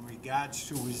this in regards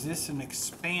to, is this an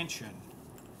expansion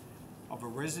of a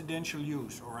residential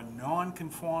use or a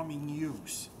non-conforming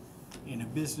use in a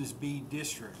business B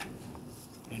district?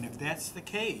 And if that's the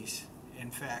case,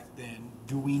 in fact, then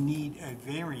do we need a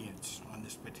variance on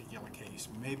this particular case?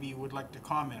 Maybe you would like to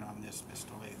comment on this,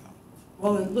 Mr. Latham.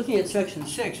 Well, in looking at section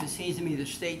 6, it seems to me the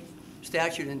state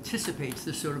statute anticipates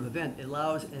this sort of event. It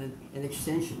allows an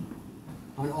extension,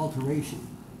 an alteration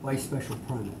by special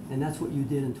permit, and that's what you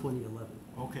did in 2011.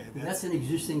 Okay. And that's an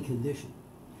existing condition.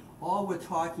 All we're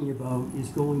talking about is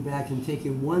going back and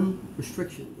taking one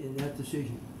restriction in that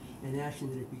decision and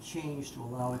asking that it be changed to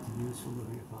allow it to be used for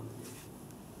living accommodation.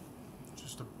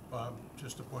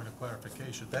 Just a point of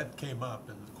clarification, that came up,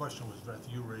 and the question was that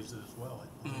you raised it as well, I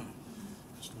believe,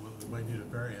 as to whether we might need a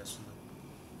variance. And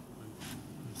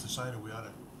we decided we ought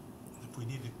to, if we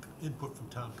needed input from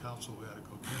town council, we ought to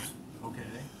go get it.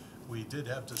 Okay. We did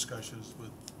have discussions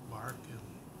with Mark and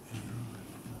Andrew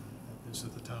at this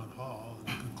at the town hall, and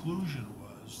the conclusion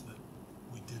was that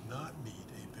we did not need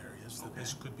a variance, that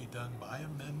this could be done by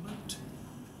amendment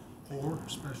or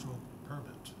special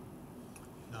permit.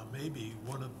 Now, maybe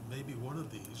one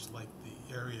of these, like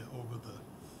the area over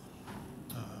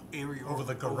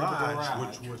the garage,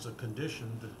 which was a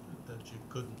condition that you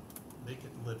couldn't make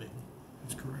it living.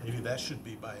 That's correct. Maybe that should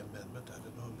be by amendment. I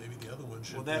don't know. Maybe the other one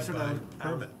should be by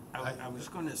permit. I was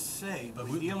going to say,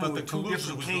 we're dealing with two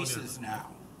different cases now.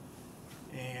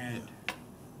 And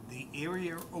the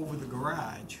area over the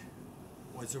garage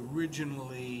was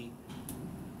originally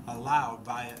allowed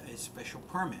by a special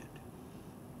permit.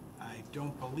 I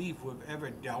don't believe we've ever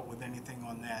dealt with anything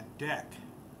on that deck.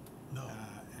 No.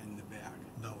 In the back.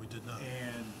 No, we did not.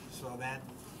 And so that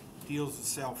deals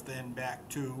itself then back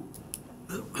to,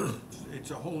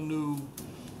 it's a whole new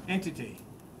entity,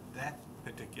 that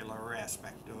particular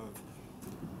aspect of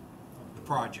the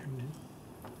project.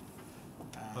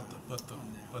 But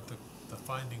the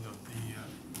finding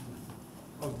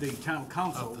of the town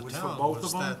council was for town both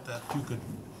was of them? that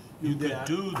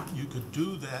you could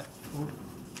do that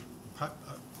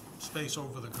space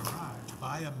over the garage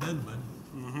by amendment,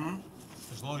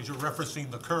 as long as you're referencing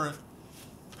the current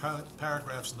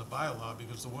paragraphs in the bylaw,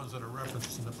 because the ones that are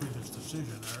referenced in the previous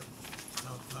decision are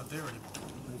not there anymore.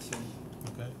 I see.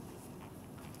 Okay?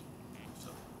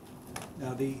 So.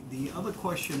 Now, the other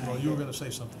question Well, you were going to say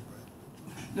something, Brad.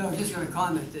 No, I was just going to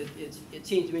comment that it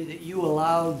seemed to me that you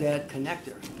allowed that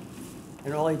connector,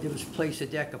 and all he did was place a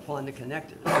deck upon the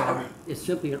connector. So it's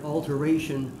simply an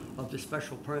alteration of the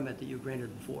special permit that you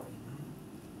granted before.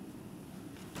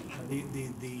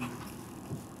 The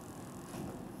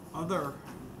other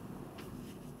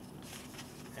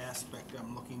aspect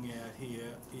I'm looking at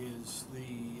here is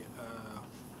the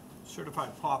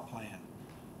certified plot plan.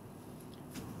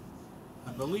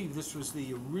 I believe this was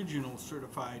the original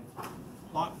certified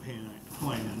plot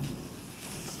plan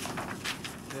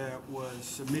that was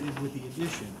submitted with the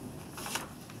addition.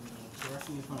 Correct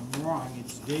me if I'm wrong,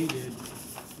 it's dated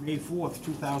May 4th,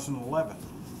 2011.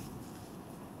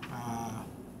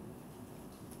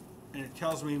 And it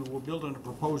tells me we're building a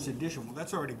proposed addition. Well,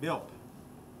 that's already built.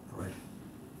 Right.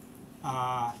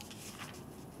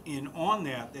 And on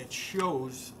that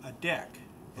shows a deck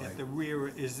at the rear.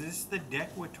 Is this the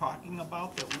deck we're talking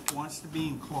about that wants to be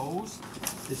enclosed?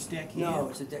 This deck here? No,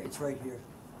 it's a deck, it's right here,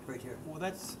 right here. Well,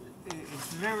 it's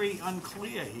very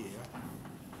unclear here.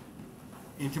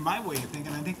 And to my way of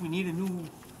thinking, I think we need a new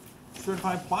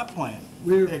certified plot plan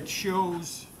that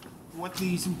shows what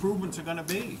these improvements are gonna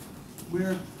be.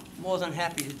 We're more than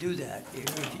happy to do that.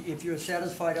 If you're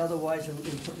satisfied otherwise and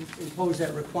impose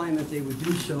that requirement, they would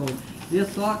do so. Their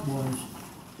thought was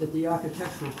that the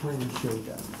architectural plan showed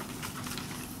that.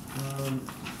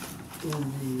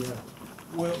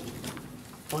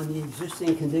 On the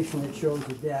existing condition, it shows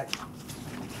the deck.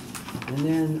 And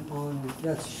then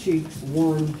that's sheet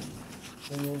 1,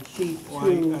 and then sheet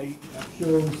 2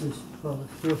 shows this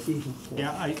Four Seasons.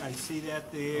 Yeah, I see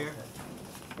that there. Okay.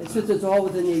 And since it's all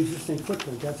within the existing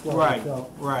footprint, that's why I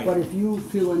felt. Right. But if you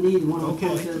feel a need and want to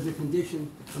impose that as a condition,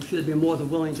 I'm sure they'd be more than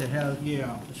willing to have the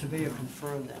surveyor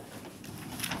confirm that.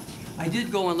 I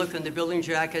did go and look in the building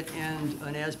jacket, and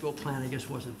an as-built plan, I guess,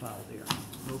 wasn't filed there.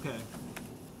 Okay.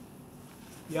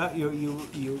 Yeah, you're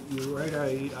right.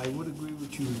 I would agree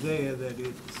with you there that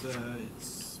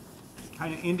it's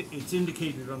kind of it's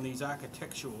indicated on these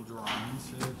architectural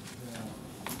drawings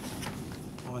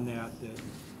on that.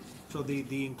 So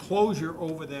the enclosure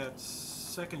over that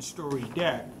second-story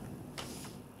deck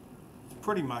is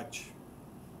pretty much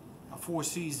a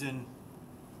four-season.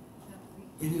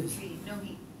 It is. No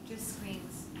heat, just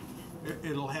screens.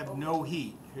 It'll have no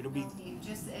heat. It'll be, No heat,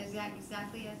 just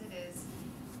exactly as it is.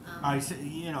 I see,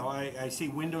 you know, I see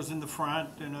windows in the front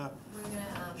and a We're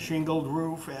gonna, shingled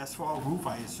roof, asphalt roof,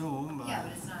 I assume. yeah,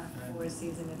 but it's not a four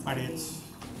season, it's But gonna be it's,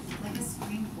 like a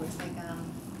screen porch, like, you know,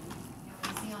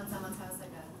 when you see on someone's house like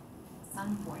a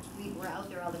sun porch. We're out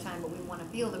there all the time, but we wanna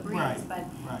feel the breeze, Right, but,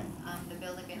 right. the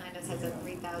building behind us has a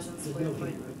 3,000 square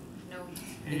foot, no,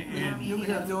 And You would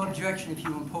have no objection if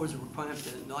you impose a requirement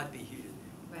that it not be heated.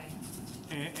 right.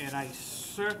 and I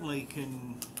certainly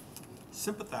can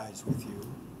sympathize with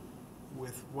you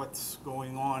with what's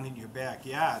going on in your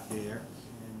backyard there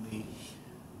and the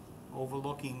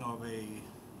overlooking of a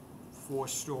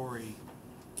 4-story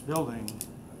building.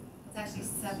 It's actually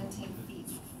 17 feet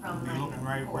from You're my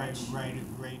looking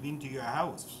right into your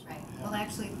house. Right, Yeah. well,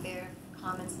 actually, their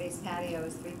common space patio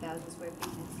is 3,000 square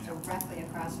feet, it's directly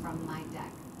across from my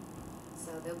deck.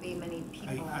 So there'll be many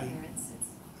people out there,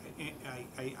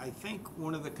 I think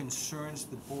one of the concerns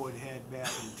the board had back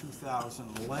in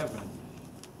 2011,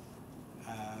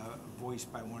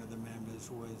 voiced by one of the members,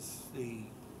 was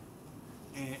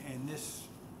and this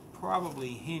probably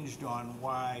hinged on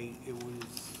why it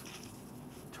was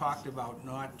talked about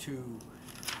not to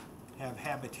have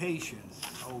habitation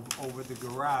over the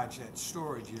garage, that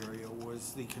storage area,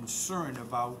 was the concern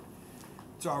about,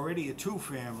 it's already a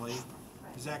 2-family,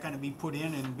 is that gonna be put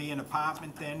in and be an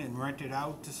apartment then and rented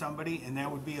out to somebody, and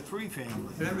that would be a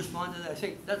 3-family? Can I respond to that? I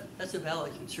think that's a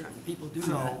valid concern. People do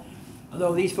So- that.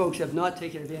 Although these folks have not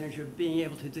taken advantage of being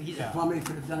able to, he's a Yeah. plumber, he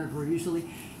could have done it very easily.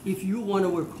 If you want to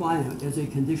require as a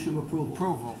condition of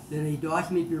approval, that a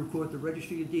document be recorded at the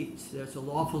registry of deeds, that's a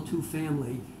lawful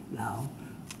 2-family now,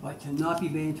 but cannot be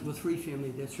made into a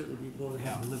 3-family, they'd certainly be willing to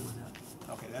have to live with that.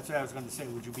 Okay, that's what I was gonna say,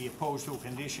 would you be opposed to a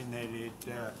condition that it,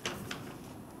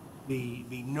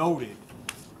 be noted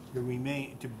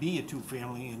to be a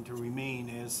 2-family and to remain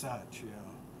as such, yeah?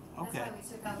 Okay. That's why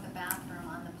we took out the bathroom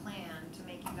on the plan, to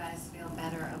make you guys feel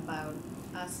better about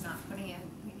us not putting in,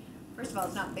 first of all,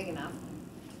 it's not big enough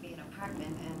to be an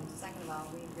apartment, and second of all,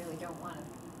 we really don't want a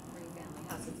 3-family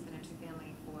house, it's been a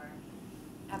 2-family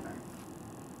forever.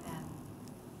 And,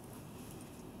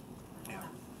 I don't know,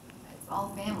 it's all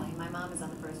family, my mom is on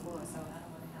the first floor, so I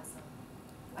don't wanna have some,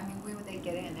 I mean, where would they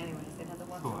get in anyways, they'd have to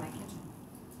walk through my kitchen.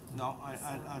 No,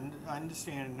 I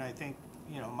understand, and I think,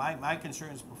 you know, my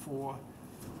concerns before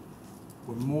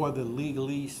were more the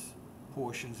legalese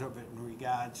portions of it in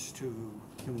regards to,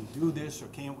 can we do this or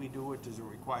can't we do it, does it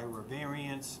require a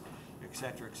variance, et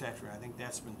cetera, et cetera. I think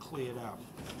that's been cleared up.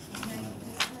 Can I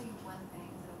just tell you one thing,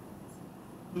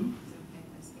 Hmm? is it okay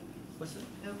if I speak? What's that? Is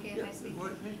it okay if I speak? Go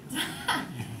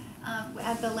ahead.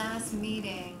 At the last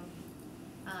meeting,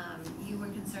 you were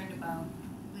concerned about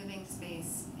living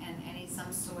space and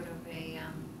some sort of a,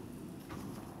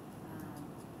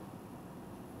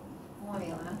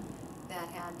 formula that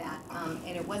had that,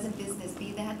 and it wasn't business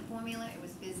B that had the formula, it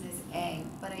was business A.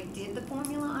 But I did the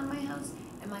formula on my house,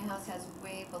 and my house has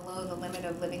way below the limit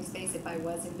of living space if I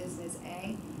was in business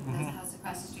A. There's a house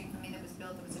across the street from me that was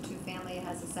built, it was a 2-family, it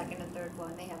has a 2nd and 3rd floor,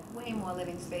 and they have way more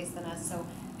living space than us. So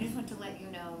I just want to let you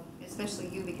know, especially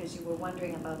you, because you were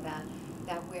wondering about that,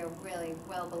 that we're really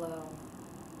well below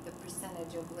the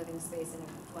percentage of living space in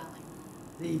a dwelling.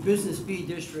 The Business B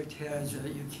district has,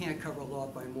 you can't cover a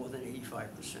lot by more than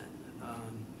 85%.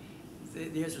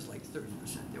 Theirs is like 30%.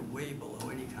 They're way below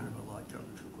any kind of a lot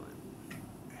coverage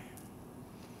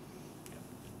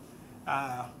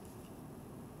requirement.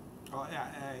 Well,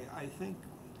 I think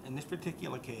in this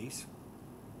particular case,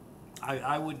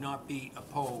 I would not be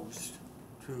opposed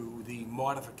to the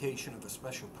modification of a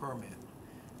special permit,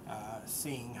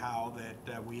 seeing how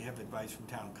that we have advice from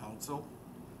town council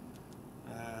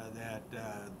that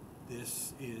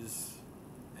this is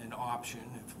an option,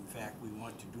 if in fact we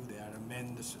want to do that,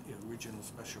 amend the original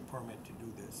special permit to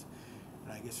do this.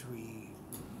 And I guess we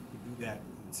do that,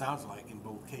 it sounds like, in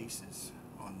both cases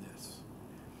on this,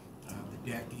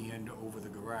 the deck and over the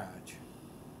garage.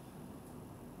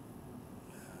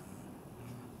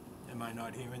 Am I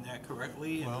not hearing that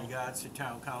correctly in regards to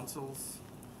town council's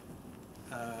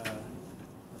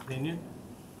opinion?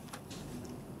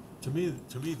 To me,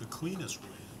 the cleanest way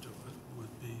to do it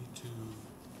would be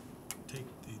to take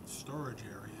the storage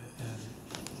area and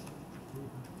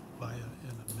by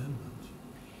an amendment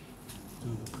to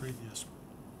the previous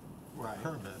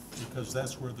permit, because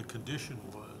that's where the condition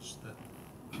was that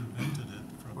prevented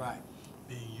it from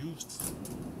being used for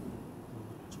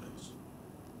living space.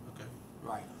 Okay?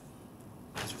 Right.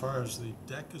 As far as the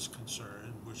deck is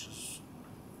concerned, which is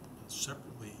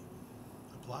separately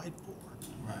applied for,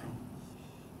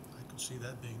 I can see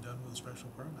that being done with a special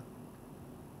permit,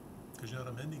 because you're not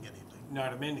amending anything.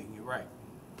 Not amending, you're right.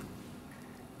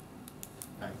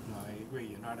 Right, no, I agree,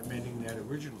 you're not amending that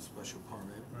original special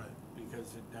permit. Right.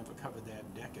 Because it never covered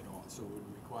that deck at all, so it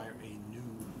would require a new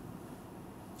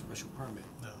special permit.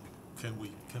 Now, can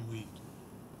we,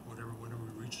 whenever we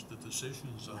reach the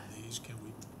decisions on these, can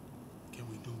we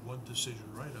do one decision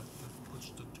write-up that puts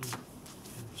the two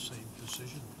in the same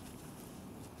decision?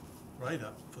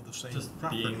 Write-up for the same Just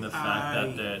property. being the fact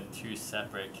that they're two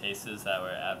separate cases that were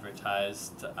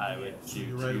advertised, I would So do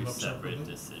you write them two up separate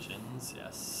separately? decisions,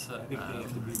 yes. I think they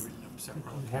have to be written up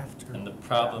separately. You have to. And the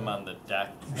problem on the deck,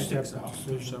 I think so.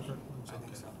 Two separate ones, I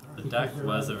think okay. so. the deck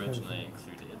was originally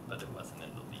included, but it wasn't in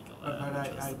the legal But ad, I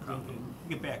which was the think, problem.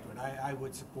 get back to it, I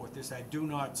would support this. I do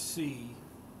not see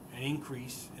an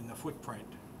increase in the footprint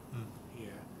Hmm.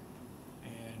 here.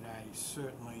 And I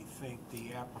certainly think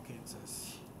the applicants are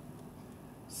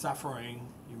suffering,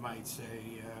 you might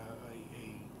say,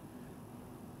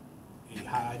 a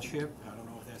hardship. I don't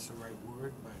know if that's the right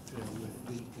word, but with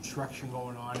the construction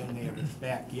going on in their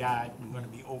backyard, we're gonna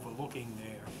be overlooking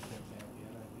their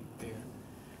backyard. I think they're,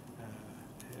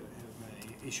 have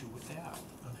an issue with that.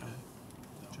 Okay.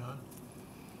 John?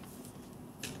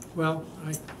 Well,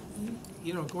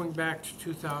 going back to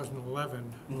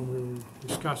 2011, when we were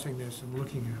discussing this and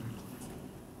looking at it,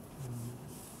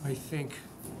 I think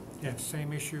that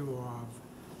same issue of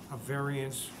a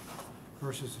variance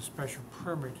versus a special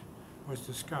permit was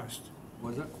discussed.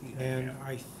 Was it? And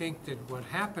I think that what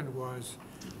happened was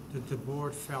that the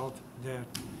board felt that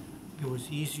it was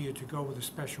easier to go with a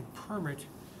special permit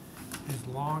as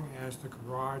long as the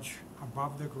garage,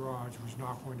 above the garage, was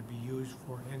not going to be used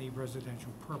for any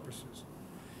residential purposes.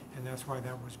 And that's why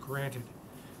that was granted.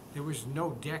 There was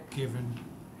no deck given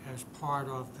as part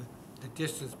of the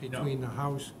distance between the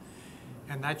house,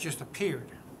 and that just appeared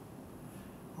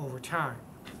over time.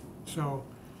 So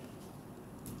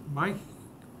my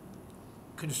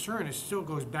concern, it still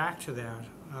goes back to that.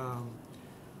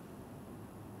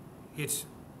 It's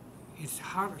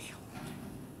how,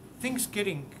 things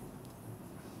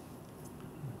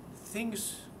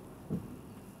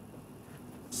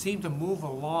seem to move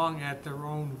along at their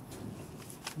own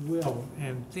will,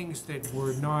 and things that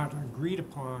were not agreed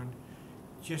upon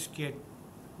just get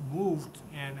moved,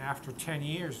 and after 10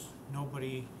 years,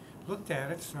 nobody looked at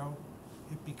it, so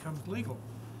it becomes legal.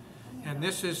 And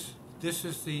this is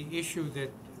the issue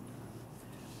that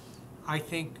I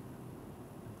think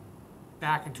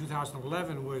back in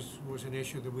 2011 was an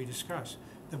issue that we discussed.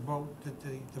 The vote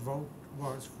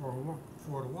was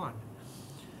 4-1.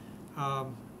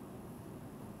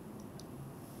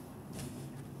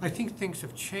 I think things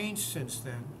have changed since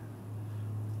then,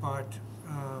 but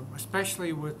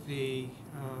especially with the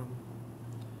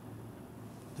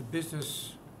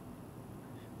business,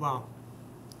 well,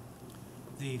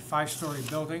 the 5-story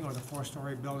building or the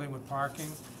 4-story building with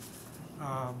parking,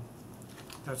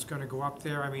 that's going to go up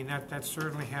there. I mean, that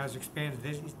certainly has expanded.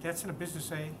 That's in a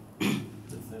business A.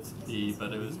 Business B,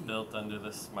 but it was built under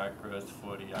the smart growth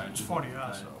 40R. It's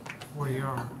 40R, so.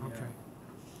 40R, okay.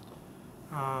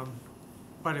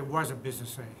 But it was a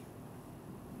business A.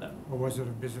 No. Or was it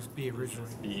a business B originally?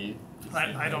 Business B.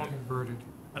 I don't Converted.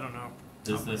 I don't know.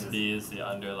 Business B is the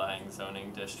underlying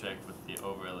zoning district with the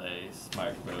overlay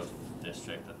smart growth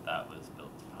district that was built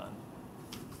upon.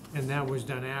 And that was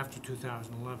done after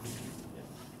 2011. Yeah.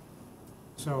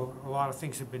 So a lot of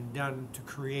things have been done to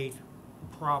create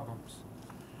problems.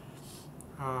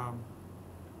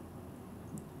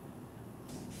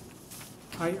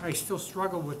 I still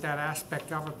struggle with that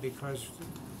aspect of it because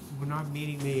we're not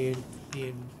meeting the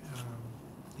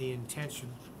intention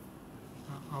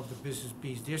of the Business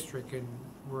B's district, and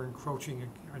we're encroaching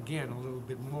again a little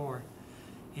bit more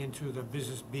into the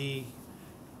Business B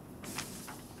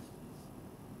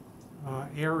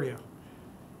area.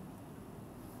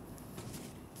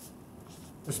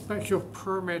 The special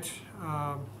permit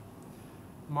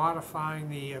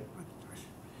modifying the,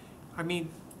 I mean,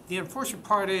 the unfortunate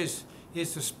part is the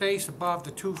space above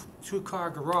the two-car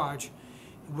garage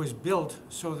was built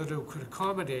so that it could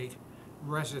accommodate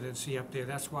residency up there.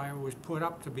 That's why it was put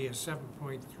up to be a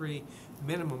 7.3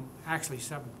 minimum, actually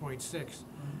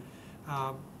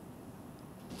 7.6.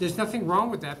 There's nothing wrong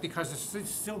with that because it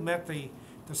still met the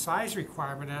size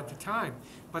requirement at the time.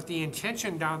 But the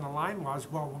intention down the line was,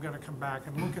 well, we're going to come back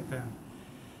and look at that.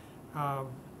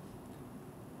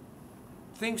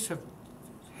 Things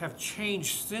have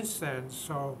changed since then,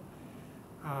 so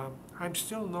I'm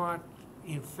still not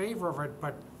in favor of it,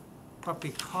 but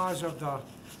because of the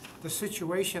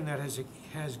situation that has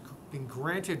been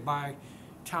granted by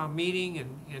town meeting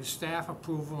and staff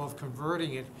approval of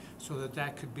converting it so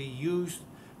that could be used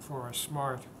for a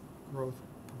smart growth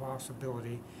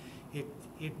possibility,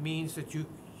 it means that you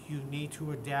need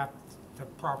to adapt the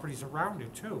properties around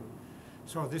it too.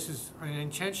 So this is an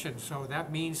intention, so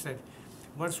that means that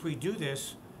once we do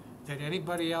this, that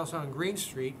anybody else on Green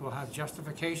Street will have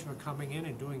justification for coming in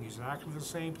and doing exactly the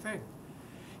same thing.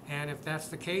 And if that's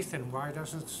the case, then why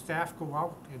doesn't staff go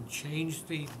out and change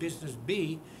the business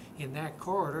B in that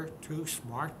corridor to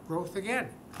smart growth again?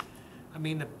 I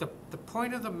mean, the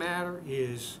point of the matter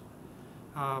is,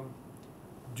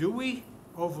 do we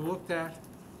overlook that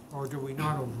or do we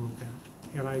not overlook that?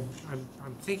 And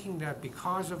I'm thinking that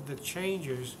because of the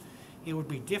changes, it would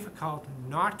be difficult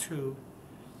not to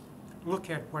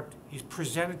look at what is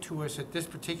presented to us at this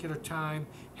particular time,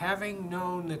 having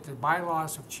known that the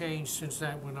bylaws have changed since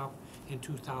that went up in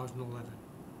 2011.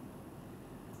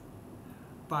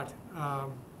 But,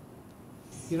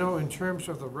 you know, in terms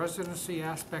of the residency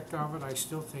aspect of it, I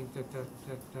still think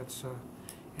that's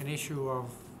an issue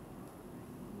of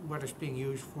what it's being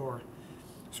used for.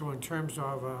 So in terms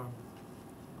of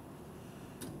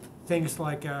things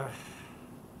like a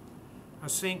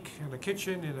sink and a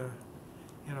kitchen and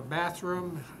a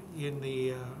bathroom in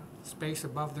the space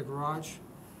above the garage,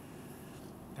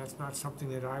 that's not something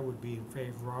that I would be in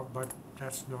favor of, but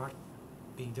that's not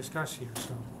being discussed here.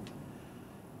 So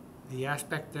the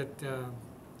aspect that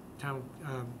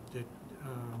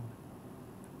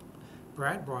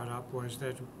Brad brought up was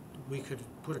that we could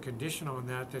put a condition on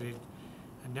that it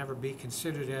never be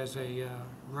considered as a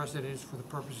residence for the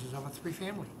purposes of a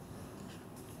three-family,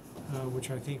 which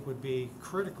I think would be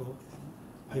critical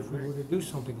if we were to do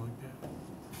something like that.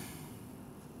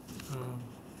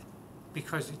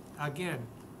 Because, again,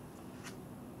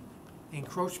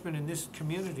 encroachment in this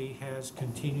community has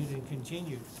continued and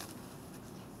continued.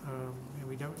 And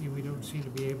we don't seem to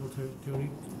be able to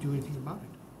do anything about it.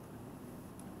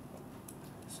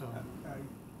 So.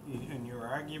 In your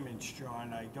arguments,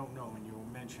 John, I don't know, when you were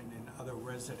mentioning other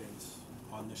residents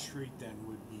on the street then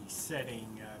would be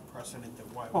setting precedent that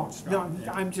why would stop No,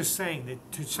 there. I'm just saying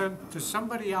that to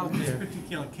somebody out In this there,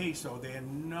 particular case, though, they're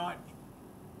not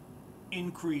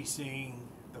increasing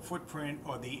the footprint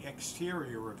or the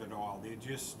exterior of it all. They're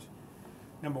just,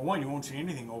 number one, you won't see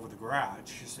anything over the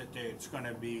garage. Just that it's going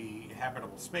to be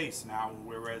habitable space now,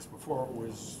 whereas before it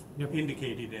was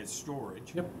indicated as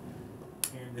storage. Yep.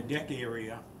 And the deck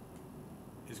area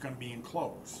is going to be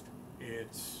enclosed.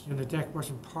 It's and the deck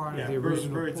wasn't part of the bird's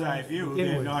original bird's plan eye to view. begin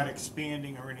They're with. not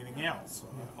expanding or anything else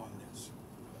on this.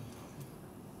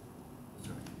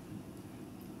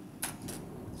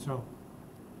 So,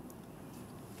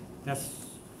 that's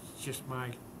just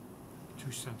my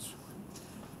 2 cents.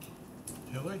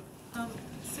 Hilary?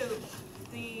 So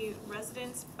the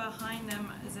residence behind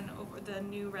them is the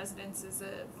new residence is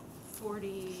a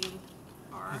 40R.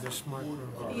 Is a smart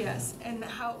growth. Yes, and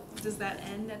how, does that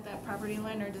end at that property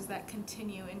line or does that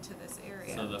continue into this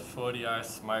area? So the 40R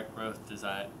Smart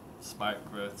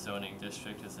Growth Zoning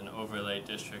District is an overlay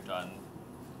district on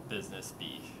Business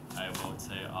B. I won't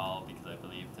say all because I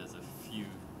believe there's a few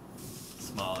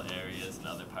small areas in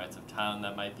other parts of town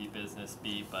that might be Business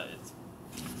B, but it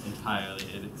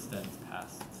extends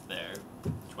past their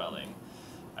dwelling.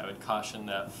 I would caution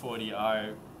that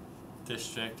 40R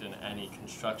district and any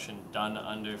construction done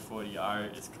under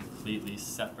 40R is completely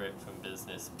separate from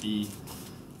Business B.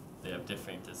 They have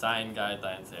different design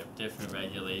guidelines, they have different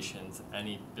regulations.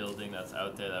 Any building that's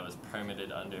out there that was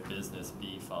permitted under Business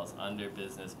B falls under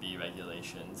Business B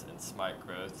regulations, and smart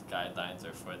growth guidelines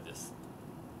are for this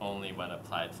only when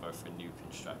applied for new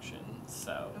construction.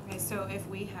 So Okay, so if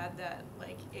we had that,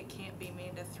 like, it can't be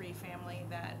made a three-family,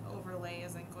 that overlay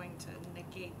isn't going to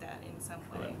negate that in some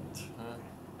way? correct.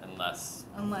 Unless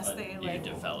they, a like,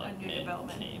 new development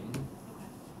came. Okay.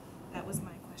 That was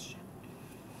my question.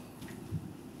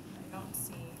 I don't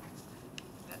see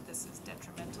that this is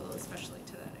detrimental, especially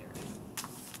to that area.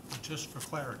 Just for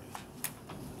clarity,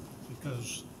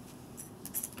 because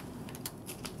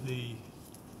the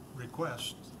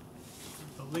request,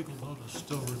 the legal notice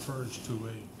still refers to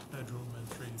a bedroom and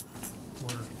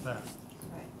three-quarter bath.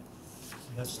 Right.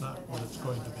 That's not what it's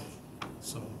going to be.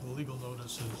 So the legal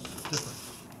notice is different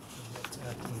than what's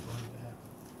actually going to happen.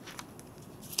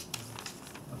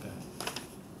 Okay.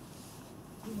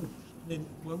 I mean,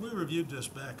 when we reviewed this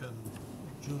back on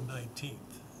June 19th,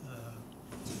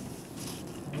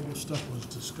 all this stuff was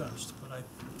discussed, but I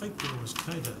think there was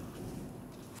kind of, I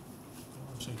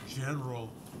want to say, general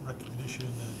recognition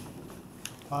and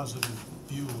positive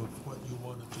view of what you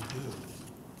wanted to do.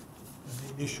 The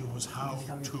main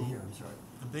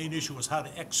issue was how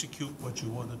to execute what you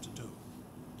wanted to do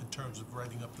in terms of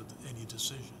writing up any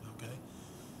decision, okay?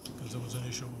 Because there was an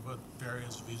issue about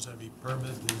variance vis-a-vis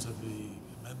permit, vis-a-vis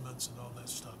amendments and all that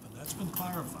stuff, and that's been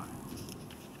clarified.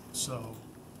 So,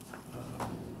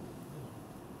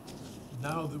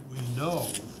 now that we know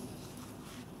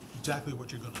exactly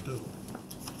what you're gonna do,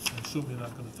 I assume you're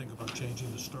not gonna think about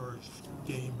changing the storage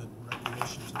game and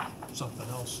recreation to something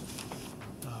else,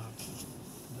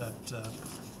 that, you know,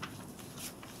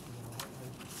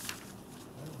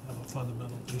 I don't have a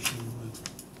fundamental issue with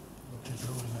what you're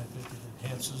doing. I think it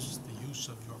enhances the use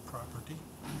of your property,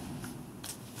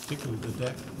 particularly the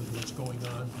deck with what's going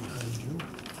on behind you.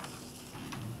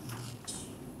 It's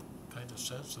kind of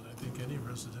sense that I think any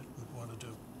resident would want to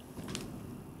do.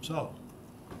 So,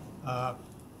 I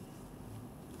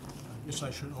guess I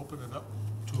should open it up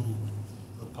to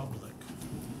the public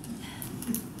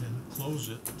and close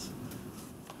it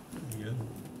again,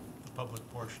 the public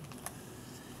portion.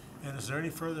 And is there any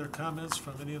further comments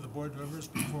from any of the board members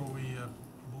before we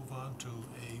move on to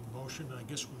a motion? I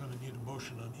guess we're going to need a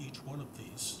motion on each one of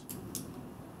these.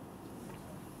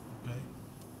 Okay?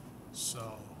 So,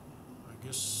 I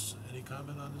guess, any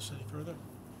comment on this any further?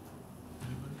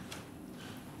 Anybody?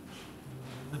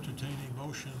 Entertaining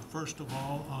motion, first of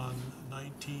all, on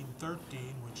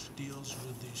 1913, which deals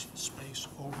with the space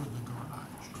over the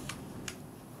garage.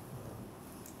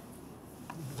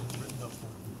 Written up for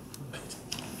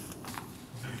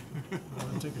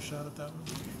want to take a shot at that one?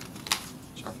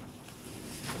 Sure.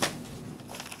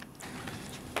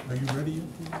 Are you ready?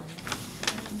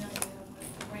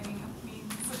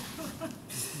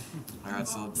 All right,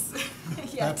 so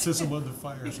Baptism under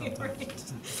fire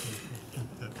sometimes.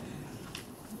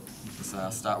 So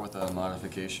I'll start with the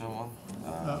modification one.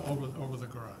 Over the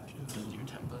garage. Your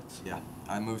templates. Yeah,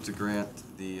 I move to grant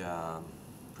the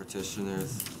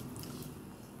petitioners,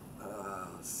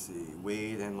 let's see,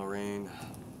 Wade and Lorraine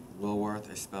Wilworth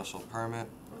a special permit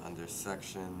under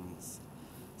sections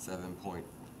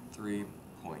 7.3.2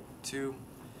 to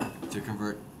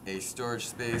convert a storage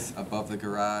space above the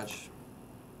garage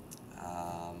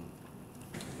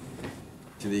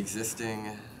to the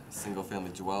existing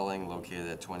single-family dwelling located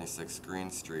at 26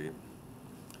 Green Street,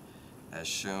 as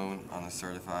shown on the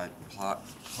certified plot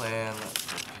plan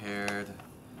prepared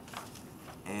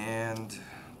and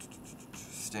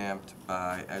stamped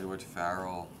by Edward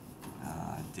Farrell,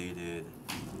 dated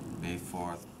May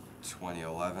 4th,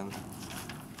 2011,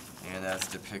 and as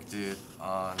depicted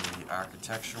on the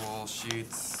architectural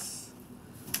sheets.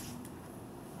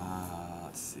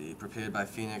 Let's see, prepared by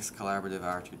Phoenix Collaborative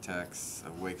Architects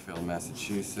of Wakefield,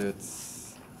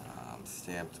 Massachusetts,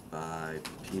 stamped by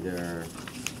Peter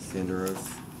Sanderos,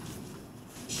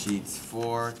 sheets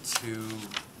 4, 2,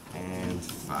 and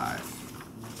 5.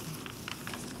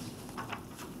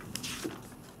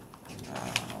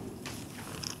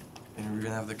 And we're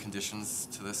gonna have the conditions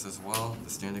to this as well, the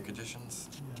standard conditions?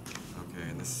 Okay,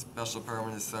 and the special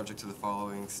permit is subject to the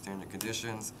following standard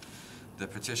conditions. The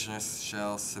petitioner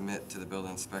shall submit to the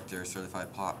building inspector a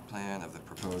certified plot plan of the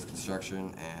proposed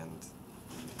construction, and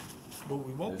But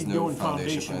we won't be there's no doing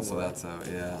foundation plan, so work. that's out,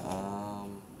 yeah.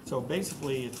 So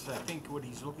basically, it's, I think what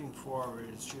he's looking for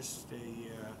is just a,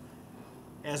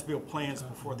 as-built plans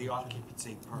before the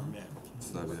occupancy permit.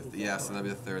 So that'd be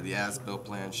the third. The as-built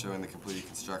plan showing the completed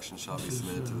construction shall be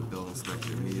submitted to the building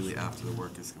inspector immediately after the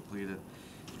work is completed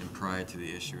and prior to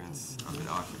the issuance of an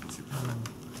occupancy permit.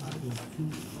 Okay,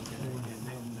 and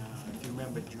then, if you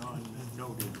remember, John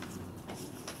noted,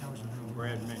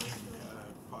 Brad mentioned,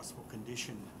 possible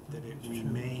condition that it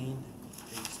remain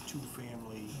a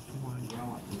two-family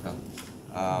dwelling.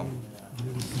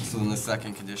 So then the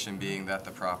second condition being that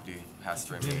the property has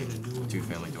to remain a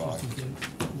two-family dwelling.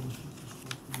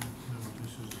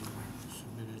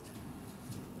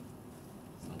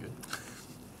 Good.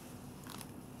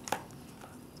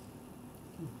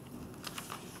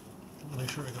 Make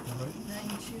sure I got that right.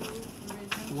 92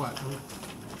 original. What?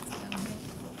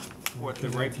 What, the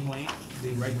right plan? The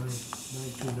right.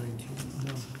 1919.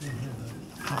 No, I don't have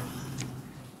that.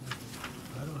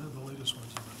 I don't have the latest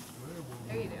ones.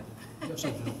 There you do. Yes, I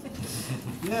do.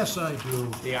 Yes, I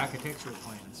do. The architectural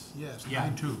plans. Yes, Yeah.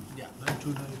 9-2. Yeah.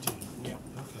 9-2-19. Yeah.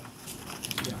 Okay.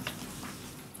 Yeah.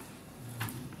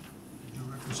 Did you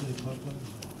reference any plot plan?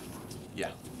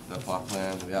 Yeah, the plot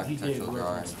plan, the He architectural gave drawing.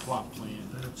 reference plot plan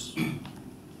That's,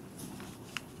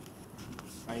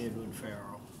 by Edwin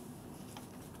Farrell.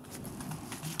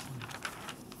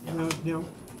 Now,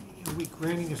 are we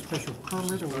granting a special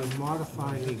permit or are we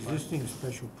modifying the existing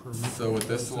special permit? So with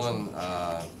this one,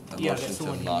 a Yeah, motion that's the to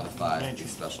one you modify the mentioned.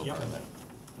 special Yep. permit.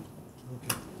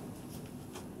 Okay.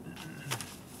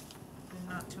 And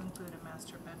not to include a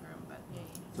master bedroom, but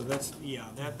So that's,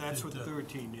 that's what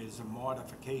 13 is, a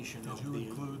modification of did the. you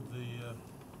include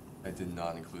the, I did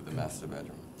not include the master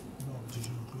bedroom. no, did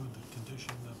you include the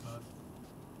condition about?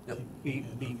 be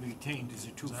retained as a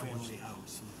two-family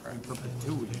house in And we're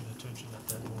perpetuity. paying attention at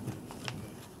that moment.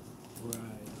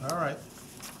 Right. All right.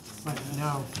 But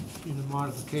now, in the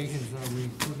modifications, are we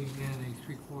putting in a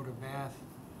three-quarter bath?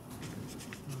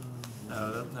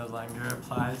 No, that no longer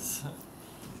applies.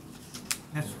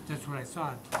 That's what I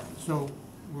thought. So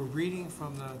we're reading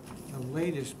from the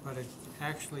latest, but it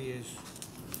actually is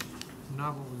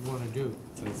not what we want to do.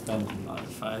 So it's been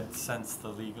modified since the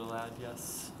legal ad,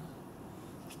 yes.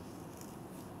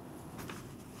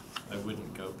 I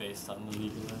wouldn't go based on the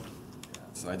legal ad.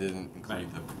 So I didn't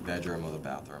include the bedroom or the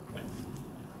bathroom. Right.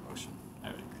 Motion. I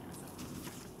would agree with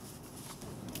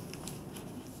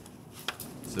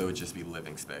that. So it would just be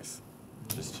living space,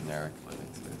 just generic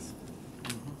living space.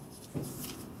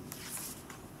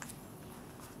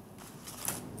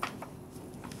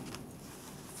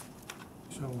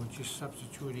 So we're just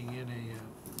substituting in a,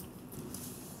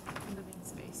 Living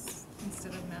space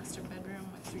instead of master bedroom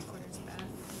with three-quarters bath.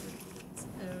 It's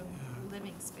a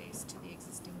living space to the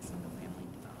existing single-family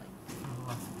dwelling.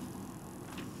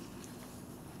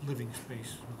 living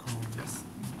space, we're calling it. Yes.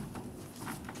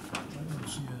 I don't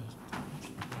see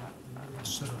a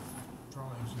set of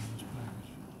drawings in this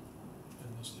package, in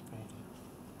this folder.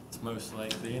 It's most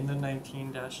likely in the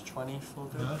 19-20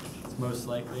 folder. Huh? It's most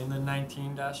likely in the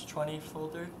 19-20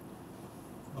 folder.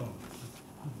 Oh,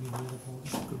 Could be another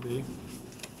folder. Could be.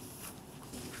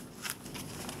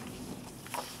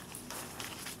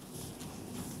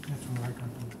 That's what I got.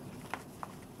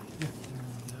 Yeah.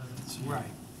 that's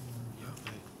Right.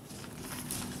 Okay.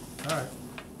 All right.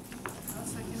 I'll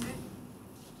second it.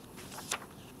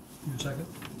 You second?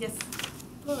 Yes.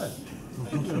 Good.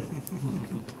 Thank you.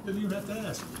 Didn't even have to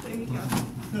ask. There you go.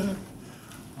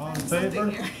 All in Learned something favor?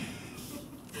 here.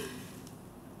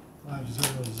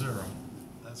 500.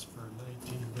 That's for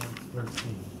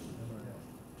 19-13.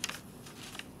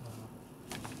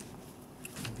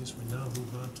 I guess we now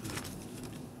move on to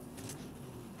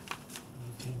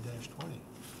 19-20,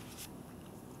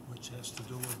 which has to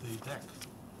do with the deck.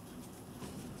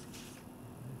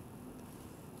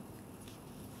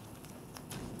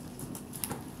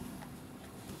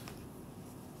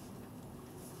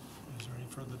 Is there any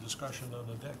further discussion on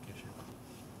the deck issue?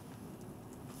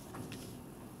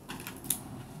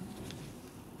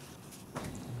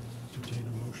 Entertain a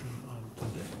motion on the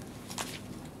deck.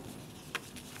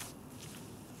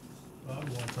 Bob,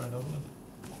 you want to try another one?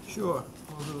 Sure.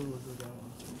 We'll do that one.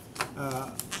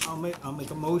 I'll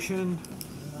make a motion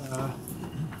that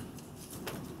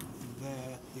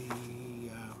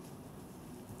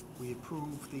we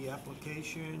approve the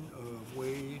application of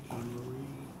Wade and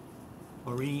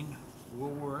Maureen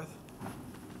Woolworth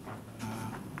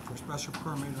for special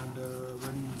permit under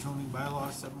Reading zoning bylaw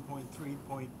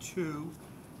 7.3.2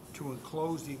 to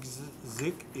enclose the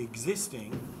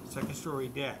existing second-story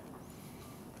deck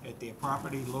at their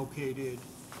property located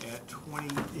at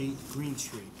 28 Green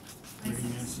Street, Reading,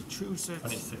 Massachusetts.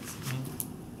 26.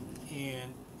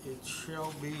 And it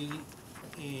shall be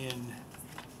in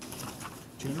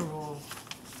general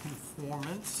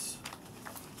conformance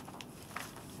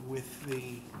with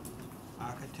the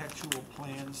architectural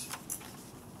plans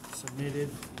submitted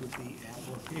with the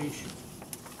application.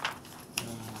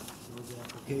 Those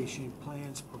application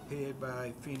plans prepared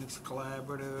by Phoenix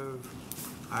Collaborative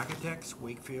Architects,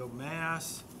 Wakefield,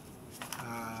 Mass.,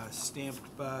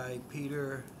 stamped by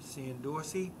Peter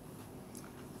Sandorsi.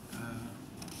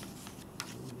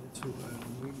 That's who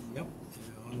I'm reading, yep,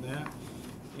 on that.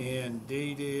 And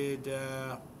dated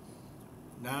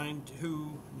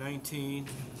 9/2/19,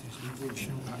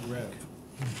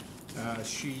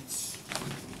 sheets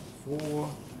 4.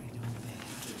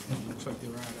 Looks like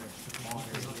they're out of order,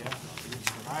 yeah, at least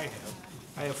what I have.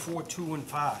 I have 4, 2, and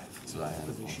 5 That's what I have.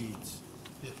 for the sheets.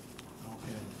 Yeah.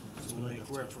 Okay, so we'll make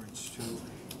reference to,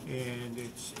 and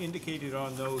it's indicated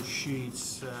on those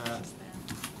sheets,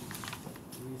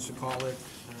 we used to call it,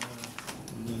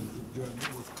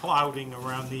 with clouding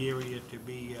around the area to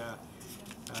be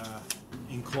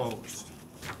enclosed.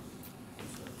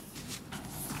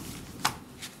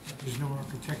 There's no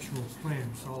architectural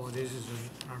plans, all it is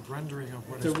a rendering of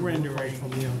what It's it's a going to look like rendering,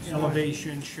 from the outside.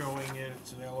 elevation showing it,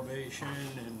 it's an elevation,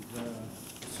 and,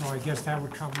 So I guess that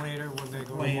would come later when they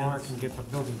go to Plans. Mark and get the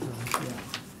building permit.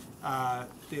 yeah.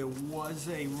 There was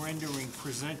a rendering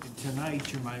presented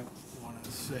tonight, you might want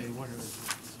to say, what is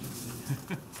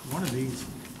it? One of these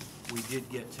we did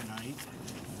get tonight,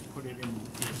 put it in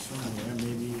here somewhere,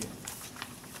 maybe you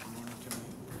wanted to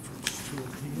make reference to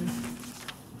it here.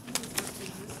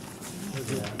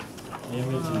 The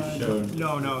image you showed.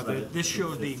 No, this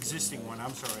showed the existing one,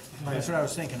 I'm sorry. That's what I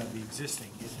was thinking of, the existing,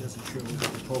 it doesn't show the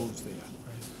proposed there.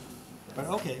 But,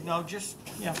 okay, no, just,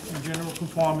 yeah, in general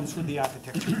conformance with the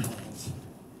architecture plans.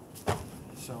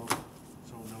 So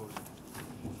noted.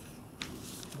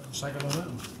 Second on that?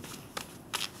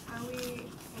 Are we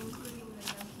including the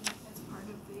young as part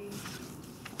of the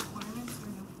requirements or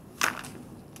no?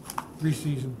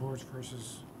 3-season boards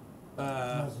versus Uh,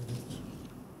 residents.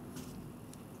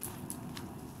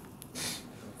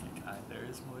 Either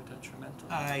is more detrimental.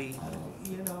 I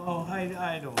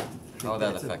don't How would think that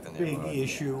that's a affect the big neighborhood?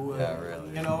 issue. Yeah, really.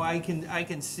 You know, I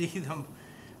can see them,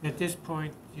 At this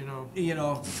point,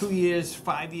 2 years,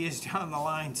 5 years down the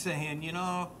line saying,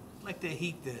 I'd like to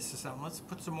heat this or something. Let's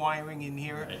put some wiring in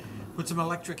here, put some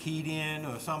electric heat in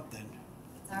or something.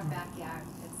 It's our backyard,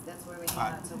 that's where we hang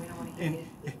out, so we don't wanna And,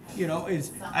 heat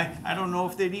it. I don't know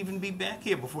if they'd even be back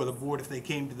here before the board if they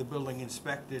came to the building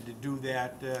inspector to do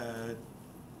that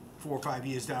 4 or 5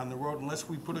 years down the road, unless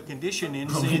we put a condition in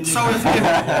saying. So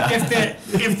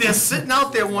if they're sitting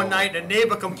out there one night and a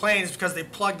neighbor complains because they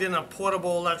plugged in a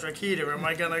portable electric heater, am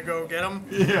I gonna go get them?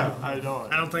 Yeah, I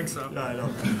don't. I don't think so. I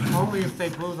don't. only if they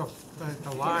blew the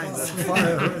lines in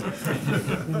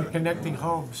the connecting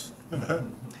homes.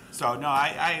 So, no,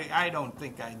 I don't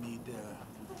think I need,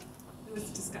 It was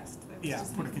discussed. That was yeah,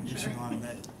 just put a making condition sure. on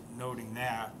that, noting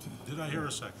that. Did I hear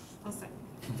a second? I'll second.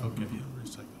 Okay, Henry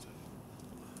seconds it.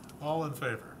 All in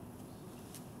favor?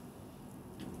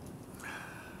 I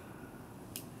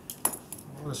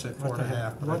want to say 4.5, but I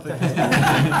What the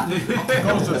think it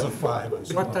goes as a 5. I What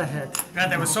suppose. the heck? God,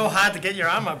 that was so hard to get your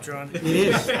arm up, John. It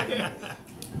is. Okay,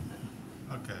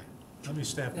 let me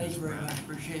stamp Thank this, you very Brad. much,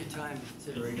 appreciate your time,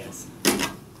 considering this.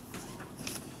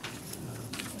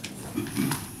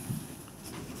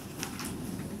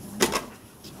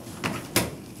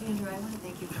 Andrew, I wanna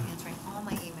thank you for answering all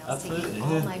my emails, Absolutely. taking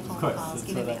all my Of phone course, calls, that's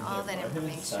giving what me I'm all here that for.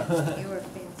 information. You were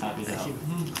Happy to fantastic.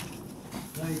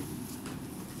 help.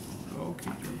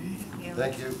 Okay. Yeah.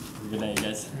 Thank you. Good night, you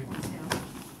guys.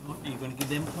 Are you gonna give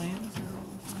them plans?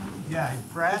 Yeah,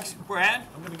 Brad?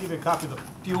 I'm going to give you a copy of the,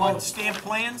 Do you want stamp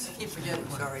plans? I keep forgetting,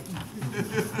 sorry.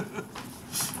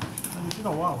 you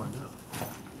know what we're doing.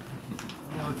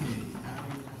 Okay,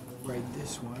 I'll write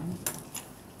this one.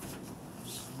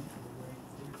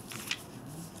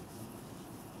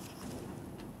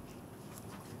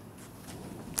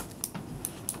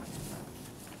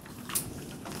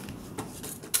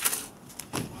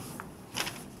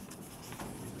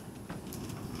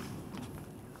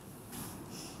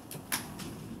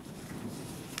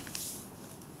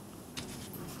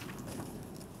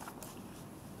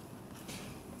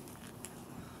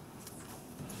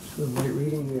 Good light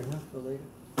reading there, huh, for later?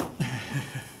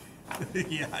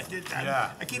 Yeah, I did,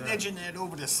 Yeah, I keep yeah. edging that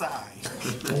over the side.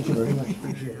 Thank you very much,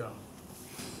 appreciate it.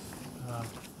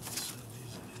 Let's send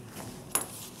these in here.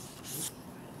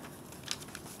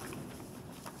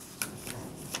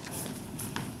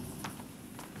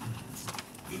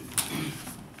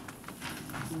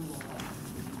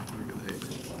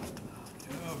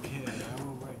 Okay, I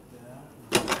will write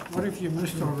that. What if you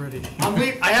missed already?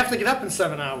 I have to get up in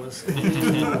 7 hours.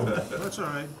 That's all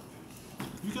right.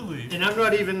 You can leave. And I'm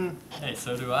not even Hey,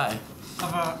 so do I.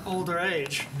 of an older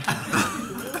age.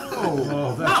 Oh,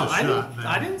 No, that's a I shot, didn't, man.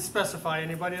 I didn't specify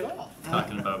anybody at all.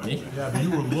 Talking about me. Yeah, but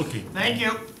you were looking. Thank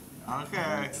you.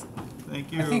 Okay,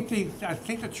 thank you. I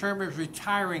think the term is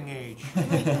retiring age,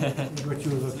 is what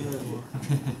you were looking for.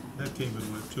 That came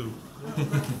in with two.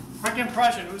 Quick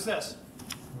impression, who's this?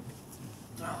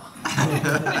 Yeah,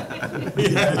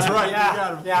 that's right, you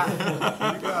got him.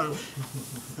 Yeah. You got him.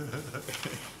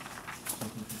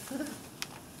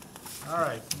 All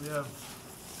right, we have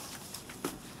a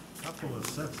couple of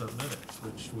sets of minutes,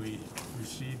 which we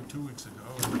received 2 weeks ago.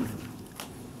 We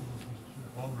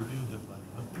all reviewed them by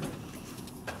now.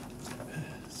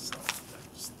 So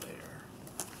that's there.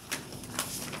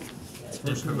 I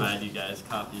did provide you guys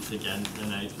copies again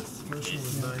tonight, just in First one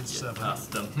case was you 9/7.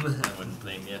 lost them. I wouldn't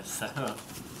blame you, so.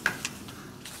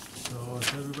 So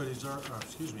if everybody's,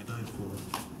 excuse me, 9/4.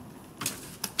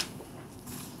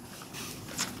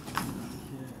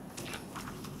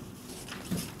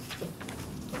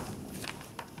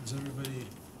 Has everybody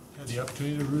had the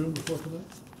opportunity to read them before tonight?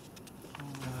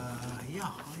 Yeah,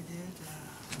 I did.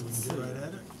 So we can get right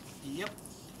at it? Yep.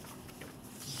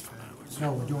 No,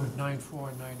 we're doing 9/4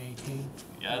 and 9/18.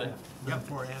 Got it.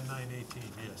 9/4 and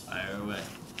 9/18, yes. Fire away.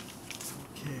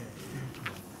 Okay.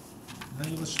 Now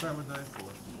let's start with 9/4.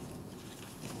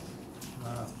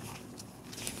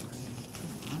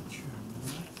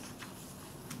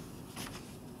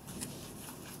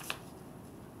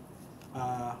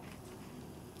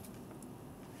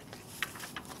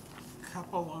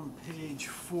 Couple on page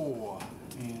 4,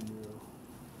 Andrew.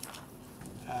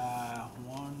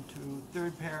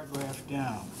 Third paragraph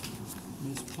down.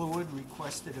 Ms. Fluid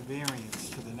requested a variance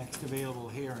to the next available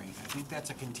hearing. I think that's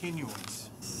a continuance.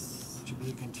 It should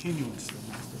be a continuance to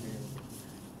the next available.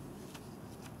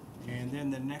 And then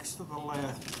the next to the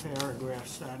last paragraph,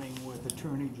 starting with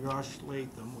Attorney Josh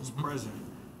Latham, was present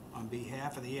on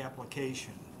behalf of the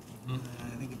application. I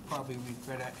think it probably read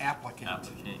better applicant.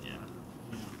 Applicant, yeah.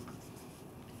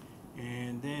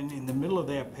 And then in the middle of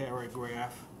that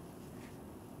paragraph,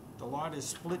 the lot is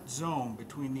split zone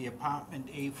between the apartment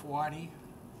A40.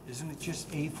 Isn't it just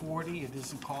A40? It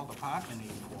isn't called apartment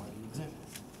A40, is it?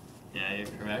 Yeah, you're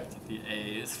correct. The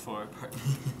A is for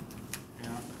apartment.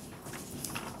 Yeah.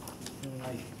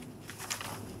 And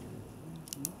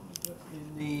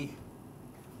in the,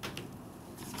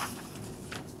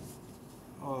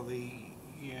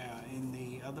 in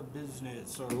the other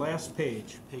business, or last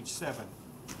page, page 7.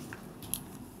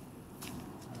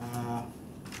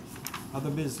 Other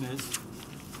business,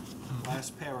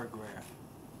 last paragraph.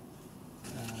 I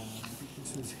think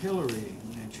this is Hillary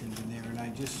mentioned in there, and I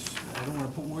don't want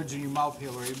to put words in your mouth,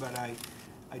 Hillary, but I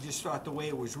just thought the way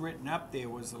it was written up there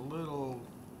was a little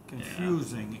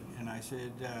confusing, and I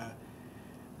said,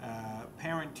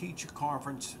 parent-teacher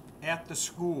conference at the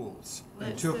schools, Well,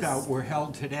 and it's took this- out were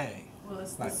held today. Well,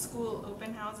 it's the But- school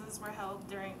open houses were held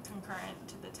during concurrent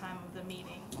to the time of the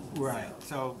meeting. Right,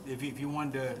 so if you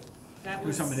wanted to That do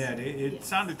was- some of that, it yes.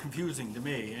 sounded confusing to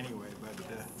me anyway, but,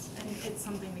 Yes, and it's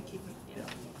something to keep, yeah.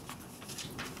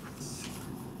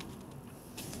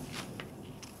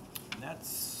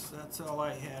 that's all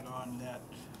I had on that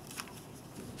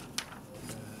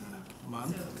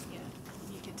month. So, yeah,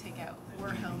 you could take out were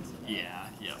held today. Yeah,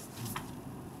 yep.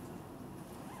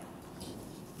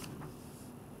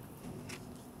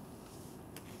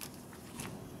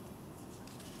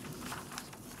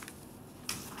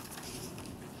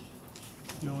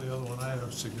 The only other one I have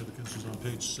of significance is on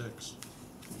page 6.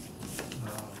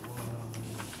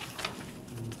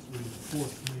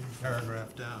 Fourth main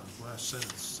paragraph down, last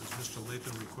sentence, says Mr.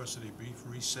 Latham requested a brief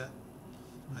reset.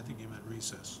 I think he meant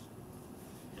recess.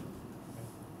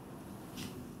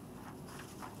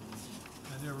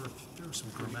 And there were some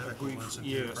grammatical Brief, ones in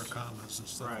here for yes. commas and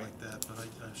stuff Right. like that, but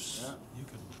Yeah.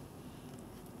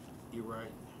 You're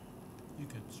right. you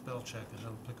can spell check and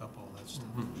it'll pick up all that stuff.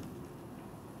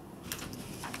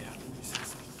 Yeah,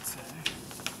 recess, I would say.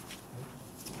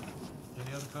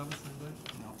 Any other comments from anybody?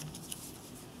 No.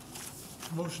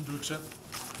 Motion to accept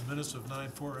the minutes of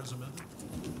 9/4 as amended.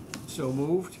 So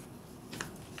moved?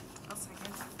 I'll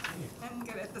second. I'm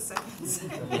good at the seconds. All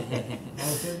in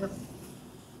favor?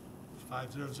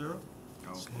 500.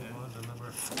 Let's Okay. move on to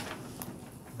number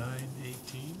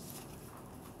 918.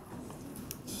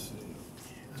 Let's see.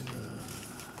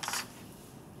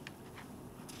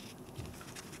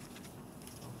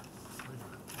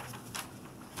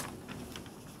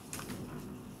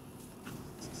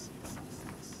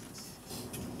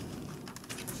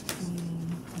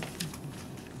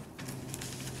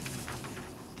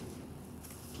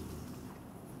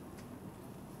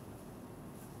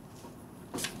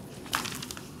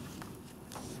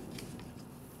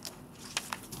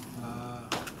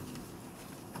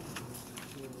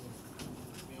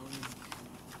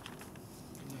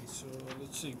 So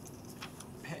let's see,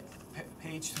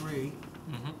 page 3,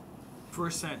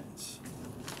 first sentence,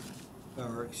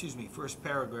 or excuse me, first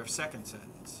paragraph, second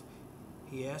sentence.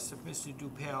 He asked Mr.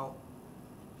 Dupel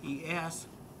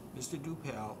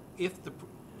if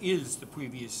the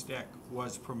previous deck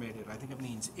was permitted. I think it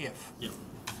means if. Yep.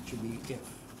 It should be if.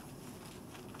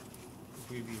 The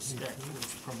previous deck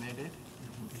was permitted.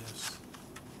 Yes.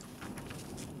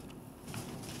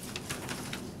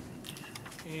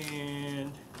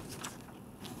 And,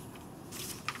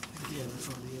 yeah, that's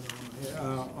on the other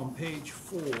one. On page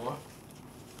 4,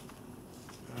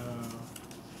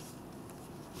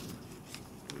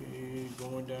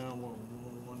 going down,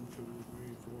 1, 2, 3,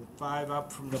 4, 5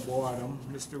 up from the bottom.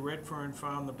 Mr. Redfern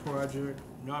found the project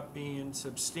not being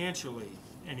substantially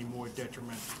any more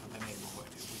detrimental to the neighborhood,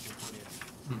 if we can put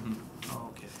in.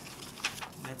 Okay.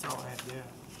 That's all I have there.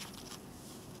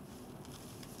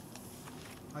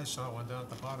 I saw one down at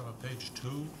the bottom of page 2.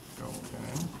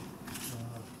 Okay.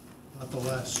 Not the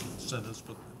last sentence,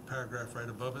 but the paragraph right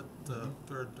above it, the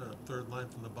third line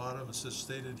from the bottom, it says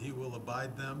stated he will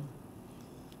abide them.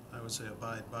 I would say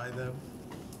abide by them.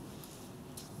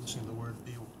 Missing the word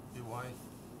by.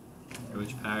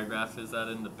 Which paragraph is that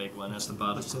in? The big one at the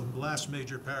bottom? It's the last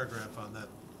major paragraph on that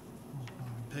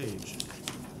page.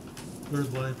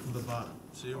 Third line from the bottom.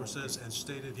 See where it says, and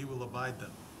stated he will abide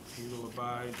them. He will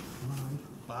abide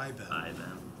By them. By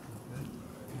them. Okay.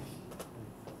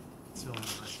 It's the only one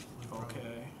I withdraw.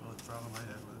 Okay. I'll withdraw problem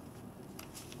I had with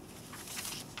it.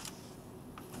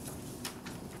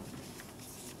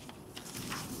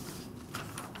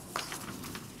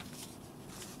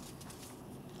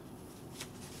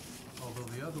 Although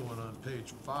the other one on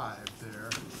page 5 there,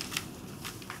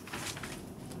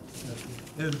 at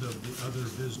the end of the other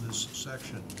business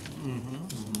section.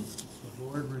 The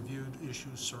board reviewed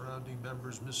issues surrounding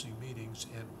members missing meetings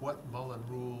and what Mullen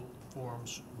Rule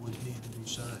forms would need to be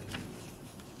signed.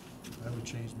 I would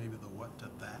change maybe the what to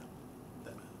that.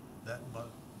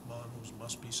 Mullen Rules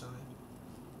must be signed.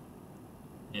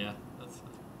 Yeah, that's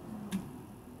Make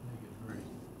it very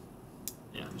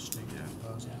distinct and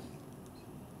positive.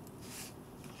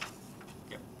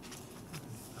 Yep.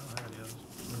 I don't have any others.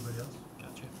 Anybody else?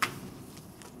 Gotcha.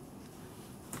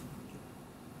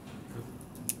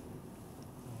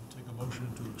 I'll take a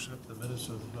motion to accept the minutes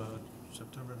of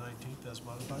September 19th as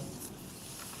modified.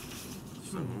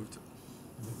 So moved.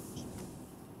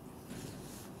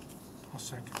 I'll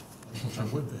second.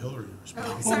 I'm with the Hillary response.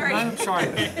 Oh, sorry. I'm sorry.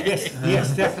 Yes,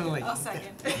 yes, definitely. I'll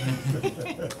second.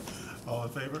 All in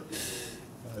favor?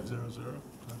 500.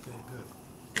 Okay,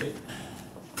 good.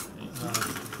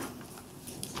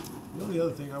 The only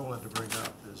other thing I wanted to bring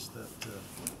up is that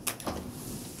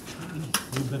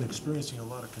we've been experiencing a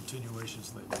lot of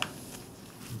continuations lately.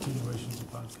 Continuations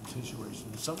upon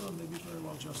continuations. Some of them may be very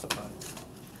well justified.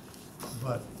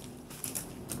 But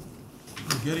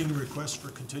we're getting requests for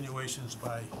continuations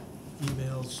by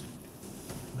emails,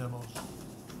 memos.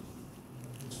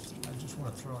 I just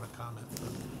want to throw in a comment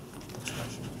for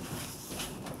discussion.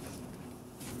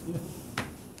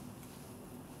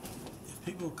 If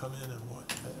people come in and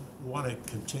want a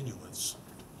continuance,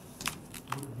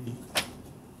 would it be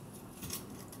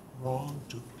wrong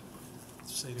to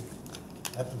say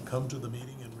to have them come to the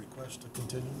meeting and request a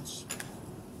continuance?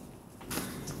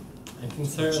 I can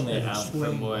certainly And ask for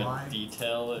explain more why.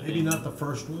 detail. Maybe in- not the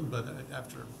first one, but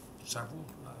after several,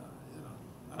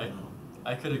 I don't know.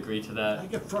 I could agree to that. I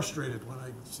get frustrated when I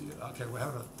see, okay, we're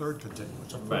having a third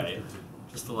continuance, a fourth Right. continuance.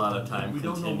 Just a lot of time We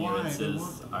don't know why they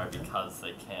continuances want are because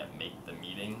they can't make the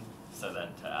meeting. So then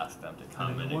to ask them to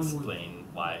come And and the one with- explain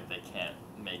why they can't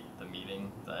make the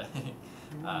meeting, that,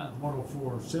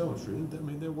 104 Salem Street, I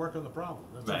mean, they're working the problem.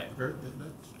 That's Right.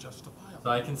 That's justifiable. so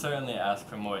I can certainly ask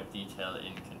for more detail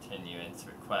in continuance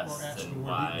requests Or ask and for,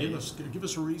 why. give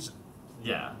us a reason.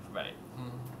 Yeah, right.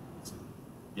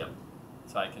 Yep.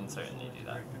 So I can certainly do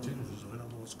that. Continuances, we don't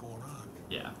know what's going on.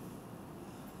 Yeah.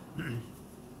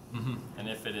 And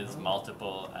if it is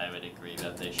multiple, I would agree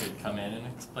that they should come in and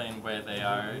explain where they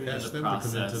are We in asked the them to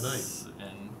come in process. tonight.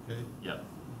 And Okay. yep.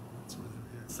 That's why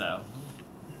they're here. So.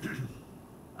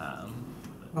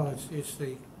 Well,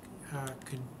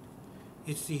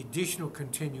 it's the additional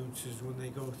continuances when they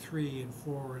go 3 and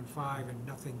 4 and 5 and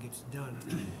nothing gets done.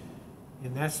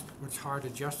 And that's what's hard to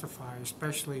justify,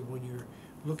 especially when you're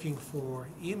looking for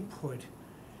input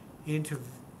into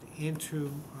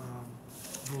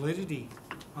validity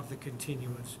of the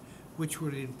continuance, which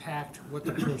would impact what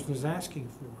the person is asking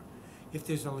for. If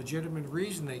there's a legitimate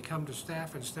reason they come to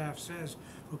staff and staff says,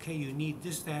 okay, you need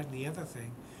this, that, and the other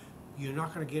thing, you're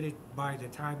not gonna get it by the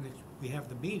time that we have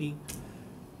the meeting,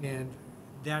 and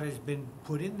that has been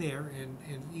put in there, and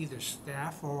either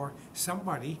staff or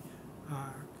somebody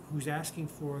who's asking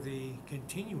for the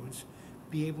continuance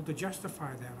be able to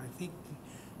justify that. I think,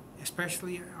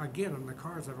 especially, again, on the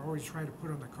cards, I've always tried to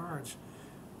put on the cards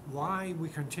why we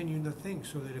continue the thing,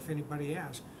 so that if anybody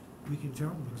asks, we can tell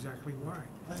them exactly why.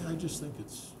 I just think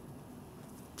it's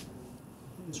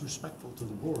respectful to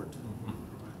the board.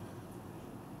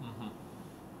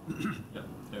 Yep.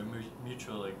 They're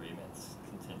mutual agreements,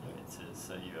 continuances,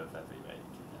 so you have every right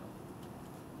to know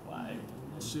why.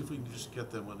 Let's see if we can just get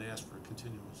them when they ask for a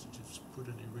continuance, just put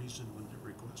any reason when they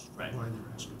request, Right. why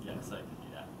they're asking. Yes, I can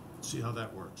do that. See how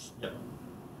that works. Yep.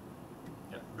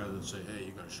 Yep. Rather than say, hey,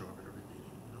 you gotta show up at every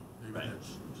meeting, you know, Right.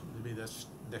 maybe that's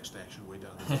next action way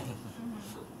down the road.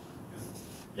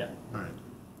 Yeah. All right,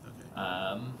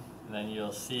 okay. And then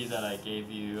you'll see that I gave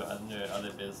you under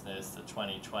other business, the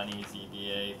 2020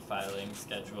 ZBA filing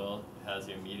schedule. It has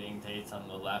your meeting dates on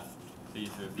the left. Please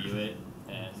review it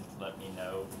and let me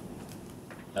know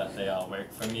that they all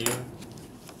work from you.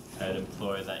 I'd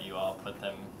implore that you all put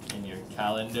them in your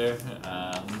calendar.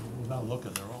 Without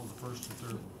looking, they're all the first and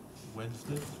third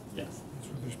Wednesdays? Yes. That's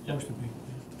what they're supposed to be.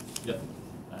 Yep.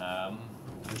 I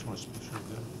just want to make sure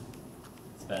that.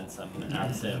 It's been some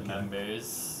absent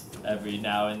members every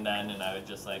now and then, and I would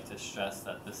just like to stress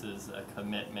that this is a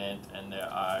commitment and there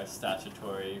are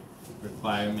statutory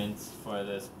requirements for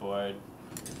this board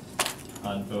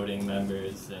on voting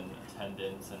members and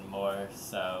attendance and more,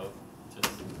 so to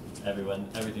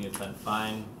everything has been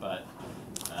fine, but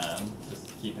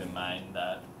just keep in mind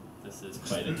that this is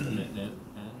quite a commitment.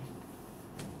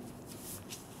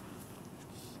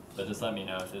 But just let me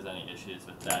know if there's any issues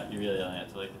with that. You really only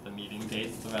have to look at the meeting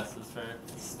dates. The rest is for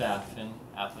staff and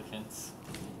applicants.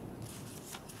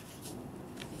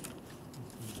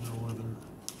 There's no other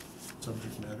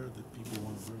subject matter that people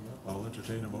want to bring up. I'll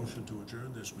entertain a motion to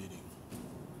adjourn this meeting.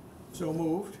 So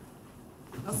moved.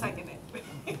 I'll second it.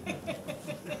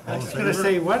 I was gonna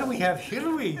say, why don't we have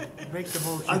Hillary make the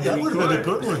motion? That would have been a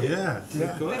good one, yeah.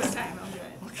 Next time I'll do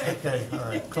it. Okay, all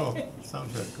right, cool.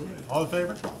 Sounds good. All in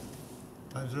favor?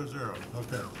 900,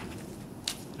 okay.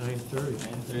 9:30.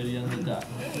 9:30 on the dot.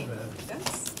 Hey,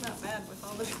 that's not bad with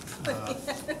all the.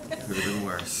 Could have been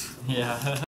worse. Yeah.